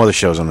that, there's no other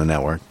shows on the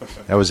network.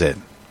 That was it.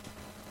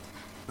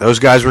 Those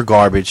guys were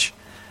garbage.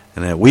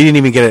 And then we didn't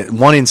even get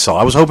one insult.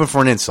 I was hoping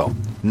for an insult.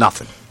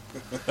 Nothing.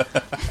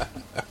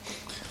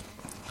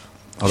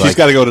 She's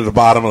got to go to the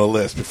bottom of the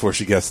list before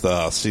she gets to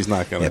us. She's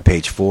not going to. Yeah,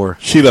 page 4.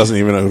 She doesn't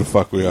even know who the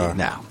fuck we are.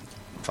 No.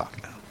 Fuck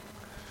no.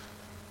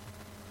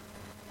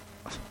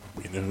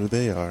 We know who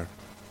they are.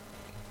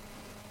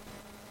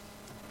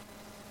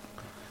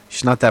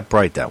 She's not that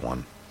bright, that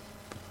one.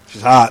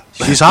 She's hot.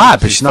 She's hot,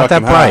 but she's not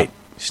that fucking bright. hot.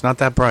 She's not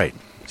that bright.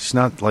 She's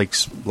not like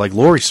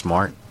Lori's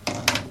smart.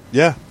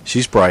 Yeah.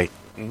 She's bright.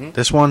 Mm-hmm.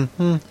 This one,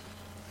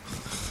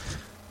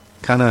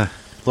 kind of a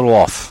little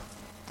off.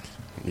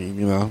 You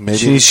know,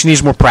 maybe she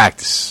needs more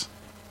practice.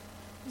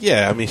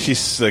 Yeah, I mean,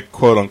 she's the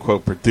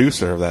quote-unquote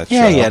producer of that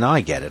show. Yeah, no,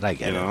 I get it. I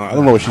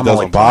don't know what she does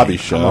on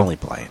Bobby's show. I'm only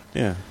playing.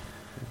 Yeah.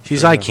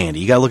 She's eye candy.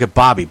 You got to look at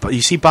Bobby. But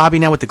you see Bobby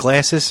now with the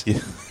glasses? Yeah.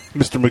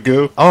 Mr.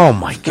 Magoo? Oh,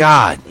 my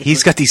God.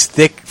 He's got these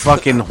thick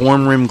fucking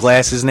horn-rimmed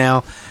glasses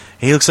now.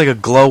 He looks like a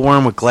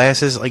glowworm with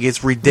glasses. Like,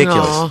 it's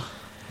ridiculous. Aww.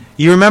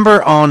 You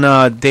remember on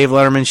Dave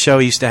Letterman's show,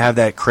 he used to have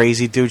that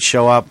crazy dude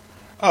show up?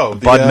 Oh,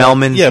 Bud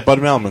Melman? Yeah, Bud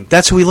Melman.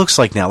 That's who he looks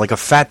like now, like a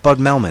fat Bud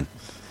Melman.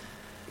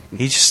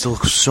 He just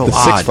looks so the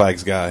odd. Six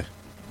Flags guy.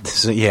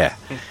 Yeah.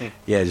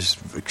 Yeah, just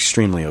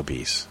extremely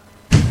obese.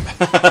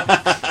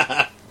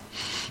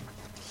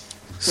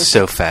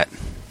 So fat.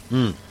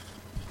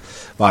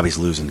 Bobby's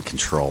losing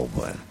control,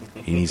 but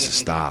he needs to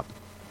stop.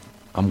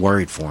 I'm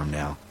worried for him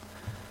now.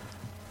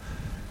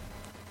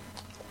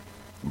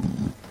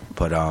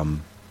 But,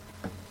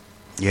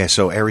 yeah,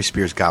 so Aries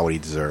Spears got what he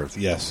deserved.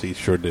 Yes, he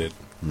sure did.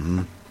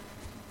 Mm-hmm.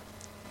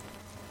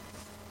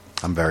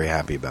 I'm very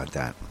happy about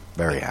that.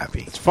 Very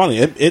happy. It's funny.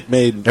 It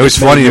made it was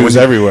funny. It was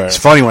everywhere. It's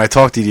funny when I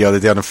talked to you the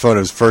other day on the phone. It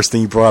was the first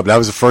thing you brought up. That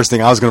was the first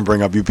thing I was going to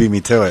bring up. You beat me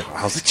to it.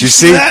 I was like, did you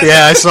see? That?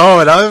 Yeah, I saw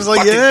it. I was like,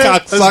 fucking yeah,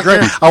 that's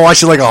great. cocksucker. I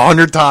watched it like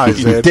 100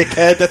 times, You man.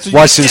 dickhead. That's what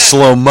Watched you in get.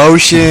 slow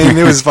motion.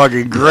 It was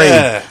fucking great.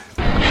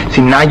 Yeah.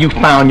 See, now you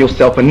found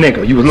yourself a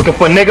nigga. You was looking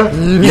for a nigga?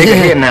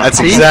 Nigga here now. That's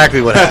see?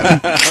 exactly what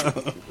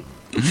happened.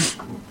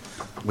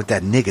 With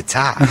that nigga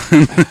tie.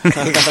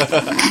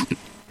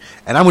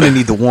 And I'm going to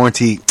need the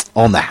warranty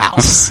on the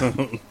house.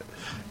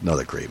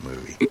 Another great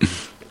movie.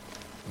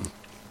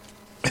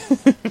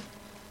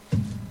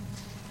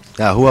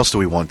 Now, who else do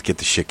we want to get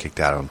the shit kicked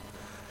out of them?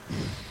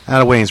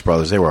 Out of Wayans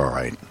Brothers, they were all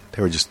right.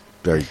 They were just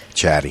very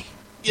chatty.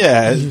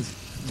 Yeah,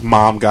 his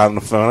mom got on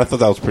the phone. I thought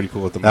that was pretty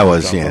cool with the mom. That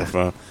was, got on yeah. the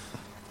phone.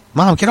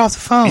 Mom, get off the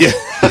phone. Yeah.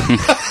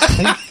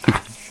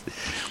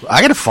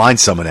 I got to find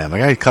some of them. I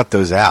got to cut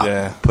those out.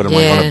 Yeah. Put them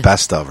like on a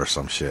best of or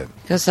some shit.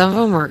 Because some of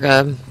them were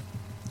good.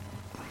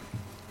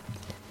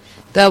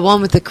 That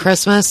one with the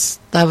Christmas,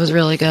 that was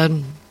really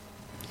good.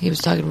 He was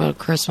talking about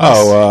Christmas.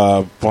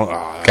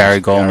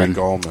 Gary Goldman.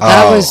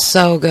 That was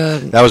so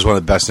good. That was one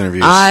of the best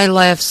interviews. I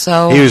laughed so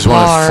hard. He was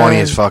one of the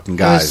funniest fucking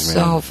guys, it was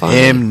man. so funny.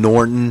 Him,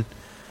 Norton.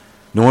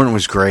 Norton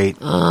was great.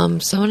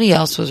 Somebody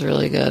else was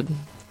really good.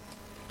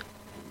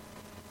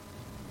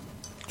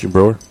 Jim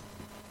Brewer?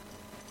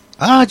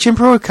 Jim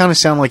Brewer kind of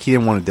sounded like he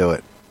didn't want to do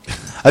it.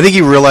 I think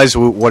he realized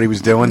what he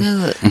was doing.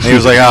 And he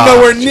was like,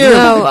 nowhere near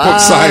book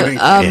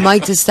signing.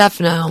 Mike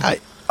DeStefano.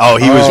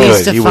 He was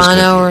good. He was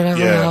good. Or whatever.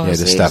 Yeah,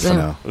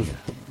 DeStefano.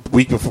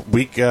 Week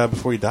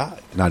before he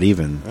died. Not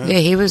even. Yeah,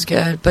 he was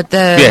good. But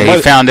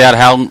he found out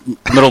how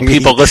little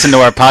people listen to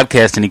our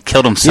podcast, and he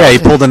killed himself. Yeah, he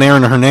pulled an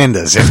Aaron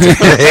Hernandez after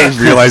he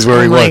realized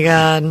where he was. Oh, my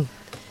God.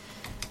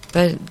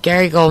 But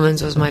Gary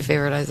Goldman's was my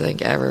favorite, I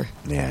think, ever.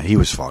 Yeah, he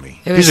was funny.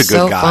 It was He's a good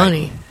so guy.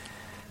 funny.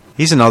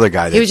 He's another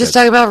guy. He was just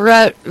talking about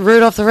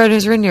Rudolph the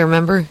Red-Nosed Reindeer,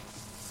 remember? He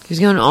was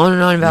going on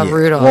and on about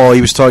Rudolph. Well,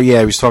 he was talking. Yeah,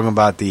 he was talking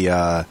about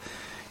the.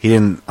 He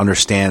didn't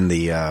understand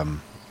the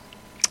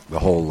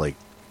whole like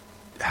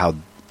how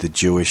the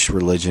Jewish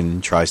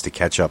religion tries to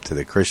catch up to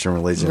the Christian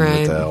religion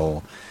with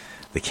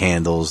the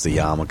candles, the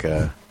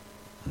yarmulke.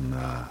 And,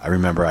 I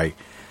remember I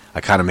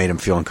kind of made him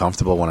feel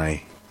uncomfortable when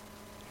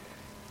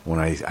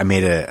I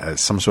made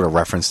some sort of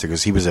reference to,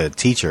 because he was a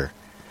teacher.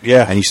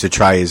 Yeah. And used to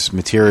try his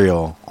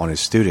material on his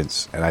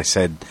students. And I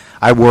said,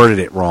 I worded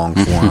it wrong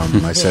for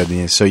him. I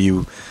said, so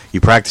you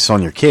practice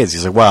on your kids?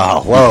 He's like,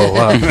 whoa.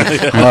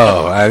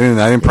 I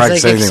didn't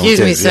practice anything on kids. Excuse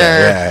me, sir.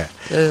 Yeah.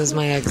 This is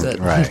my exit.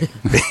 Right.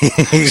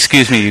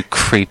 Excuse me, you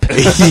creep.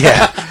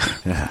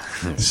 Yeah.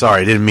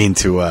 Sorry, I didn't mean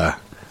to,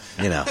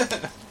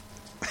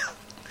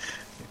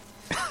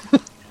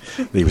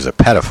 he was a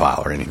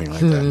pedophile or anything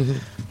like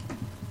that.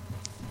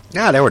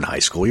 Yeah, they were in high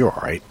school. You were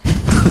all right.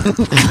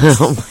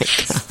 Oh, my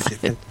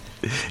God.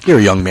 You were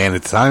a young man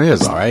at the time. It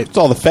was all right. It's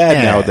all the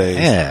fad nowadays.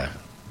 Yeah.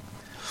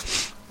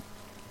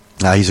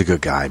 No, he's a good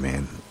guy,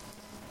 man.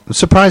 I'm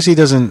surprised he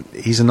doesn't.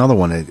 He's another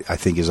one that I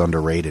think is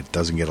underrated.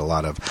 Doesn't get a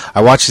lot of.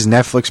 I watched his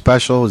Netflix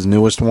special, his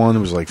newest one. It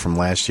was like from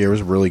last year. It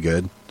was really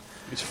good.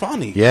 He's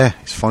funny. Yeah,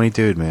 he's a funny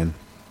dude, man.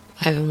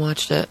 I haven't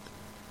watched it.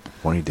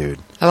 Funny dude.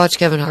 I watched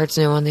Kevin Hart's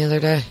new one the other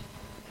day.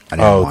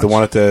 The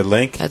one at the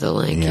link? At the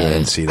link, Yeah, I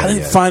didn't see that I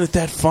didn't yet. find it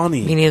that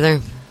funny. Me neither. I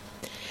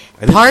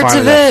didn't Parts find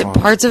of that it,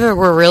 funny. parts of it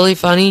were really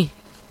funny,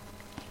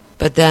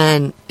 but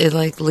then it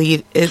like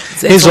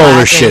it's His lacking.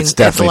 older shit's It's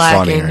definitely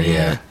lacking, funnier,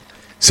 yeah.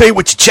 Say it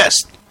with your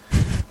chest.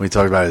 When he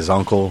talked about his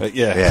uncle.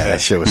 Yeah. That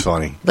shit was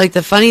funny. Like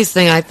the funniest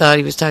thing I thought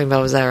he was talking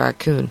about was that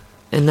raccoon,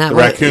 and that The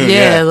was, raccoon,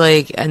 yeah.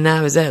 like, and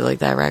that was it. Like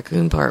that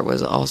raccoon part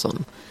was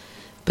awesome,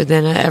 but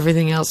then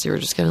everything else you were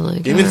just kind of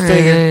like, Give me the all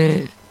finger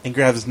right. and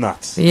grab his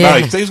nuts. Yeah,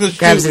 No, he was gonna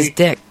grabs shoot his me.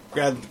 dick,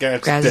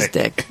 Grabs his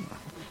dick,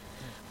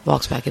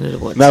 walks back into the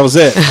woods. That was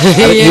it.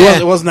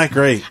 It wasn't that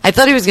great. I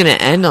thought he was going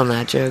to end on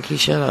that joke. He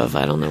should have.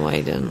 I don't know why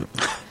he didn't.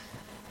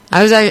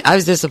 I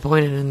was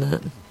disappointed in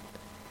that.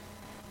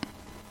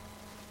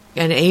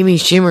 And Amy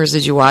Schumer's,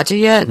 did you watch it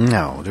yet?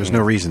 No, there's no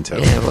reason to.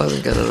 Yeah, it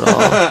wasn't good at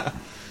all.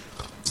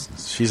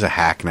 She's a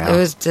hack now. It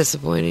was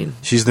disappointing.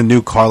 She's the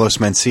new Carlos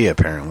Mencia,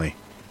 apparently.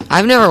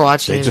 I've never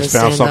watched They any just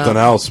of found his something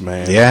stand-up. else,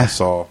 man. Yeah. I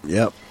saw.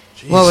 Yep.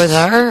 What, with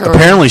her? Or?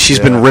 Apparently, she's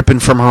been Yeah. ripping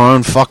from her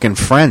own fucking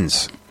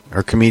friends.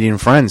 Her comedian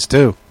friends,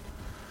 too.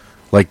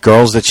 Like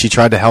girls that she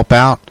tried to help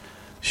out.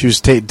 She was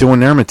doing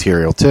their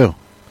material, too.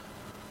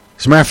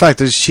 As a matter of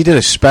fact, she did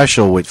a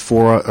special with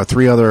 4 or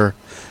 3 other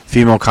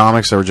female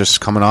comics that were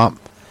just coming up.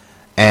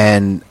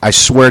 And I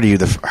swear to you,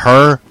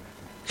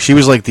 she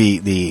was like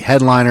the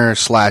headliner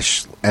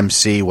 /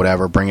 MC,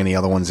 whatever, bringing the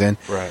other ones in.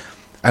 Right.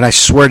 And I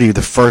swear to you,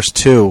 the first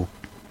 2,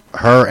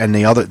 her and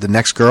the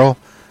next girl,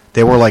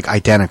 they were like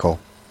identical.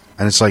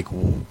 And it's like,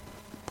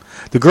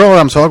 the girl that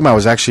I'm talking about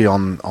was actually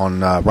on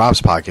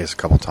Rob's podcast a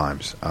couple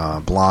times.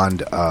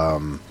 Blonde. I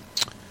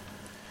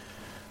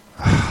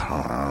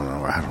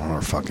don't know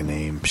her fucking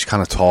name. She's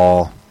kind of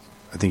tall.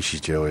 I think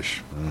she's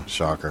Jewish.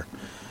 Shocker.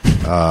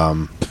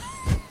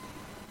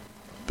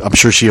 I'm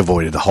sure she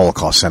avoided the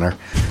Holocaust Center.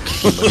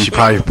 She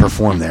probably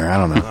performed there. I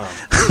don't know.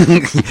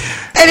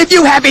 And if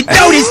you haven't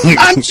noticed,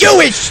 I'm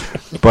Jewish.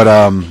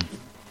 But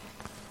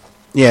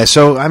yeah.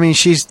 So I mean,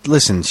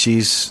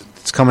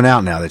 it's coming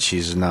out now that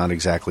she's not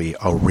exactly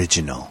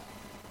original.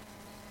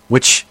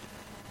 Which,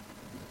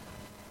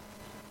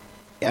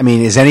 I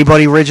mean, is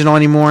anybody original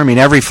anymore? I mean,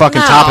 every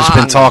fucking topic's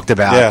been talked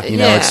about. Yeah. You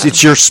know,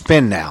 it's your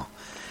spin now.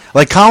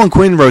 Like Colin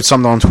Quinn wrote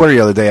something on Twitter the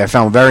other day I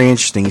found very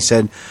interesting. He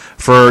said,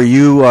 for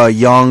you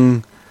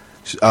young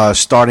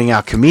starting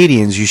out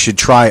comedians, you should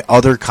try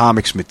other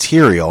comics'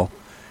 material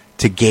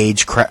to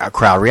gauge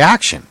crowd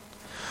reaction.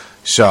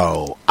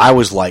 So I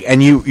was like,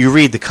 and you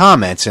read the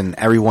comments, and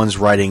everyone's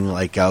writing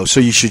like, "Oh, so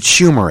you should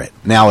Schumer it."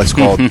 Now it's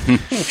called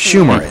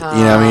Schumer it.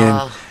 You know what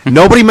I mean?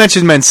 Nobody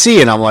mentioned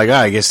Mencia, and I'm like,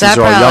 I guess That these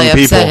are all probably young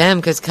people. upset him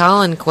because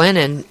Colin Quinn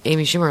and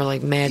Amy Schumer are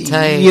like mad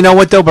tight. You know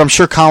what though? But I'm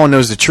sure Colin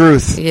knows the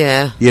truth.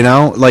 Yeah. You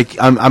know, like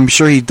I'm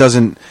sure he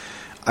doesn't.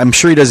 I'm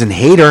sure he doesn't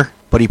hate her,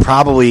 but he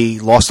probably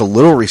lost a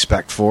little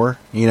respect for her.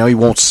 You know, he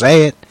won't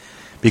say it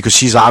because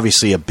she's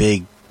obviously a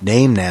big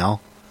name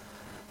now.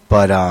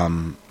 But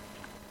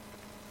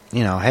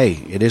you know, hey,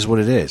 it is what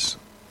it is.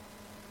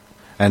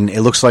 And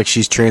it looks like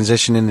she's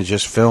transitioning to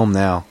just film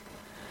now.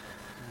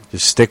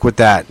 Just stick with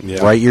that.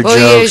 Yeah. Write your Well,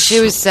 yeah, jokes.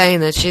 she was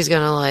saying that she's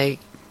gonna like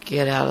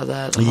get out of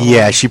that. whole-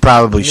 Yeah, she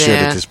probably should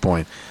Yeah. at this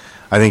point.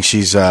 I think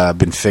she's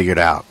been figured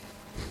out.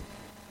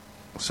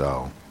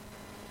 So,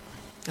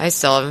 I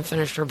still haven't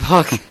finished her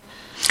book.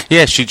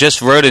 Yeah, she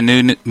just wrote a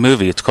new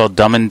movie. It's called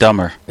Dumb and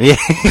Dumber. yeah.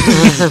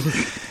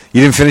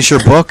 You didn't finish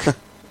your book,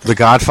 The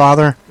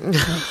Godfather?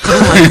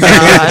 Oh my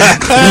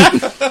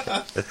god!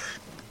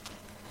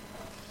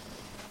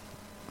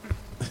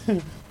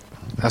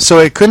 So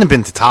it couldn't have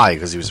been to Ty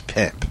because he was a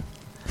pimp.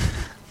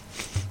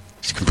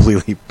 Just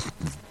completely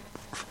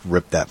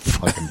ripped that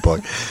fucking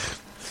book.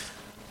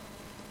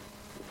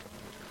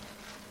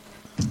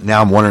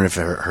 Now I'm wondering if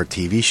her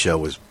TV show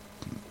was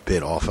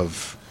bit off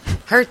of.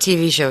 Her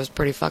TV show was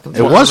pretty fucking.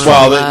 It was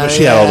phenomenal.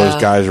 She had all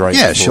those guys right.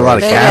 Yeah, she had a lot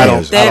of They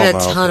cameos. had, they I had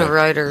don't a know, ton of man.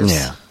 writers.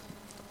 Yeah.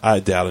 I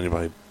doubt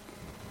anybody.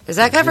 Is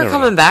that guy ever never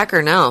coming know. back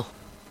or no?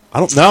 I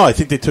don't know. I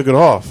think they took it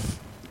off.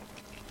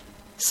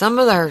 Some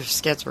of her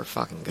skits were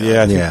fucking good.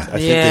 Yeah, I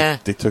think Yeah.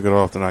 they took it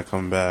off. They're not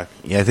coming back.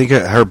 Yeah, I think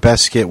her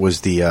best skit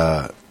was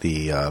the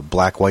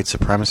black white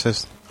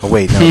supremacist. Oh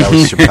wait, no, that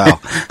was Chappelle.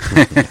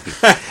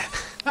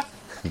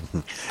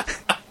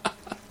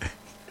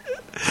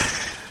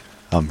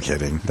 I'm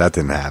kidding. That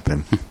didn't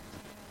happen.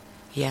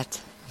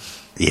 Yet.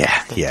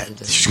 Yeah.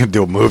 She's gonna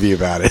do a movie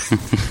about it.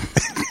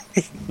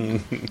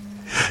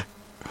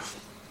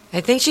 I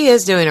think she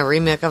is doing a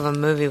remake of a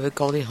movie with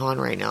Goldie Hawn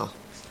right now.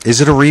 Is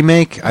it a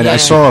remake? I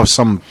saw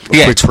some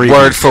Yeah, quick it's preview.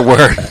 word for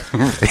word.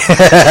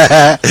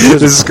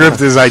 The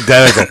script is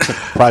identical.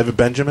 Private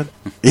Benjamin.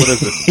 What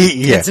is it?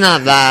 Yeah. It's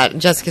not that.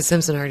 Jessica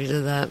Simpson already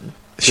did that.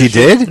 She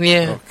did?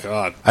 Yeah. Oh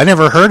God. I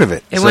never heard of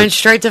it. It went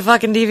straight to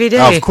fucking DVD.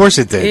 Oh, of course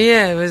it did.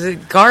 Yeah, it was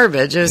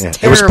garbage. It was Yeah.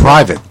 terrible. It was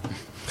private.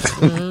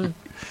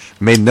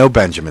 Made no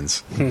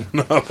Benjamins.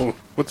 No.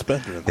 What's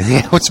Benjamin?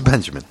 Yeah, what's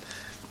Benjamin?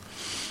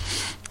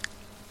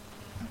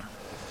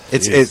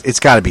 It's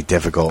got to be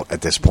difficult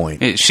at this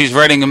point. She's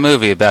writing a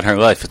movie about her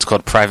life. It's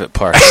called Private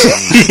Parts.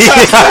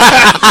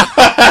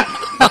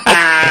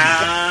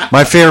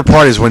 My favorite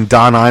part is when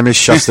Don Imus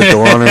shuts the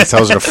door on her and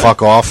tells her to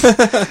fuck off.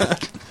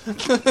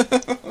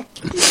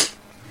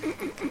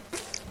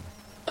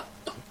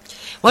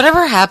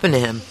 Whatever happened to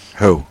him?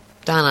 Who?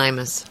 Don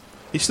Imus.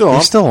 He's still on.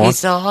 He's still on. He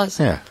still is?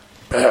 Yeah.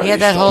 He had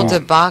that whole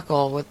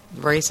debacle with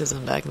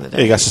racism back in the day.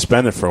 Yeah, he got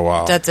suspended for a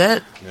while. That's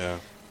it? Yeah.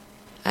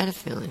 I had a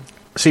feeling.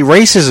 See,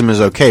 racism is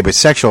okay, but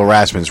sexual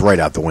harassment's right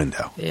out the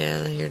window.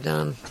 Yeah, then you're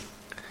done.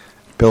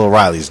 Bill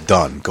O'Reilly's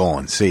done.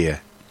 Gone. See ya.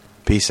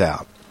 Peace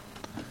out.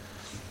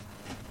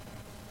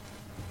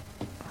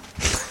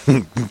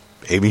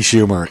 Amy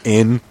Schumer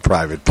in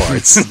Private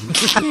Parts.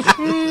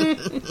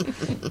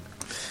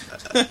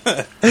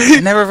 I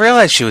never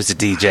realized she was a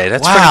DJ.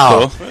 That's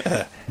Wow. pretty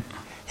cool.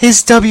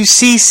 His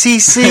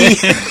WCCC.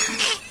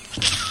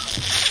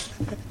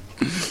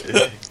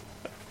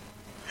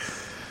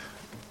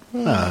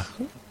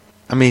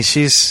 I mean,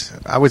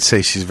 I would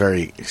say she's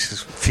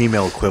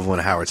female equivalent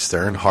of Howard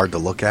Stern. Hard to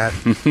look at.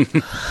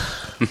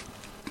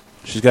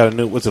 She's got a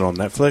new, what's it on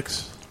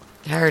Netflix?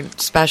 Her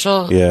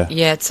special? Yeah.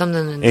 Yeah, it's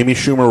something. Amy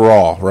Schumer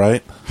Raw,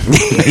 right?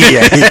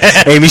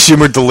 Yeah, Amy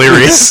Schumer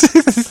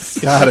Delirious.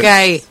 Got it.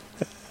 Okay.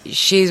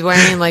 She's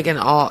wearing like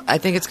I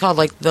think it's called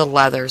like the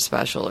leather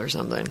special or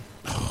something.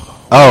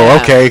 Oh, Yeah.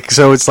 okay.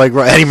 So it's like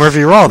Eddie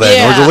Murphy Raw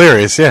then, or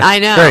Delirious. Yeah, I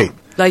know. Great.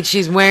 Like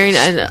she's wearing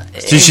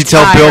Did she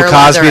tell Bill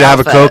Cosby to have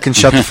a Coke and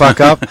shut the fuck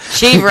up?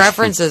 She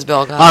references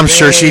Bill Cosby. I'm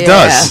sure she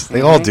does. Yeah.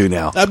 They all do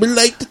now. I'd be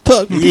late to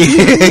talk.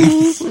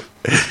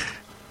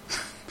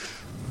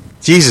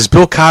 Jesus,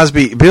 Bill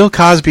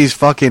Cosby's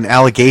fucking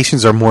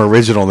allegations are more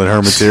original than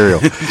her material.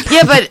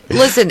 Yeah, but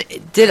listen,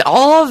 did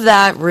all of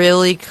that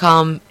really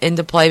come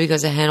into play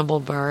because of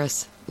Hannibal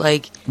Buress?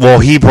 Like, Well,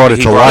 he brought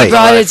it to light. he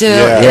brought it to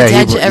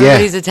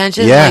everybody's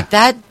attention. Yeah. Like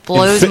that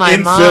blows my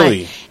in mind.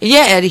 Philly.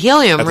 Yeah, at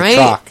Helium, At the right?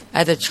 Troc.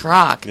 At the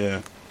Troc.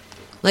 Yeah.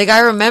 Like I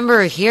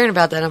remember hearing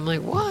about that. I'm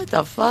like, what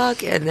the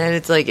fuck? And then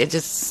it's like it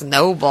just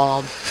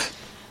snowballed.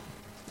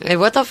 Hey,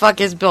 what the fuck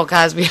is Bill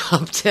Cosby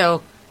up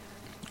to?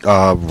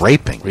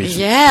 Raping.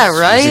 Yeah,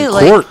 right. He's in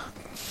like, court.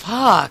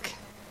 fuck.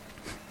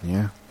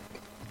 Yeah.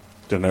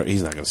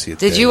 He's not going to see it.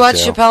 Did you watch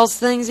Chappelle's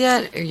things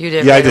yet? Or you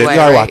did? Yeah, right I did. away,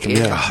 Yeah, I right? watched them.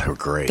 Yeah, God, they were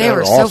great. They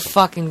were awesome. so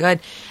fucking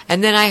good.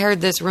 And then I heard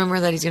this rumor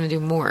that he's going to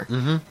do more.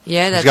 Mm-hmm.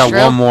 Yeah, that's He's got true.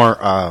 one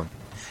more.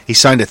 He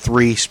signed a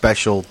 3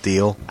 special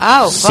deal.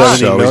 Oh, fuck.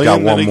 So he's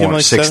got one Then they give him more.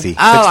 like 60.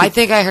 Oh, I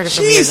think I heard it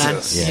from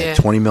Jesus. you then. Yeah,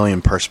 20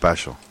 million per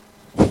special.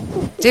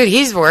 Dude,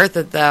 he's worth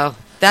it though.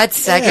 That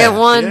second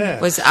one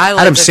was I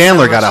liked Adam it so Sandler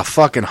much. got a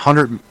fucking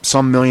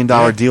 $100-some million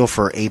deal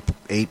for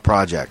eight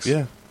projects.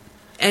 Yeah.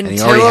 and he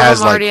two already of has,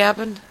 them already like-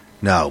 happened.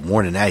 No,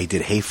 more than that. He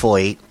did Hateful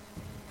Eight,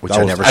 which I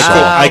That was- never I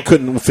saw. I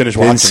couldn't finish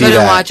Didn't watching see it.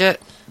 Couldn't that. watch it.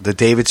 The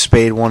David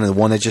Spade one and the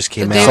one that just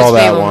came The out. David Saw that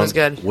Spade one one. was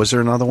good. Was there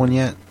another one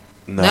yet?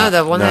 No,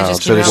 the one that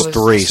just So came there's out was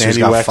 3. So he's Sandy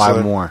got Wexler.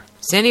 5 more.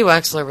 Sandy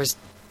Wexler was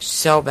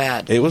so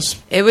bad. It was.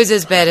 It was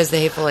as bad as the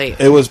Hateful Eight.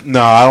 It was.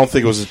 No, I don't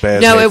think it was as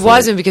bad. No, as it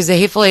wasn't because the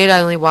Hateful Eight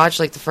I only watched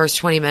like the first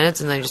 20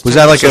 minutes and then I just Was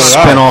turned that like it a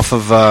off. spin-off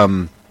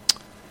of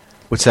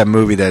what's that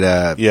movie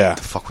that Yeah.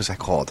 the fuck was that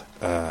called?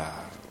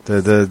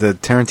 The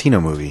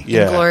Tarantino movie.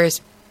 Yeah.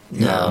 Inglourious?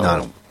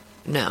 No.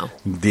 No.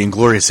 The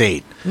Inglourious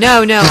 8.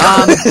 No. I don't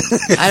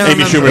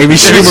Amy remember. Schumer. Amy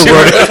Schumer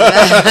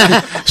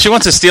wrote it. She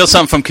wants to steal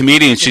something from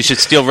comedians. She should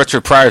steal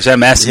Richard Pryor's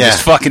MS and Yeah.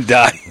 just fucking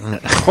die.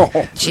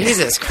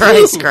 Jesus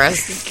Christ,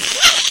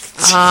 Chris.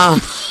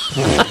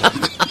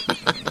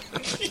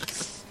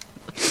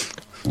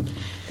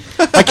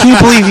 I can't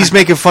believe he's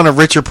making fun of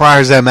Richard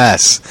Pryor's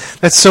MS.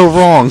 That's so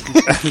wrong.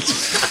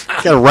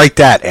 Gotta write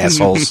that,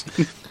 assholes.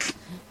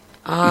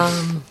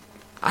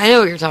 I know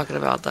what you're talking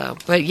about though.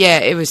 But yeah,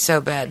 it was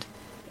so bad.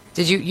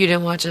 You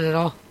didn't watch it at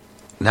all?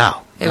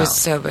 No. It was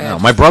so bad. No,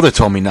 my brother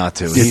told me not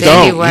to. You He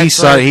don't. He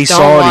saw it. He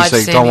said,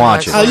 Sandy "Don't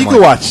watch it." Wexler. Oh, you I'm can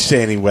like, watch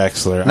Sandy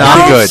Wexler. No, No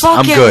I'm good. I'm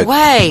fucking good.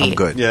 way. I'm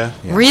good. Yeah.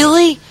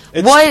 Really?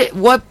 It's-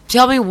 What?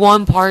 Tell me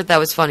one part that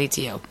was funny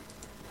to you.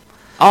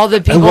 All the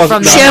people wasn't-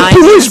 from the Shampoo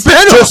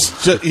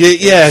 90s.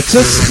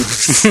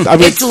 Just I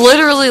mean, It's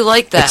literally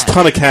like that. it's a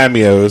ton of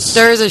cameos.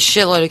 There's a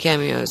shitload of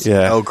cameos.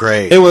 Yeah. Oh,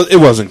 great. It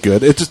wasn't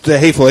good. It just the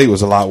Hateful Eight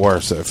was a lot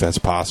worse, if that's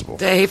possible.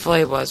 The Hateful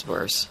Eight was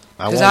worse.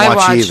 I 'Cause won't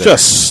watch either.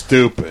 Just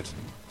stupid.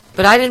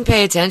 But I didn't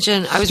pay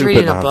attention. I was Stupid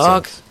reading a nonsense.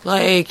 book.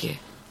 Like,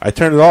 I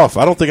turned it off.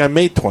 I don't think I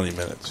made 20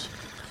 minutes.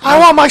 I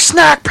want my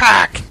snack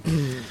pack.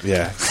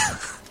 Yeah.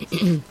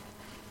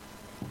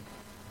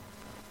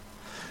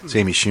 It's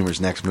Amy Schumer's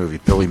next movie,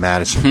 Billy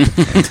Madison.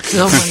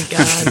 oh my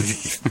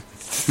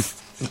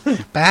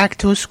god. Back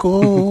to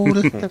school.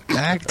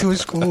 Back to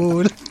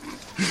school.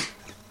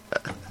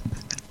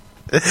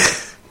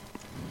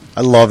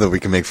 I love that we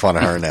can make fun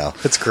of her now.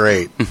 It's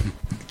great.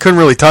 Couldn't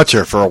really touch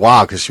her for a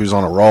while because she was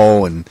on a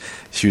roll and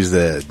she was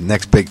the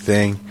next big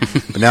thing.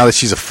 But now that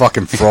she's a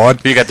fucking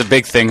fraud. You got the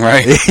big thing,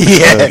 right?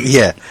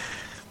 Yeah.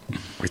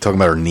 We're talking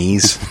about her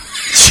knees.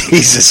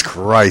 Jesus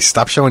Christ.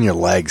 Stop showing your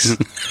legs. What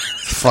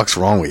the fuck's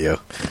wrong with you?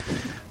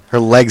 Her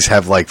legs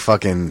have like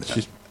fucking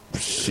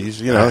she's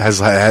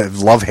has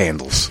love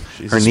handles.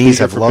 She's Her a knees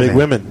speaker have for love big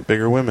handles. women,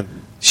 bigger women.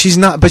 She's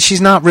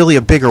not really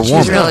a bigger woman.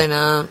 She's really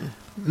not.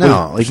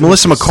 No, like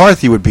Melissa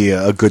McCarthy would be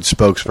a good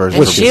spokesperson.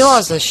 And she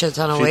lost a shit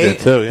ton of weight.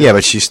 Did too, Yeah,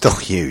 but she's still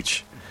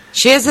huge.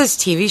 She has this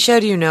TV show.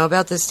 Do you know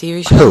about this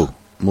TV show? Who?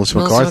 Melissa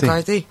McCarthy?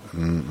 McCarthy?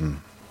 Mm-mm.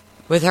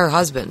 With her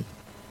husband.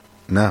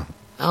 No.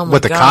 Oh my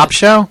What, the God. cop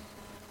show?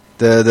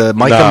 The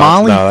Mike and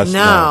Molly? No,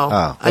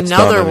 that's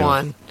another done anyway.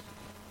 one.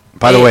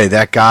 By the way,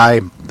 that guy,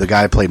 the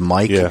guy who played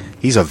Mike,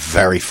 he's a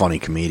very funny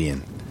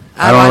comedian.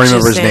 I don't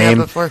remember his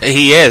name.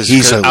 He is.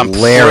 He's 'cause I'm pretty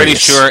hilarious.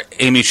 sure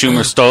Amy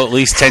Schumer stole at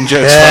least 10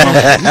 jokes from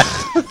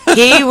him.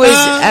 He was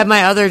at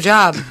my other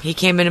job. He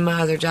came into my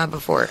other job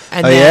before.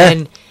 And Oh, then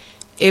yeah?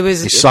 it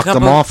was He a sucked couple-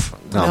 them off?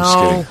 No, I'm just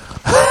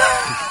kidding.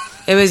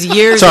 It was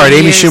years It's all right, and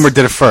Amy years- Schumer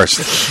did it first.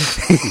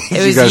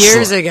 It was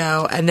years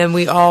ago, and then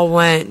we all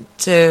went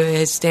to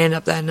his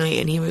stand-up that night,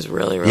 and he was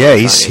really, really Yeah,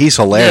 funny. he's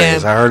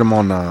hilarious. Yeah. I heard him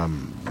on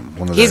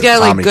one of He's the got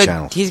like comedy good.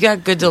 channels. He's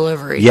got good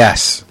delivery.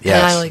 Yes, And I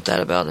yes. like that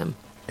about him.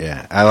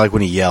 Yeah, I like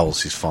when he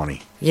yells. He's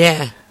funny.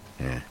 Yeah.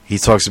 Yeah. He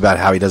talks about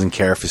how he doesn't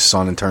care if his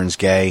son turns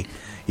gay.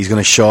 He's going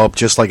to show up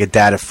just like a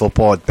dad at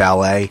football at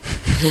ballet.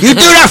 You do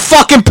that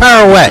fucking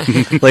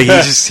pirouette. Like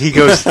he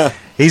goes.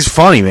 He's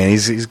funny, man.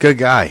 He's a good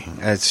guy.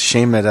 It's a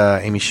shame that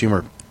Amy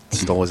Schumer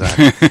stole his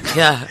act.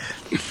 Yeah.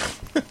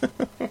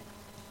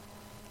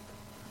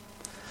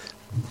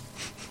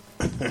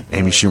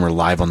 Amy Schumer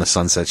live on the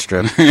Sunset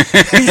Strip.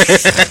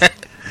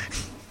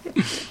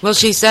 Well,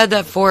 she said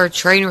that for a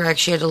train wreck,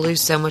 she had to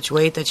lose so much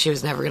weight that she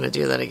was never going to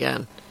do that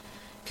again.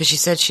 Because she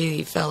said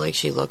she felt like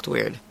she looked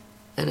weird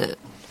in it.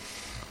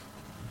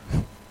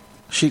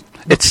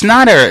 It's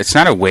not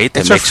her weight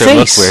that It's her makes her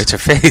look face. weird. It's her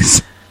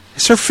face.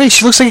 It's her face.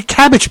 She looks like a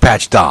Cabbage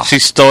Patch doll. She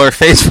stole her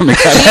face from a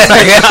Cabbage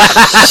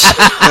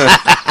Patch.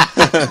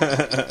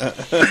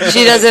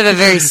 She does have a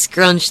very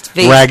scrunched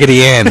face.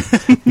 Raggedy Ann.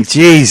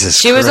 Jesus.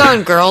 She was Christ.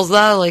 on Girls,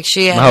 though. Like,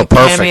 she had Oh, a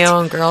perfect. cameo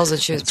on Girls,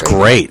 and she was It's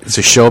great. It's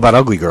a show about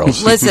ugly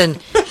girls. Listen,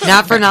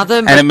 not for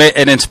nothing, but And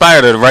it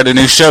inspired her to write a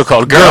new show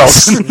called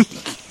Girls.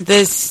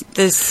 this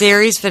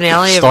series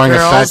finale of Starring a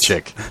Girls, fat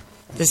chick.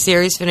 the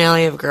series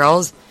finale of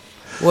Girls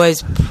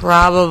was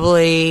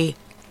probably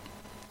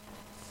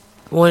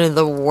one of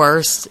the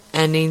worst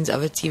endings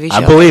of a TV show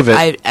I believe it.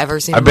 I've ever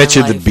seen. I in bet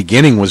my you the life.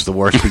 beginning was the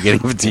worst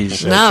beginning of a TV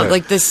show. No, too.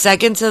 like the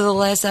second to the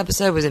last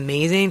episode was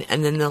amazing,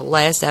 and then the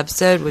last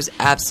episode was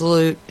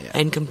absolute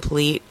and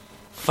complete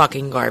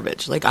fucking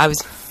garbage. Like, I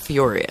was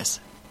furious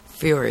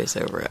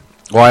over it.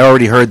 Well, I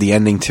already heard the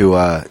ending to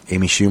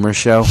Amy Schumer's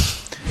show.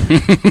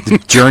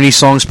 The Journey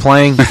song's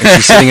playing, and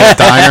she's sitting in a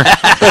diner,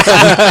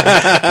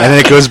 and then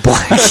it goes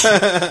blank.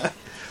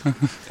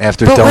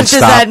 After But Don't what does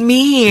Stop. that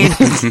mean?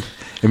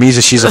 It means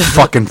that she's a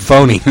fucking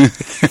phony.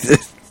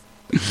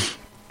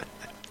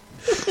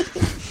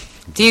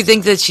 Do you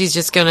think that she's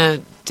just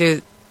gonna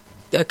do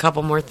a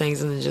couple more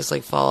things and then just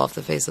like fall off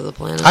the face of the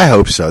planet? I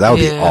hope so. That would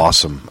be Yeah.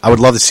 awesome. I would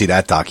love to see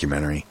that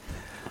documentary.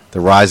 The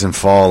Rise and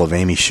Fall of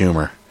Amy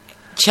Schumer.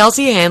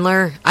 Chelsea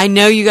Handler. I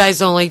know you guys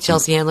don't like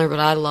Chelsea Handler, but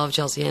I love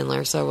Chelsea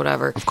Handler, so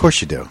whatever. Of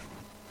course you do.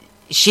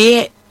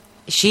 She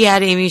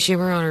had Amy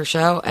Schumer on her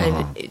show, and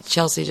Uh-huh.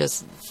 Chelsea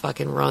just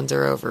fucking runs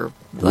her over.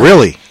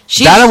 Really?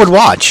 That I would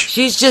watch.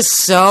 She's just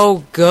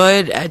so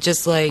good at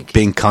just like,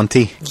 Being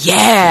cunty.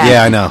 yeah.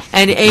 Yeah, I know.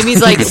 And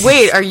Amy's like,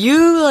 wait, are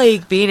you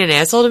like being an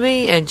asshole to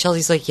me? And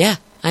Chelsea's like, yeah,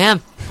 I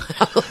am.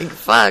 I'm like,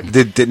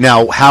 fuck.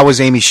 Now, how was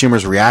Amy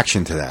Schumer's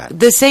reaction to that?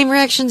 The same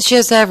reaction she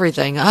has to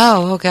everything.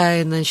 Oh,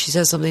 okay. And then she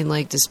says something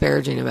like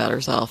disparaging about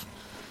herself.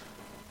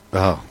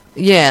 Oh.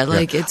 Yeah,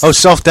 like it's. Oh,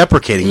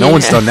 self-deprecating. No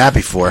one's Yeah. done that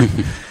before.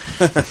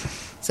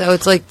 So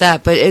it's like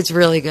that, but it's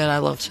really good. I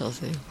love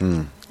Chelsea.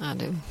 Hmm. I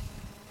do.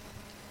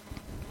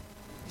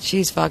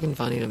 She's fucking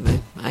funny to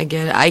me. I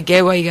get it. I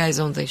get why you guys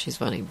don't think she's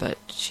funny, but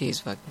she's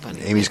fucking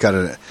funny. Amy's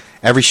got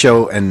every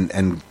show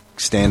and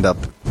stand-up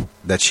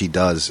that she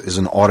does is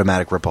an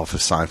automatic ripoff of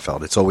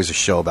Seinfeld. It's always a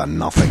show about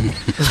nothing.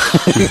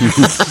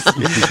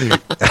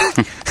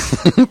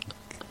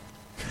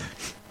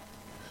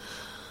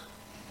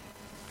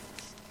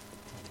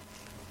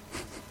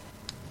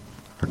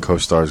 Her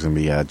co-star is going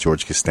to be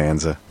George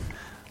Costanza.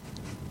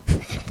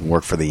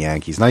 Work for the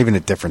Yankees. Not even a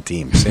different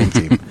team. Same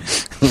team.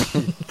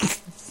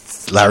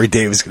 Larry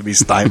Davis is going to be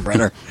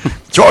Steinbrenner.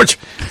 George!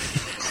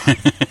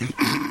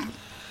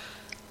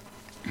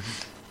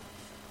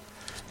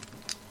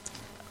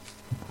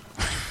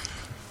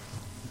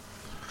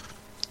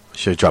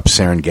 Should have dropped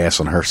sarin gas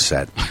on her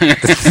set.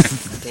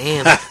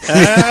 Damn.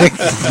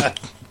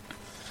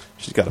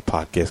 She's got a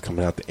podcast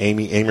coming out, the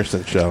Amy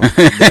Amerson Show.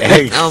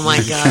 Oh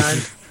my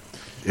god.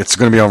 It's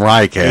going to be on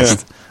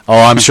Riotcast. Yeah. Oh,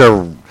 I'm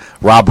sure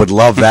Rob would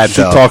love that,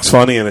 She though. talks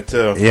funny in it,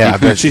 too. Yeah, I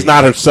bet she's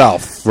not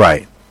herself.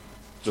 Right.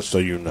 Just so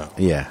you know.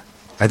 Yeah.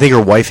 I think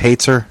her wife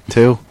hates her,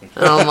 too.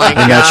 Oh my in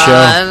god.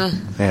 that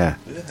show. Yeah.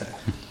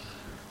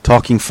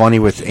 Talking funny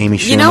with Amy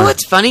Schumer. You know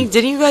what's funny?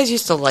 Didn't you guys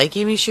used to like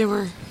Amy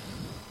Schumer?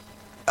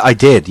 I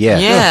did, yeah.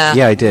 Yeah.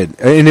 Yeah, I did.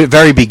 In the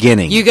very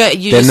beginning. Then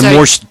the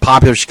just more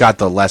popular she got,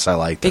 the less I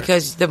liked her.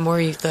 because the more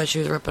you thought she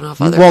was ripping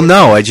off other Well, people.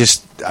 no,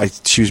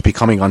 she was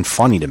becoming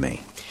unfunny to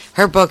me.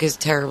 Her book is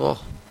terrible.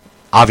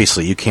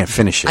 Obviously, you can't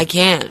finish it. I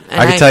can't.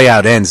 I can tell you how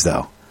it ends,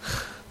 though.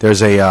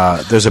 There's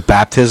a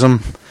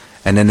baptism,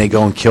 and then they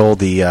go and kill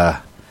the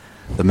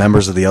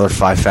members of the other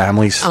 5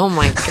 families. Oh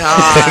my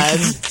god.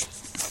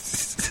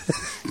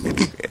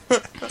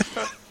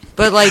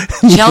 But like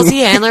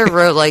Chelsea Handler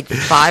wrote like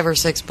 5 or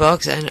 6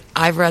 books, and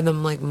I've read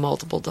them like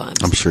multiple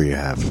times. I'm sure you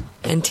have.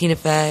 And Tina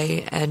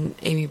Fey and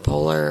Amy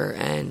Poehler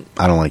and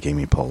I don't like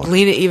Amy Poehler.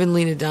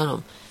 Lena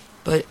Dunham.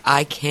 But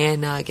I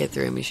cannot get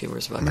through Amy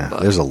Schumer's fucking book.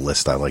 There's a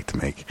list I like to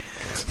make.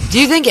 Do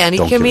you think any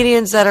Don't do it.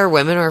 comedians that are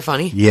women are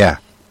funny? Yeah.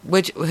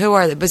 Who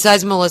are they?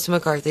 Besides Melissa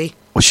McCarthy?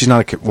 Well, she's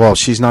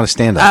not a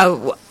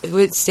stand-up.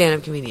 With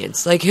stand-up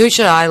comedians. Like, who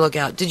should I look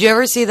out? Did you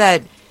ever see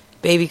that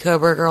Baby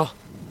Cobra girl?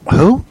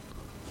 Who?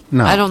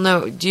 No. I don't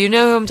know. Do you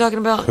know who I'm talking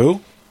about?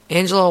 Who?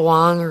 Angela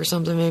Wong or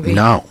something, maybe?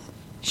 No.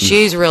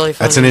 She's really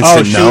funny. That's an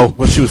instant no.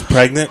 When she was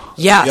pregnant?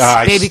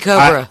 Yes, Baby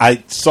Cobra.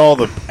 I saw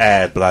the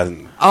ad, but I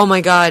didn't. Oh,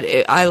 my God.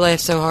 I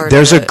laughed so hard.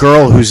 There's at a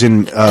girl who's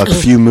in a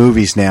few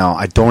movies now.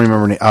 I don't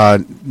remember her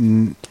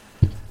name.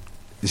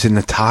 Is it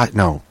Natasha?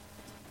 No.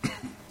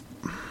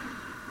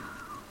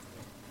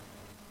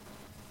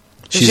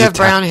 Does she have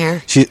brown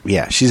hair?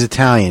 She's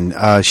Italian.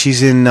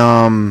 She's in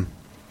what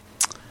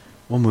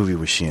movie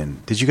was she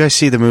in? Did you guys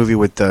see the movie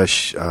with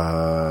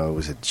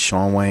was it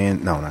Shawn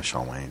Wayans? No, not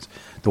Shawn Wayans.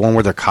 The one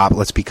where they're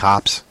Let's Be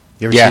Cops.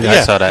 You ever see that?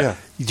 I saw that. Yeah.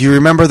 Do you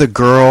remember the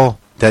girl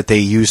that they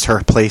used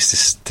her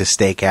place to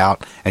stake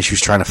out, and she was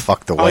trying to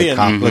fuck the white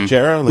cop?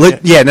 Leggero?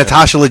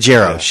 Natasha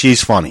Leggero. Yeah.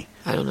 She's funny.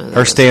 I don't know.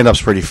 Her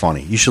stand-up's pretty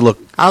funny. You should look.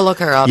 I'll look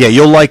her up. Yeah,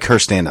 you'll like her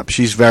stand-up.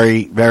 She's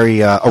very,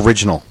 very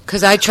original.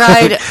 Because I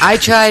watch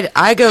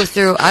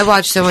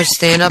so much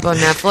stand-up on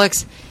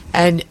Netflix,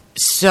 and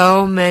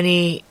so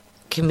many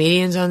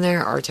comedians on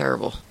there are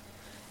terrible.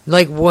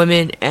 Like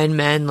women and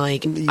men.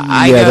 Like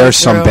there's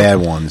some bad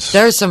ones.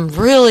 There's some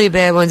really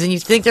bad ones, and you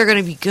think they're going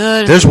to be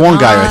good. There's one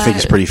guy I think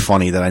is pretty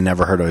funny that I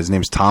never heard of. His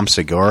name's Tom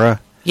Segura.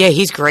 Yeah,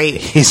 he's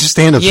great. His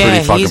stand-up's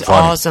pretty fucking he's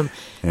funny. Awesome.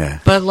 Yeah.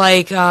 But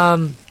like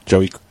Joe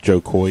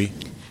Coy.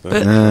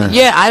 But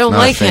I don't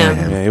like him.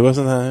 Yeah, he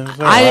wasn't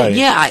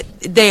that.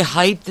 They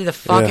hyped the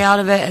fuck out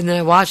of it, and then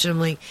I watched it. I'm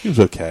like, he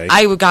was okay.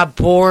 I got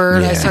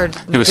bored. Yeah. I started.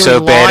 He was doing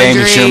so bad. Amy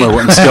laundry. Schumer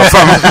wouldn't steal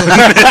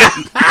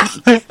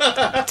from him.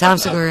 Tom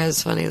Segura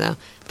is funny though,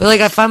 but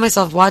like I find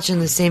myself watching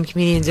the same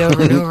comedians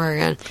over and over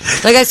again.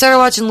 Like I started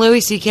watching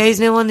Louis C.K.'s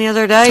new one the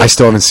other day. I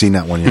still haven't seen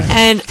that one yet,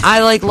 and I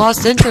like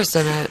lost interest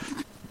in it.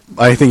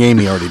 I think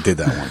Amy already did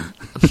that one.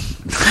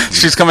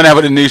 She's coming out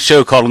with a new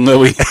show called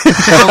Louie.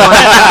 Oh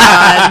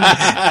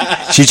my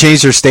god! She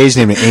changed her stage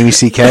name to Amy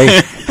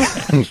C.K.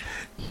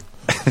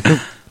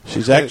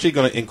 She's actually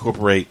going to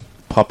incorporate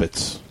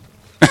puppets.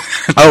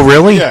 Oh,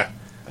 really? Yeah.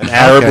 An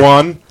Arab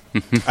one, a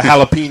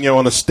jalapeno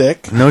on a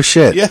stick. No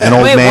shit. Yeah. An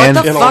old Wait, man.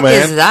 what the fuck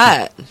is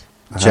that?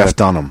 Jeff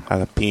Dunham.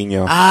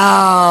 Jalapeno.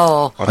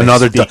 Oh,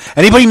 Another.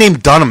 Anybody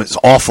named Dunham is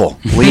awful.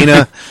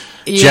 Lena,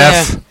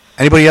 Jeff.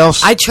 Anybody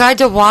else? I tried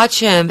to watch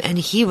him, and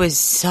he was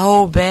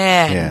so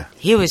bad. Yeah.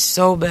 He was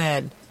so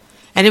bad.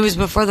 And it was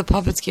before the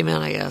puppets came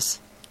out, I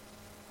guess.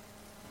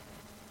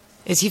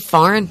 Is he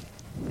foreign?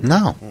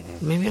 No.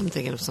 Maybe I'm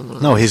thinking of someone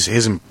else. No, his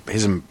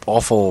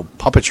awful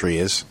puppetry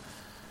is.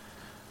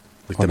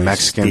 Like the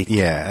Mexican.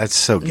 Yeah, that's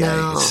so gay.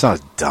 No. It's so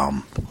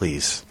dumb.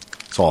 Please.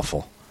 It's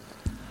awful.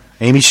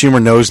 Amy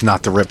Schumer knows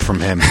not to rip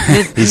from him.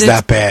 He's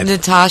that bad.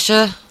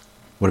 Natasha?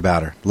 What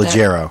about her?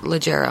 Leggero.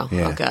 Leggero.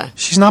 Yeah. Okay.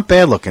 She's not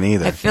bad looking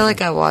either. I feel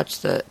like I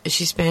watched the... Is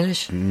she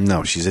Spanish?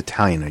 No, she's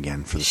Italian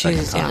again for the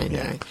second time. Italian,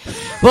 Yeah. right.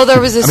 Well,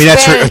 there was a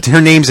that's her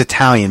name's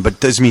Italian, but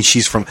doesn't mean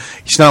she's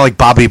not like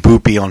Bobby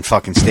Boopy on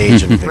fucking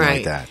stage or anything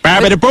like that.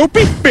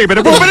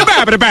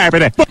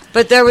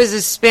 But there was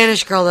this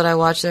Spanish girl that I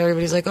watched that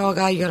everybody's like, oh,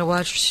 God, you got to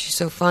watch her. She's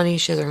so funny.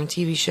 She has her own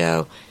TV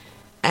show.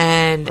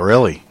 And...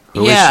 Really?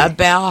 Who is yeah, she?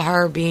 about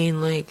her being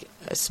like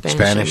a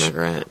Spanish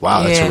immigrant.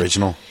 Wow, that's Yeah.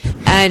 original.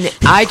 And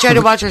I tried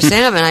to watch her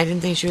stand up, and I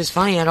didn't think she was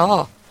funny at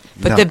all.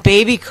 But No. the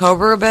Baby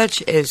Cobra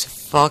bitch is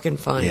fucking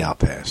funny. Yeah, I'll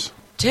pass.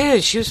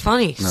 Dude, she was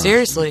funny. No.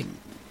 Seriously.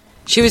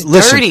 She was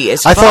Listen, dirty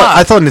as I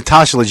fuck. thought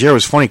Natasha Leggero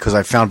was funny because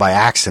I found by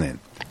accident.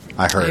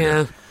 I heard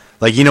Yeah. her.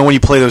 Like, you know when you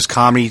play those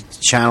comedy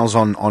channels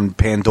on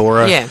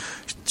Pandora? Yeah.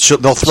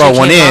 They'll throw She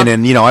one came in, up.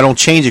 and I don't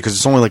change it because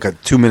it's only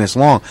like 2 minutes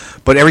long.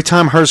 But every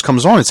time hers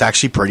comes on, it's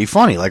actually pretty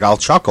funny. Like, I'll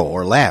chuckle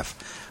or laugh.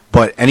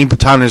 But any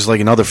time there's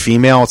like another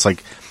female, it's like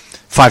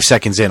 5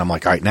 seconds in, I'm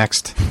like, all right,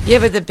 next. Yeah,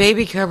 but the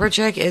Baby Cobra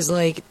chick is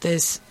like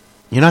this.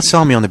 You're not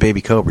selling me on the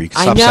Baby Cobra. You can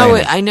I stop know saying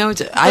it. I know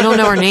it. I don't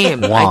know her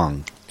name.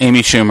 Wong.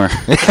 Amy Schumer.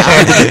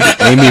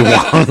 Amy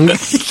Wong.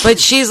 But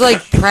she's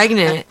like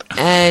pregnant,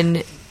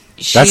 and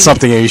That's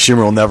something Amy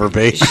Schumer will never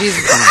be.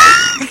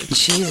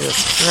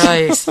 Jesus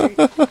Christ.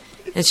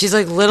 And she's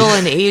like little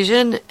and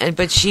Asian,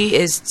 but she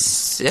is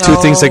so... Two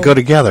things that go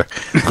together.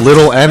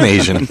 Little and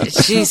Asian.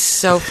 She's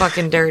so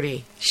fucking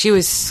dirty. She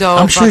was so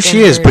I'm sure fucking she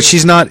is, dirty. but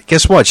she's not.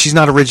 Guess what? She's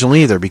not original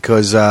either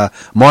because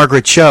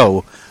Margaret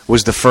Cho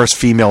was the first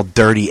female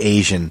dirty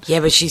Asian. Yeah,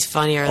 but she's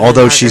funnier than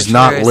Although Margaret she's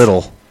not Cho is.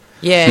 little.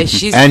 Yeah,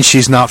 she's And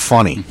she's not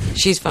funny.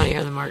 she's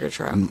funnier than Margaret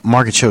Cho.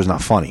 Margaret Cho's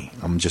not funny.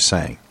 I'm just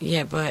saying.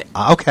 Yeah, but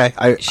Okay.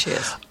 she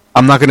is.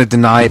 I'm not going to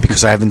deny it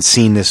because I haven't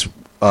seen this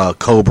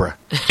Cobra.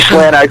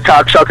 Flat-eyed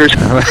cocksuckers.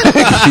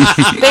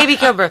 Baby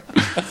Cobra.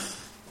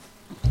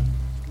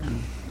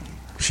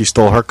 She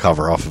stole her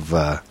cover off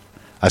of.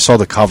 I saw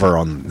the cover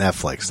on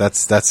Netflix.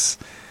 That's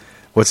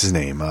what's his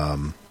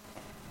name?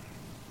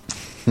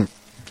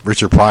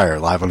 Richard Pryor,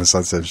 live on the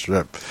Sunset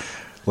Strip,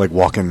 like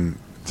walking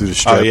through the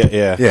strip. Oh,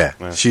 yeah.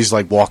 Yeah. She's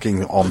like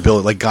walking on Bill,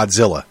 like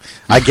Godzilla.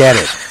 I get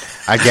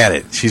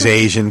it. She's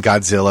Asian,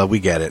 Godzilla. We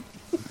get it.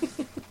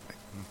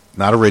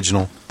 Not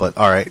original, but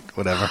all right,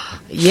 whatever.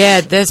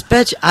 Yeah, this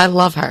bitch, I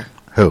love her.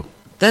 Who?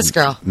 This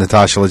girl.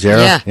 Natasha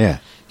Leggero? Yeah.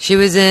 She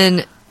was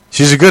in...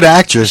 She's a good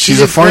actress.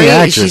 She's a funny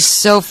actress. She's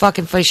so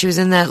fucking funny. She was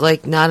in that,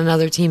 like, Not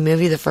Another Teen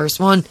movie, the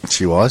first one.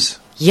 She was?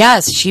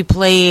 Yes, she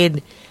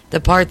played the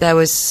part that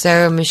was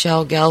Sarah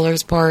Michelle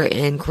Gellar's part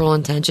in Cruel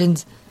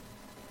Intentions.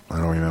 I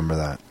don't remember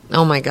that.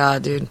 Oh, my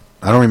God, dude.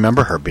 I don't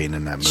remember her being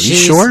in that movie. You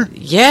sure?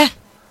 Yeah.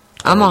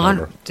 I'm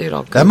 100. Dude,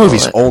 I'll That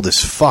movie's it. old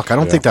as fuck. I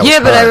don't think that was Yeah,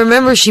 her. but I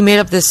remember she made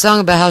up this song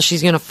about how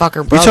she's going to fuck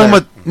her You're brother. talking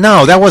about...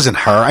 No, that wasn't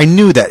her. I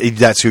knew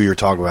that's who you were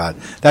talking about.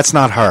 That's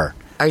not her.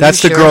 Are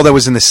That's you the sure? girl that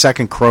was in the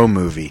second Crow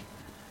movie.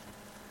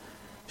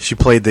 She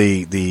played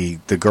the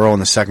girl in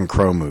the second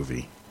Crow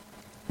movie.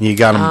 You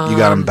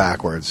got him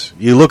backwards.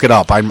 You look it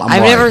up. I'm I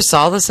right. never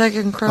saw the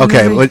second Crow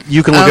Okay, movie. well,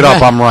 you can look it Okay.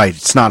 up. I'm right.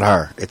 It's not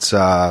her. It's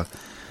I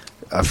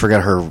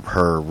forget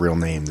her real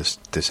name.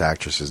 This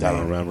actress's I name.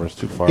 don't remember. It's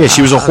too far. Yeah,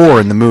 she was a whore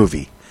in the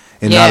movie.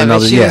 And not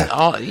another. but she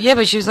Yeah, was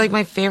but she was like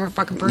my favorite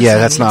fucking person. yeah, in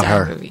that's the not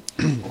entire her. movie.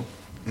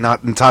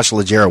 Not Natasha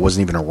Leggero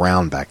wasn't even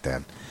around back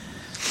then.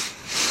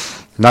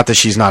 Not that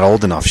she's not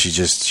old enough.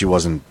 She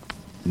wasn't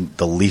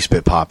the least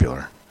bit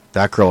popular.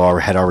 That girl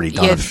had already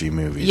done a few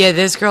movies. Yeah,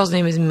 this girl's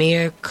name is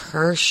Mia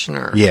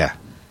Kirshner. Yeah,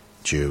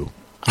 Jew.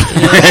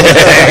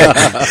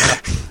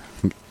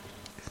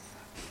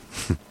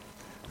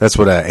 That's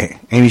what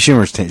Amy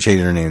Schumer's changed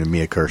her name to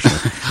Mia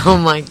Kirshner. Oh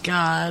my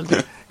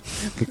God.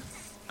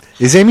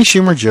 Is Amy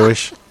Schumer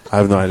Jewish? I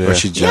have no idea. Or is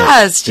she Jewish?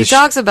 Yes, she Is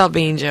talks about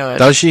being Jewish.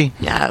 Does she?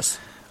 Yes.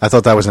 I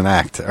thought that was an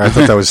act. Or I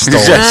thought that was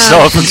stolen.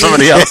 Stole it from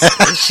somebody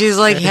else. She's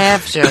like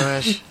half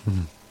Jewish.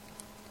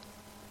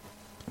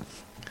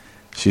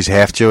 She's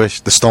half Jewish.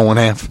 The stolen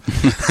half.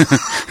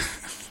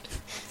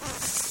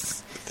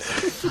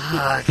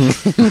 Fuck.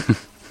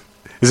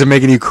 Is it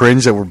making you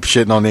cringe that we're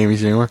shitting on Amy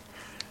Schumer?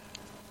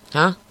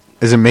 Huh?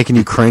 Is it making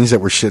you cringe that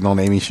we're shitting on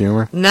Amy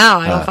Schumer? No,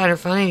 I don't find her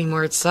funny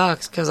anymore. It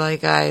sucks because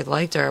like I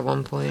liked her at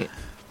one point,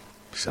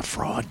 She's a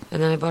fraud.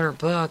 and then I bought her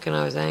book and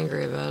I was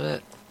angry about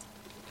it.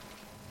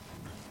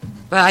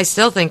 But I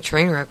still think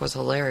Trainwreck was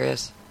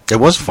hilarious. It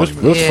was funny.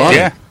 It was Yeah. funny.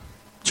 Yeah.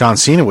 John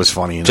Cena was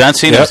funny in it. John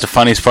Cena was the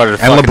funniest part of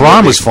the And fucking LeBron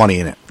movie. was funny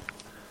in it.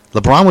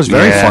 LeBron was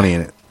very Yeah. funny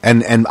in it.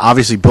 And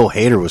obviously Bill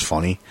Hader was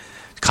funny.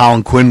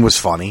 Colin Quinn was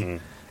funny.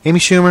 Amy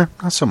Schumer,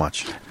 not so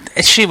much.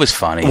 She was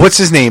funny. What's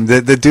his name?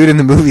 The dude in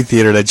the movie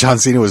theater that John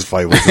Cena was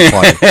fighting with was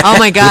funny. Oh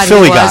my God, The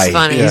Philly he was guy.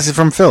 funny. He's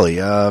from Philly.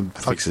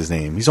 Fuck's his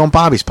name? He's on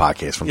Bobby's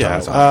podcast from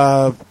time to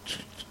time.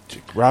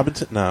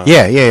 Robinson? No.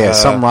 Yeah.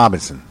 Something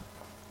Robinson.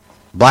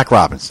 Black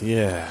Robinson.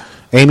 Yeah.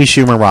 Amy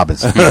Schumer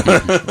Robinson. Damn,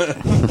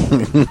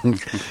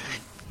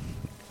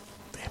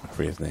 I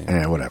forget his name.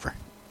 Yeah, whatever.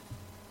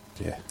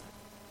 Yeah.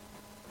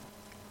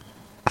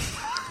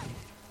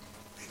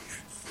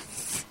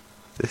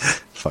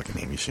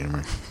 Fucking Amy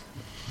Schumer.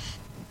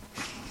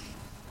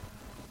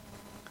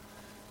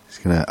 He's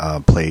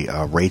gonna play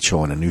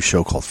Rachel in a new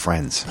show called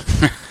Friends.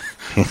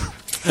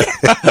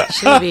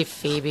 She would be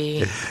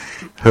Phoebe.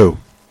 Who?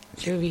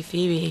 She would be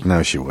Phoebe.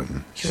 No, she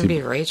wouldn't. She would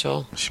be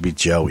Rachel. She'd be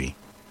Joey.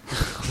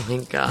 Oh my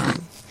God.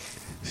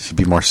 She'd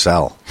be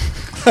Marcel.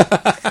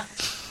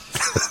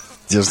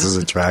 Just as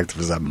attractive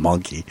as that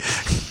monkey.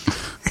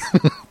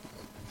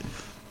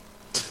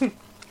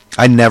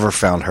 I never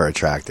found her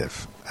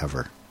attractive,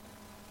 ever.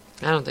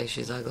 I don't think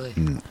she's ugly.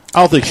 I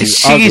don't think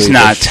she's ugly,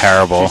 not but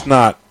terrible.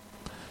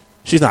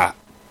 She's not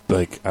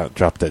like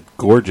drop dead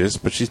gorgeous,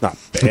 but she's not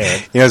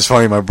bad. Yeah, it's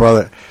funny. My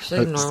brother, She's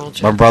like normal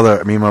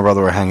chick. me and my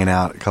brother were hanging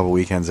out a couple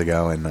weekends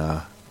ago, and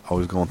I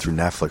was going through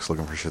Netflix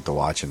looking for shit to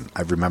watch, and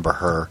I remember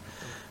her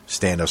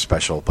stand-up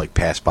special like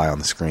passed by on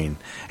the screen,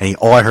 and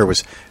all I heard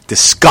was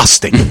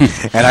disgusting,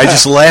 and I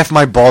just laughed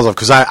my balls off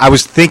because I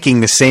was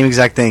thinking the same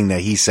exact thing that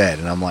he said,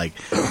 and I'm like,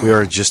 we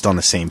were just on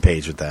the same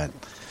page with that.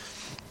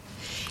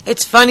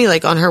 It's funny,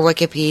 like on her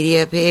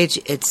Wikipedia page,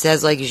 it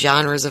says like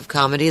genres of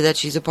comedy that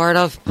she's a part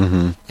of,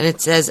 and it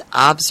says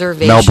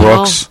observational.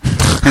 Mel Brooks.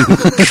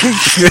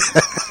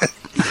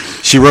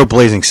 She wrote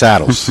Blazing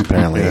Saddles.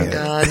 Apparently, Oh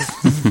God.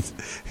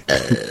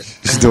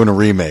 she's doing a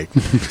remake.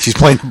 She's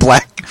playing the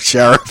Black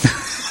Sheriff.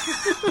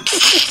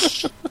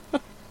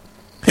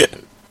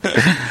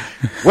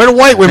 Where the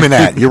white women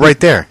at? You're right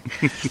there.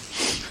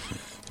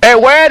 Hey,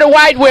 where are the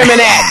white women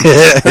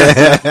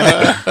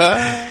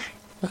at?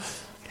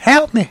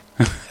 Help me.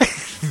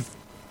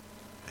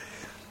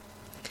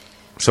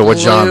 So what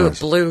genres?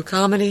 Blue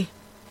comedy,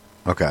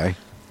 Okay.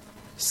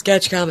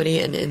 sketch comedy,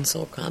 and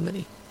insult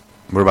comedy.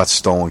 What about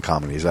stolen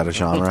comedy? Is that a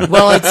genre?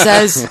 Well, it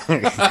says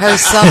her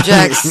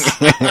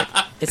subjects.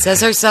 It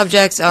says her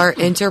subjects are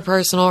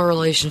interpersonal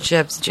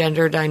relationships,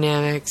 gender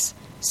dynamics,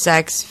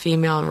 sex,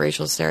 female and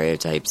racial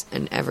stereotypes,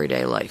 and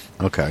everyday life.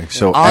 Okay,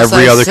 so Also,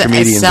 every other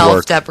comedian's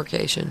work.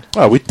 Self-deprecation.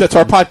 Oh, that's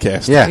our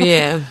podcast. Yeah,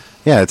 Yeah.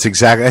 yeah. That's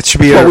exactly. That should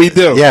be what we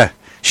do. Yeah,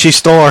 she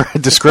stole our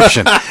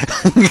description.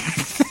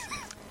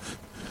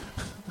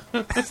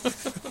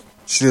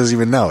 She doesn't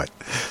even know it.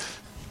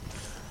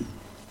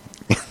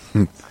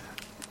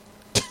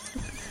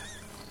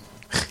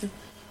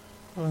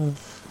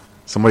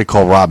 Somebody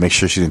call Rob. Make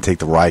sure she didn't take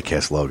the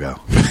Riotcast logo.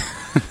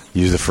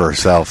 Use it for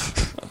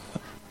herself.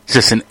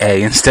 Just an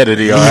A instead of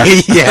the R.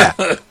 Yeah.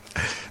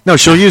 No,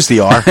 she'll use the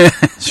R.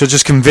 She'll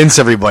just convince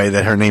everybody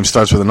that her name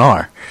starts with an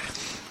R.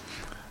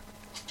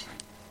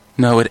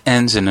 No, it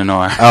ends in an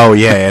R. Oh,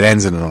 yeah, it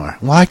ends in an R.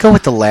 Well, I go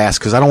with the last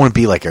because I don't want to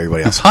be like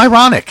everybody else.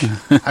 Ironic.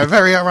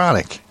 Very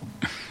ironic.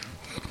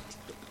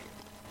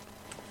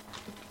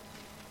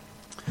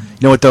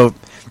 You know what, though?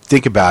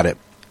 Think about it.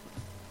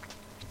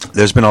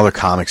 There's been other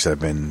comics that have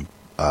been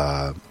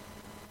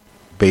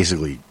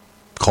basically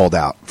called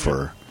out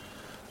for,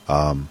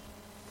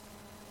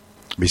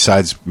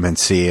 besides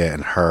Mencia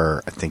and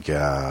her, I think,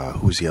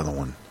 who's the other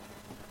one?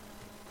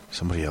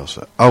 Somebody else.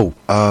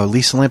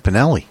 Lisa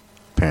Lampanelli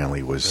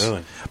apparently was.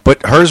 Really?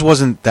 But hers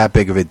wasn't that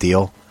big of a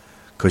deal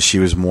because she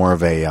was more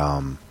of a,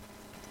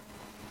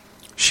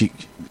 she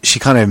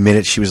kind of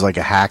admitted she was like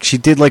a hack. She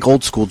did like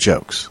old school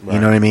jokes. Right. You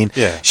know what I mean?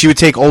 Yeah. She would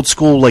take old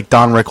school like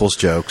Don Rickles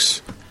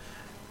jokes.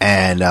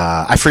 And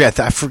I forget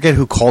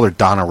who called her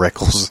Donna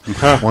Rickles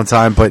one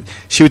time, but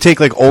she would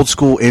take like old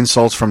school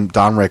insults from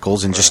Don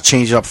Rickles and just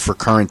change it up for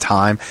current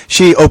time.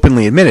 She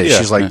openly admitted it.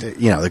 She's like,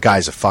 the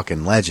guy's a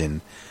fucking legend.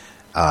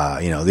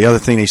 The other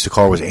thing they used to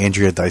call her was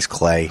Andrea Dice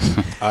Clay.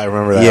 I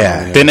remember that.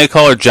 Yeah. Didn't they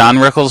call her John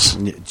Rickles?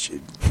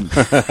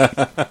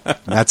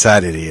 That's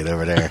that idiot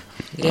over there.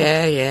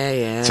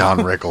 Yeah. John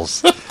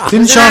Rickles.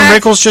 Didn't John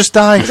Rickles just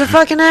die? It was a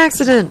fucking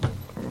accident.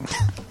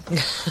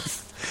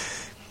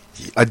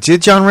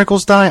 Did John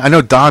Rickles die? I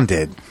know Don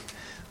did.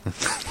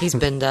 He's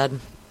been dead.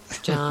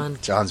 John.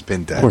 John's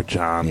been dead. Poor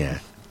John. Yeah.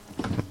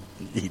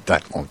 He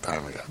died a long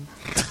time ago.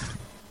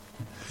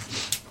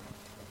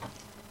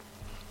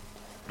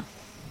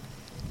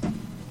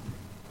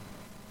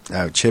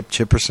 Chip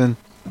Chipperson.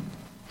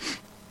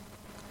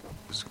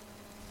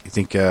 You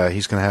think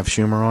he's going to have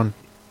Schumer on?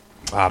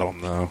 I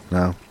don't know.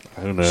 No.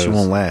 Who knows? She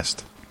won't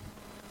last.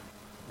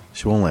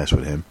 She won't last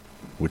with him.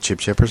 With Chip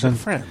Chipperson? They're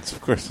friends,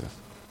 of course.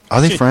 Are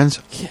they friends?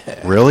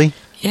 Yeah. Really?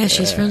 Yeah,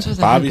 she's friends with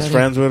Bobby's everybody.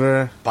 friends with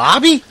her.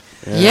 Bobby?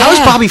 Yeah. How is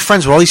Bobby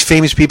friends with all these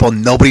famous people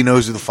and nobody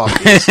knows who the fuck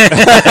he is?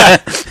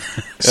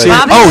 See,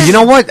 Bobby you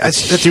know what?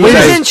 He was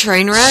in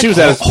Trainwreck. She was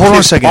at Hold on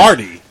a second.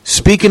 party.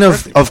 Speaking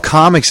of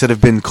comics that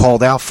have been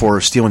called out for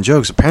stealing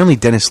jokes, apparently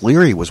Dennis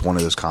Leary was one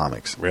of those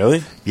comics.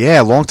 Really?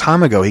 Yeah, a long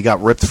time ago he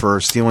got ripped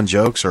for stealing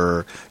jokes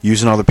or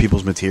using other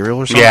people's material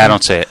or something. Yeah, I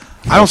don't see it.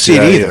 I don't see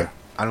it either.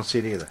 I don't see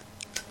it either.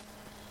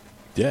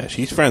 Yeah,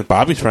 she's friends.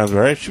 Bobby's friends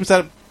with her. She was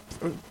at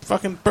a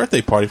fucking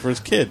birthday party for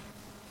his kid.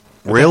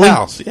 At Really? the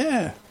house.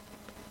 Yeah.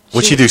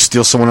 What'd she do?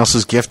 Steal someone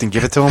else's gift and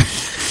give it to him?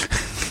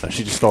 No,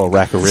 she just stole a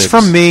rack of ribs. It's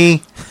from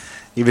me.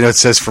 Even though it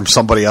says from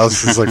somebody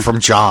else, it's like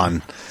from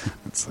John.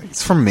 It's like,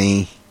 it's from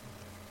me.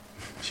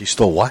 She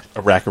stole what?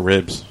 A rack of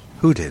ribs.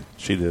 Who did?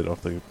 She did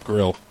off the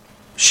grill.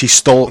 She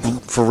stole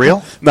for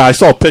real? No, I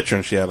saw a picture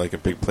and she had like a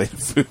big plate of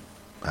food.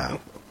 Oh.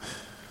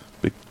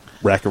 Big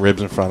rack of ribs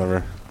in front of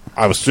her.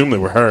 I would assume they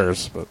were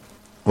hers, but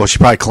Well, she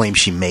probably claimed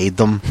she made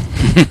them.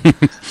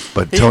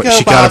 But Here you go,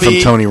 she got it from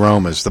Bobby. Tony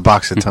Roma's, the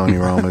box of Tony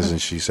Roma's,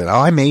 and she said, "Oh,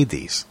 I made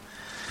these."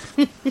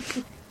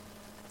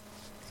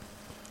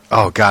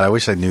 Oh God, I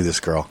wish I knew this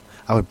girl.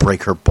 I would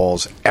break her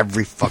balls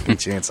every fucking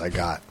chance I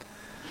got.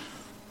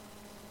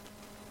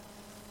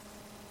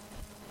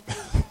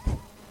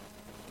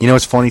 You know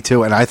what's funny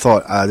too? And I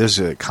thought there's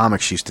a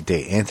comic she used to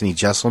date, Anthony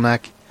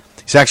Jeselnik.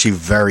 He's actually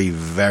very,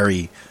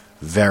 very,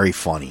 very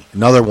funny.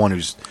 Another one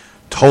who's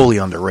totally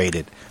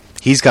underrated.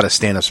 He's got a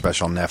stand-up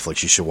special on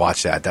Netflix. You should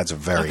watch that. That's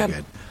very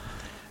good.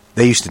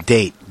 They used to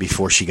date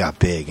before she got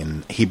big,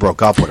 and he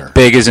broke up with her.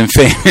 Big isn't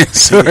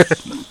famous.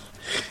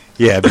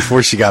 Yeah,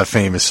 before she got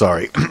famous,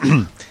 sorry.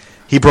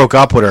 He broke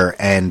up with her,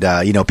 and,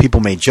 people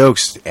made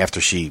jokes after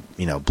she,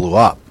 blew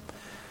up.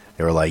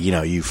 They were like,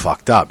 you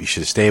fucked up. You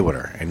should have stayed with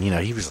her. And,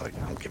 he was like,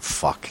 I don't give a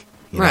fuck.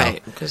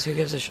 Right, because who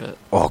gives a shit?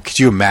 Oh, could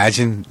you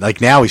imagine?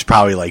 Like, now he's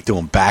probably, like,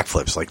 doing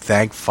backflips. Like,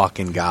 thank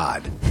fucking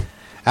God.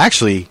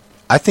 Actually,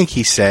 I think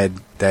he said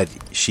that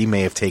she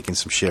may have taken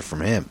some shit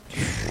from him.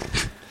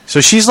 So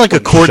she's like a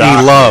Courtney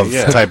Love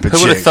type of chick. Who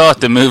would have thought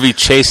the movie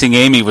Chasing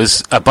Amy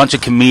was a bunch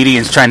of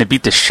comedians trying to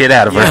beat the shit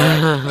out of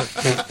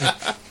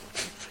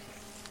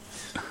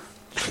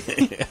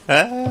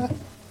her?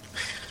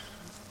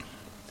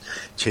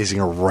 Chasing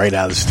her right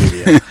out of the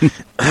studio.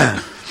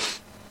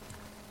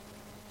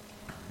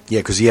 Yeah,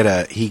 because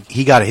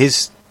he got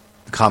his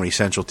Comedy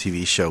Central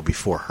TV show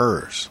before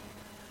hers,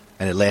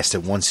 and it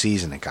lasted one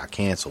season. It got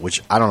canceled,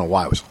 which I don't know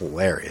why. It was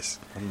hilarious.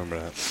 I remember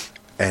that.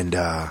 And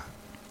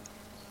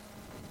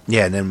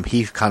Yeah, and then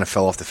he kind of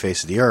fell off the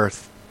face of the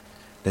earth.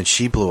 Then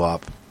she blew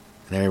up,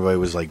 and everybody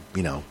was like,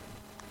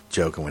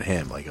 joking with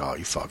him, like, "Oh,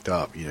 you fucked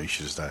up. You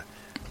should just."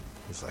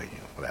 It's like,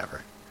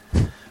 whatever.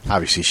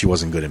 Obviously, she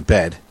wasn't good in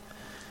bed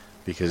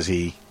because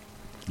he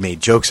made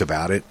jokes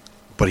about it,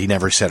 but he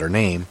never said her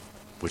name,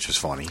 which was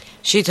funny.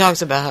 She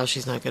talks about how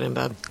she's not good in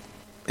bed.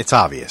 It's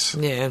obvious.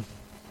 Yeah.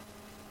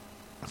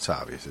 It's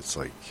obvious. It's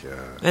like...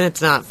 and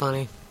it's not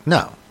funny.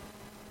 No,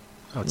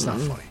 it's not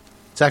funny.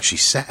 It's actually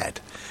sad.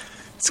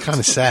 It's kind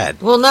of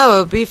sad. Well, no, it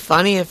would be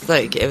funny if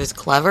it was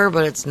clever,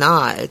 but it's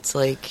not. It's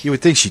like... You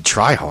would think she'd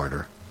try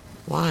harder.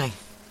 Why?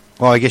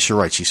 Well, I guess you're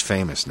right. She's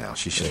famous now.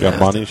 She's got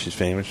money. She's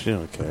famous. She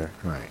don't care.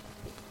 Right.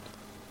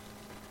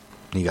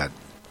 You got...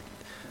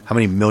 How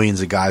many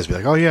millions of guys be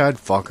like, "Oh yeah, I'd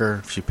fuck her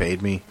if she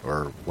paid me,"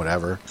 or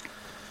whatever.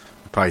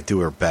 Probably do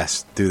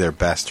their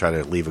best, try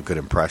to leave a good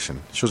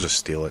impression. She'll just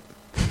steal it.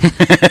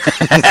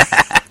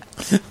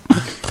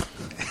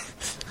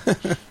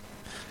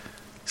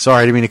 Sorry,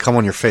 I didn't mean to come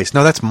on your face.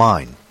 No, that's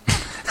mine.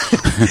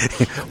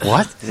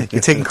 What? You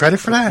taking credit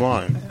for that?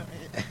 Mine.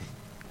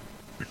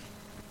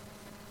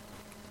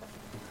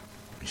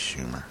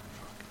 Schumer.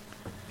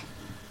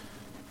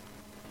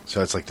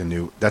 So it's like the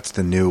new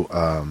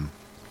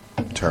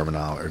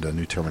terminology, or the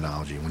new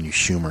terminology when you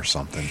Schumer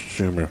something.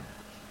 Schumer.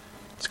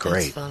 It's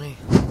great. That's funny.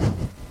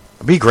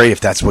 It'd be great if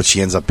that's what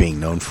she ends up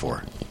being known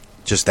for.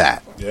 Just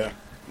that. Yeah.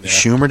 You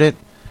Schumered it?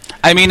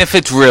 I mean, if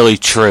it's really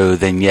true,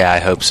 then yeah, I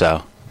hope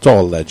so. It's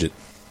all alleged.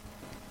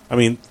 I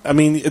mean,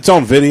 it's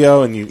on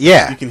video, and you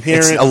can hear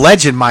it's it.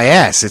 Alleged my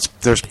ass.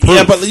 There's proof.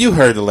 Yeah, but you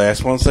heard the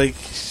last one. It's like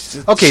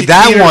okay,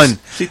 that one.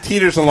 She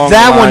teeters along.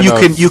 That the one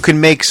line you can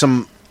make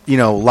some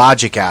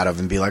logic out of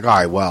and be like, all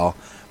right, well.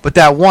 But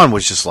that one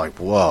was just like,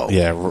 whoa.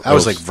 Yeah, that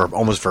was like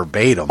almost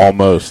verbatim.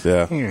 Almost,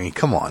 yeah. I mean,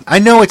 come on. I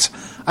know it's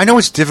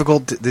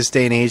difficult this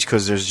day and age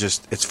because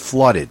it's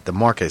flooded. The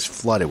market is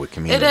flooded with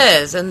comedians. It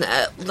is, and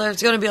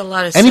there's going to be a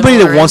lot of anybody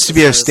that similar wants to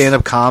be a instances.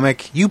 stand-up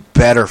comic. You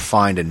better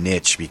find a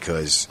niche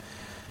because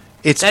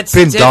it's That's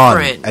been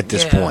different. done at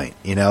this Yeah. point.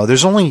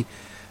 There's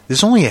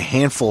only a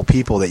handful of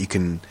people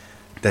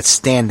that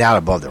stand out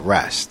above the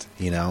rest.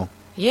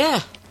 Yeah.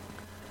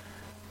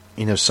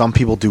 Some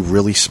people do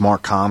really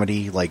smart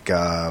comedy, like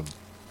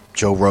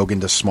Joe Rogan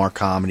does smart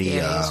comedy.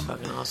 Yeah, he's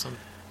fucking awesome.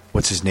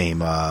 What's his name?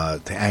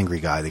 The angry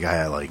guy, the guy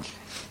I like.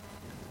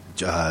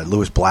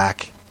 Louis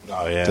Black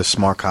does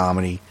smart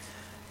comedy.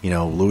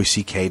 Louis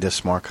C.K. does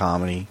smart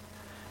comedy.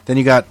 Then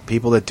you got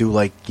people that do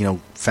like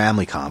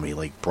family comedy,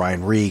 like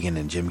Brian Regan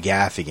and Jim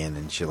Gaffigan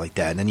and shit like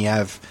that. And then you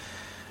have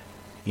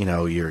you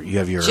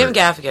have your Jim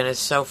Gaffigan is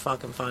so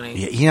fucking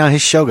funny. Yeah,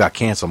 his show got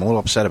canceled. I'm a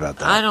little upset about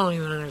that. I don't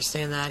even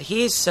understand that.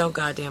 He's so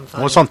goddamn funny.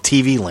 Well, it's on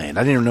TV Land.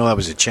 I didn't even know that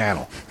was a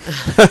channel.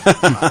 It's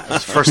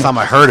the first time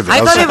I heard of it.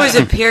 I thought it was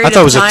a period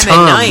of time at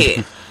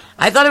night.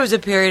 I thought it was a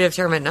period of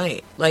term at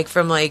night, like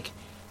from 9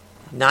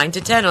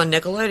 to 10 on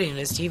Nickelodeon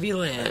is TV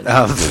Land.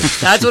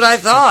 That's what I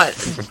thought.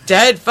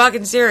 Dead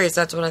fucking serious.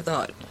 That's what I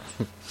thought.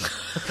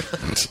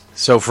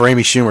 So for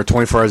Amy Schumer,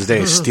 24 hours a day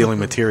is stealing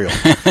material.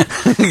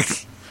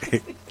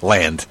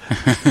 Land.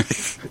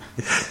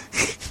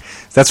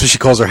 That's what she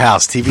calls her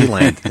house, TV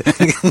Land.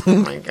 Oh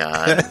my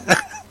god.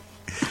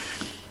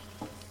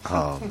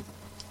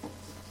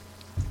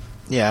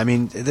 Yeah, I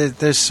mean,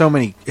 there's so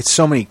many. It's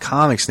so many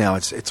comics now.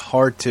 It's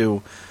hard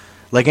to,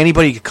 like,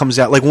 anybody comes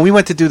out. Like when we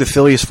went to do the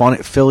Philly's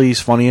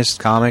Funniest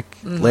comic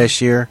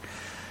last year,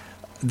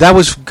 that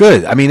was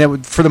good. I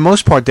mean, for the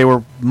most part,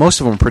 most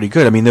of them were pretty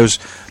good. I mean, those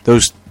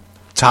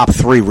top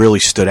three really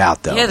stood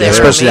out, though. Yeah, they were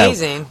especially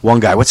amazing. That one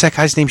guy. What's that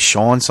guy's name?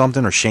 Sean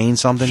something or Shane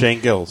something? Shane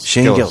Gills.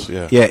 Shane Gills.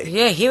 Yeah.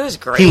 Yeah, he was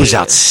great. He was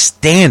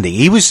outstanding.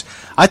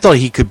 I thought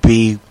he could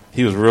be.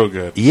 He was real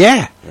good.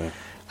 Yeah.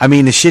 I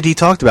mean, the shit he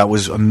talked about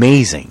was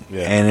amazing,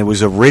 and it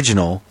was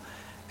original,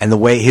 and the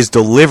way his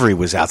delivery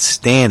was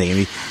outstanding. I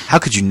mean, how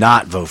could you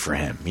not vote for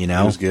him? He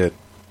was good.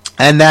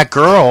 And that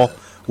girl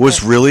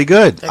was really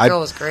good. That girl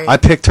was great. I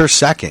picked her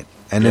second,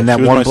 and then that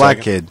one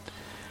black kid,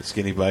 the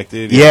skinny black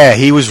dude. Yeah,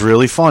 he was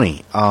really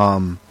funny.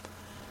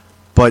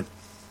 But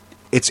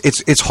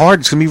it's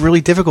hard. It's gonna be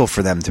really difficult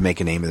for them to make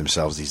a name of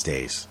themselves these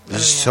days.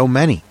 There's so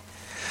many.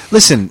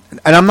 Listen,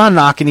 and I'm not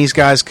knocking these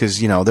guys because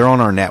they're on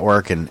our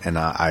network, and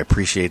I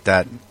appreciate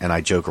that, and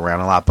I joke around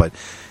a lot. But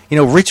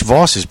Rich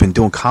Voss has been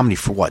doing comedy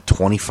for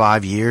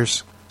 25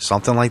 years,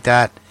 something like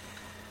that.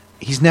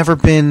 He's never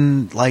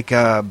been like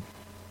a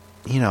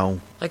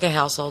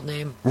household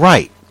name,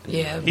 right?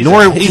 Yeah,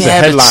 he's a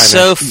headliner.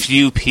 So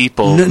few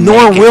people,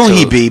 nor will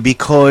he be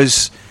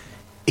because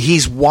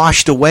he's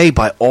washed away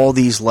by all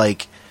these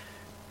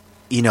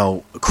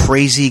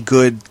crazy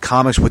good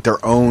comics with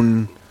their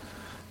own.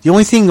 The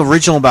only thing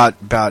original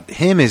about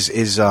him is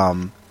his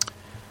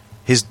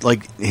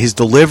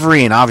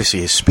delivery, and obviously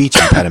his speech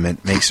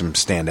impediment makes him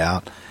stand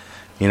out.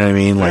 You know what I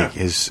mean? Like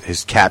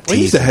his cap teeth.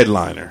 He's a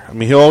headliner. I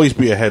mean, he'll always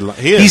be a headliner.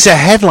 He's a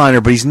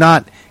headliner, but he's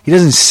not. He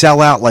doesn't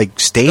sell out like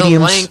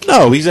stadiums.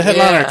 No, he's a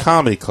headliner at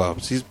comedy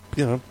clubs.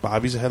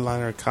 Bobby's a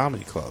headliner at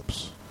comedy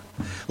clubs.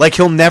 Like,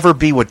 he'll never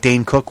be what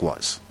Dane Cook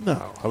was.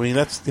 No, I mean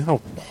that's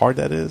how hard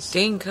that is.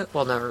 Dane Cook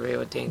will never be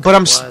what Dane Cook But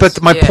was.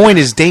 But my point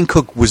is, Dane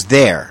Cook was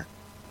there.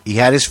 He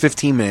had his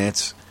 15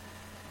 minutes,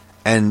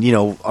 and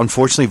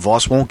unfortunately,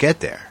 Voss won't get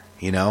there.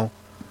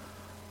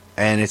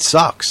 And it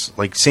sucks.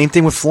 Like, same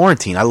thing with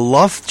Florentine. I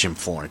love Jim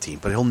Florentine,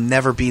 but he'll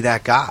never be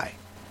that guy.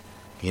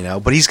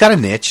 But he's got a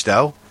niche,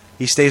 though.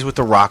 He stays with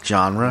the rock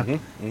genre.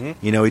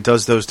 He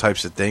does those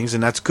types of things,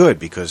 and that's good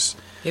because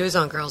he was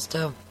on Girls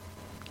too.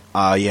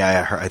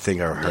 Yeah, I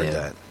think I heard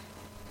that.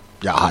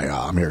 Yeah, hi,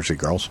 I'm here to see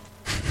girls.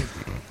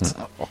 Just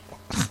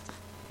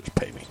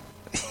pay me.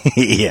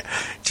 Yeah,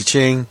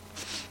 cha-ching.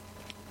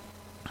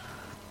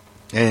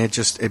 And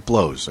it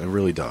blows. It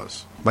really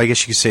does. But I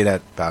guess you could say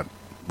that about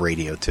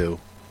radio too.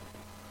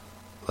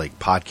 Like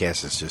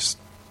podcasts is just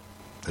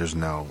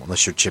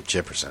unless you're Chip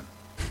Chipperson.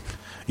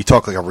 You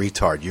talk like a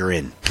retard, you're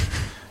in.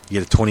 You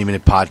get a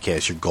 20-minute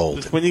podcast, you're gold.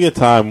 Just when you get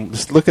time,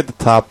 just look at the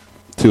top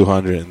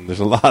 200, and there's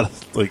a lot of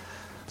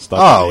stuff.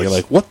 Oh, you're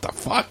like, what the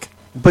fuck?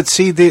 But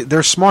see,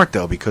 they're smart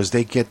though because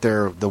they get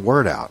the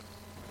word out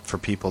for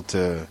people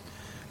to.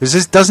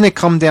 Doesn't it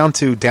come down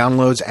to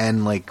downloads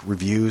and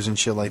reviews and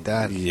shit like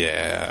that?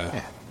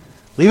 Yeah.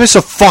 Leave us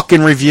a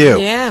fucking review.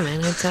 Yeah,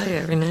 man, I tell you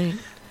every night.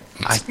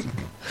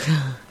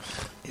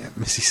 Yeah,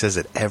 Missy says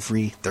it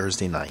every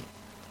Thursday night.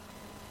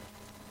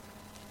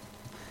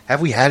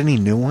 Have we had any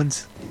new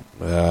ones?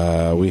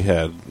 We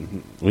had.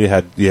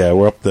 Yeah,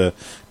 we're up to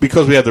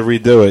because we had to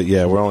redo it.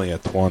 Yeah, we're only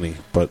at 20,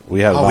 but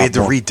we had. We had to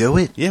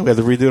redo it. Yeah, we had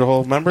to redo the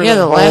whole. Remember? Yeah,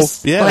 the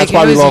last. Yeah, that's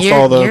why we lost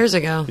all the years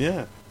ago.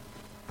 Yeah.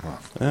 Well,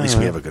 at least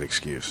we have a good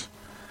excuse.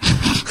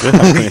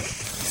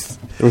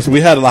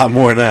 We had a lot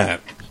more than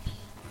that.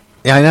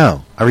 Yeah, I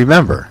know. I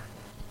remember.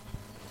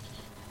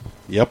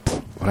 Yep.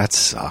 Well, that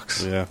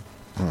sucks. Yeah.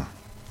 Oh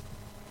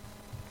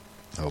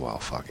well,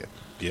 fuck it.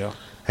 Yeah.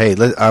 Hey,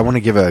 I want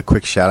to give a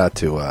quick shout out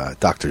to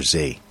Dr.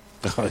 Z.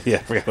 Oh yeah, I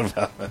forgot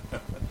about that.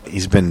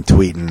 He's been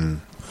tweeting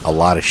a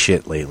lot of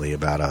shit lately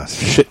about us.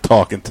 Shit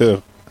talking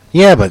too.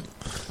 Yeah, but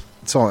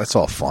it's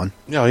all fun.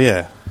 Oh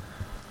yeah.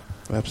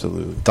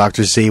 Absolutely.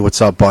 Dr. Z,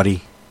 what's up,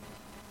 buddy?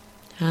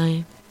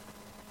 Hi.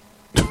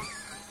 I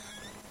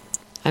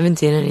haven't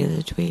seen any of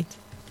the tweets.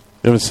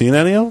 You haven't seen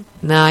any of them?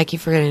 No, I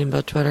keep forgetting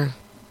about Twitter.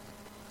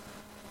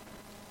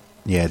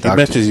 Yeah, he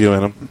mentions you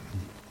in them.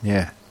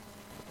 Yeah.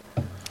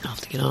 I'll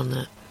have to get on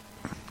that.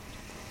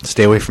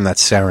 Stay away from that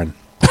Saren.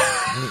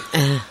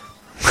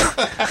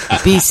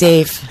 Be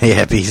safe.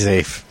 Yeah, be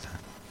safe.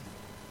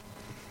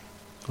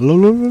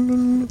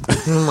 Oh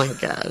my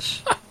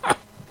gosh.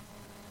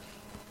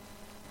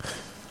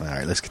 All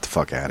right, let's get the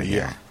fuck out of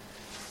here.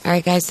 All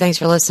right, guys, thanks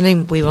for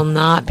listening. We will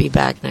not be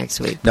back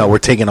next week. No, we're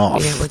taking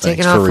off. Yeah, we're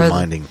taking Thanks off for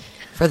reminding.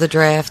 for the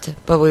draft,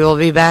 but we will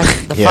be back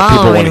the Yeah,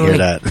 people following want to hear week.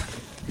 that.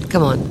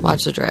 Come on,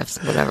 watch the drafts,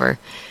 whatever.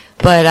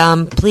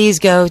 But please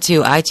go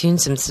to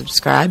iTunes and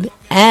subscribe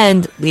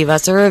and leave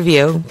us a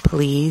review,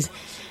 please.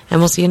 And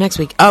we'll see you next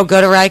week. Oh, go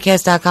to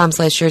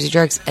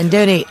riotcast.com/JerseyJerks and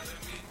donate.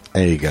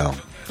 There you go.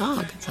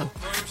 Oh, good stuff.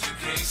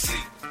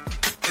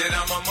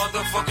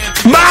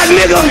 My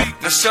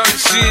nigga! Now shorty,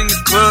 she in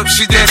the club,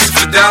 she dancing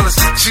for dollars.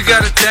 She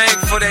got a thing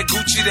for that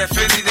Gucci, that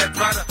Fendi, that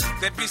Prada,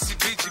 that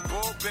BCBG,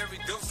 Burberry,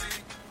 Dulce.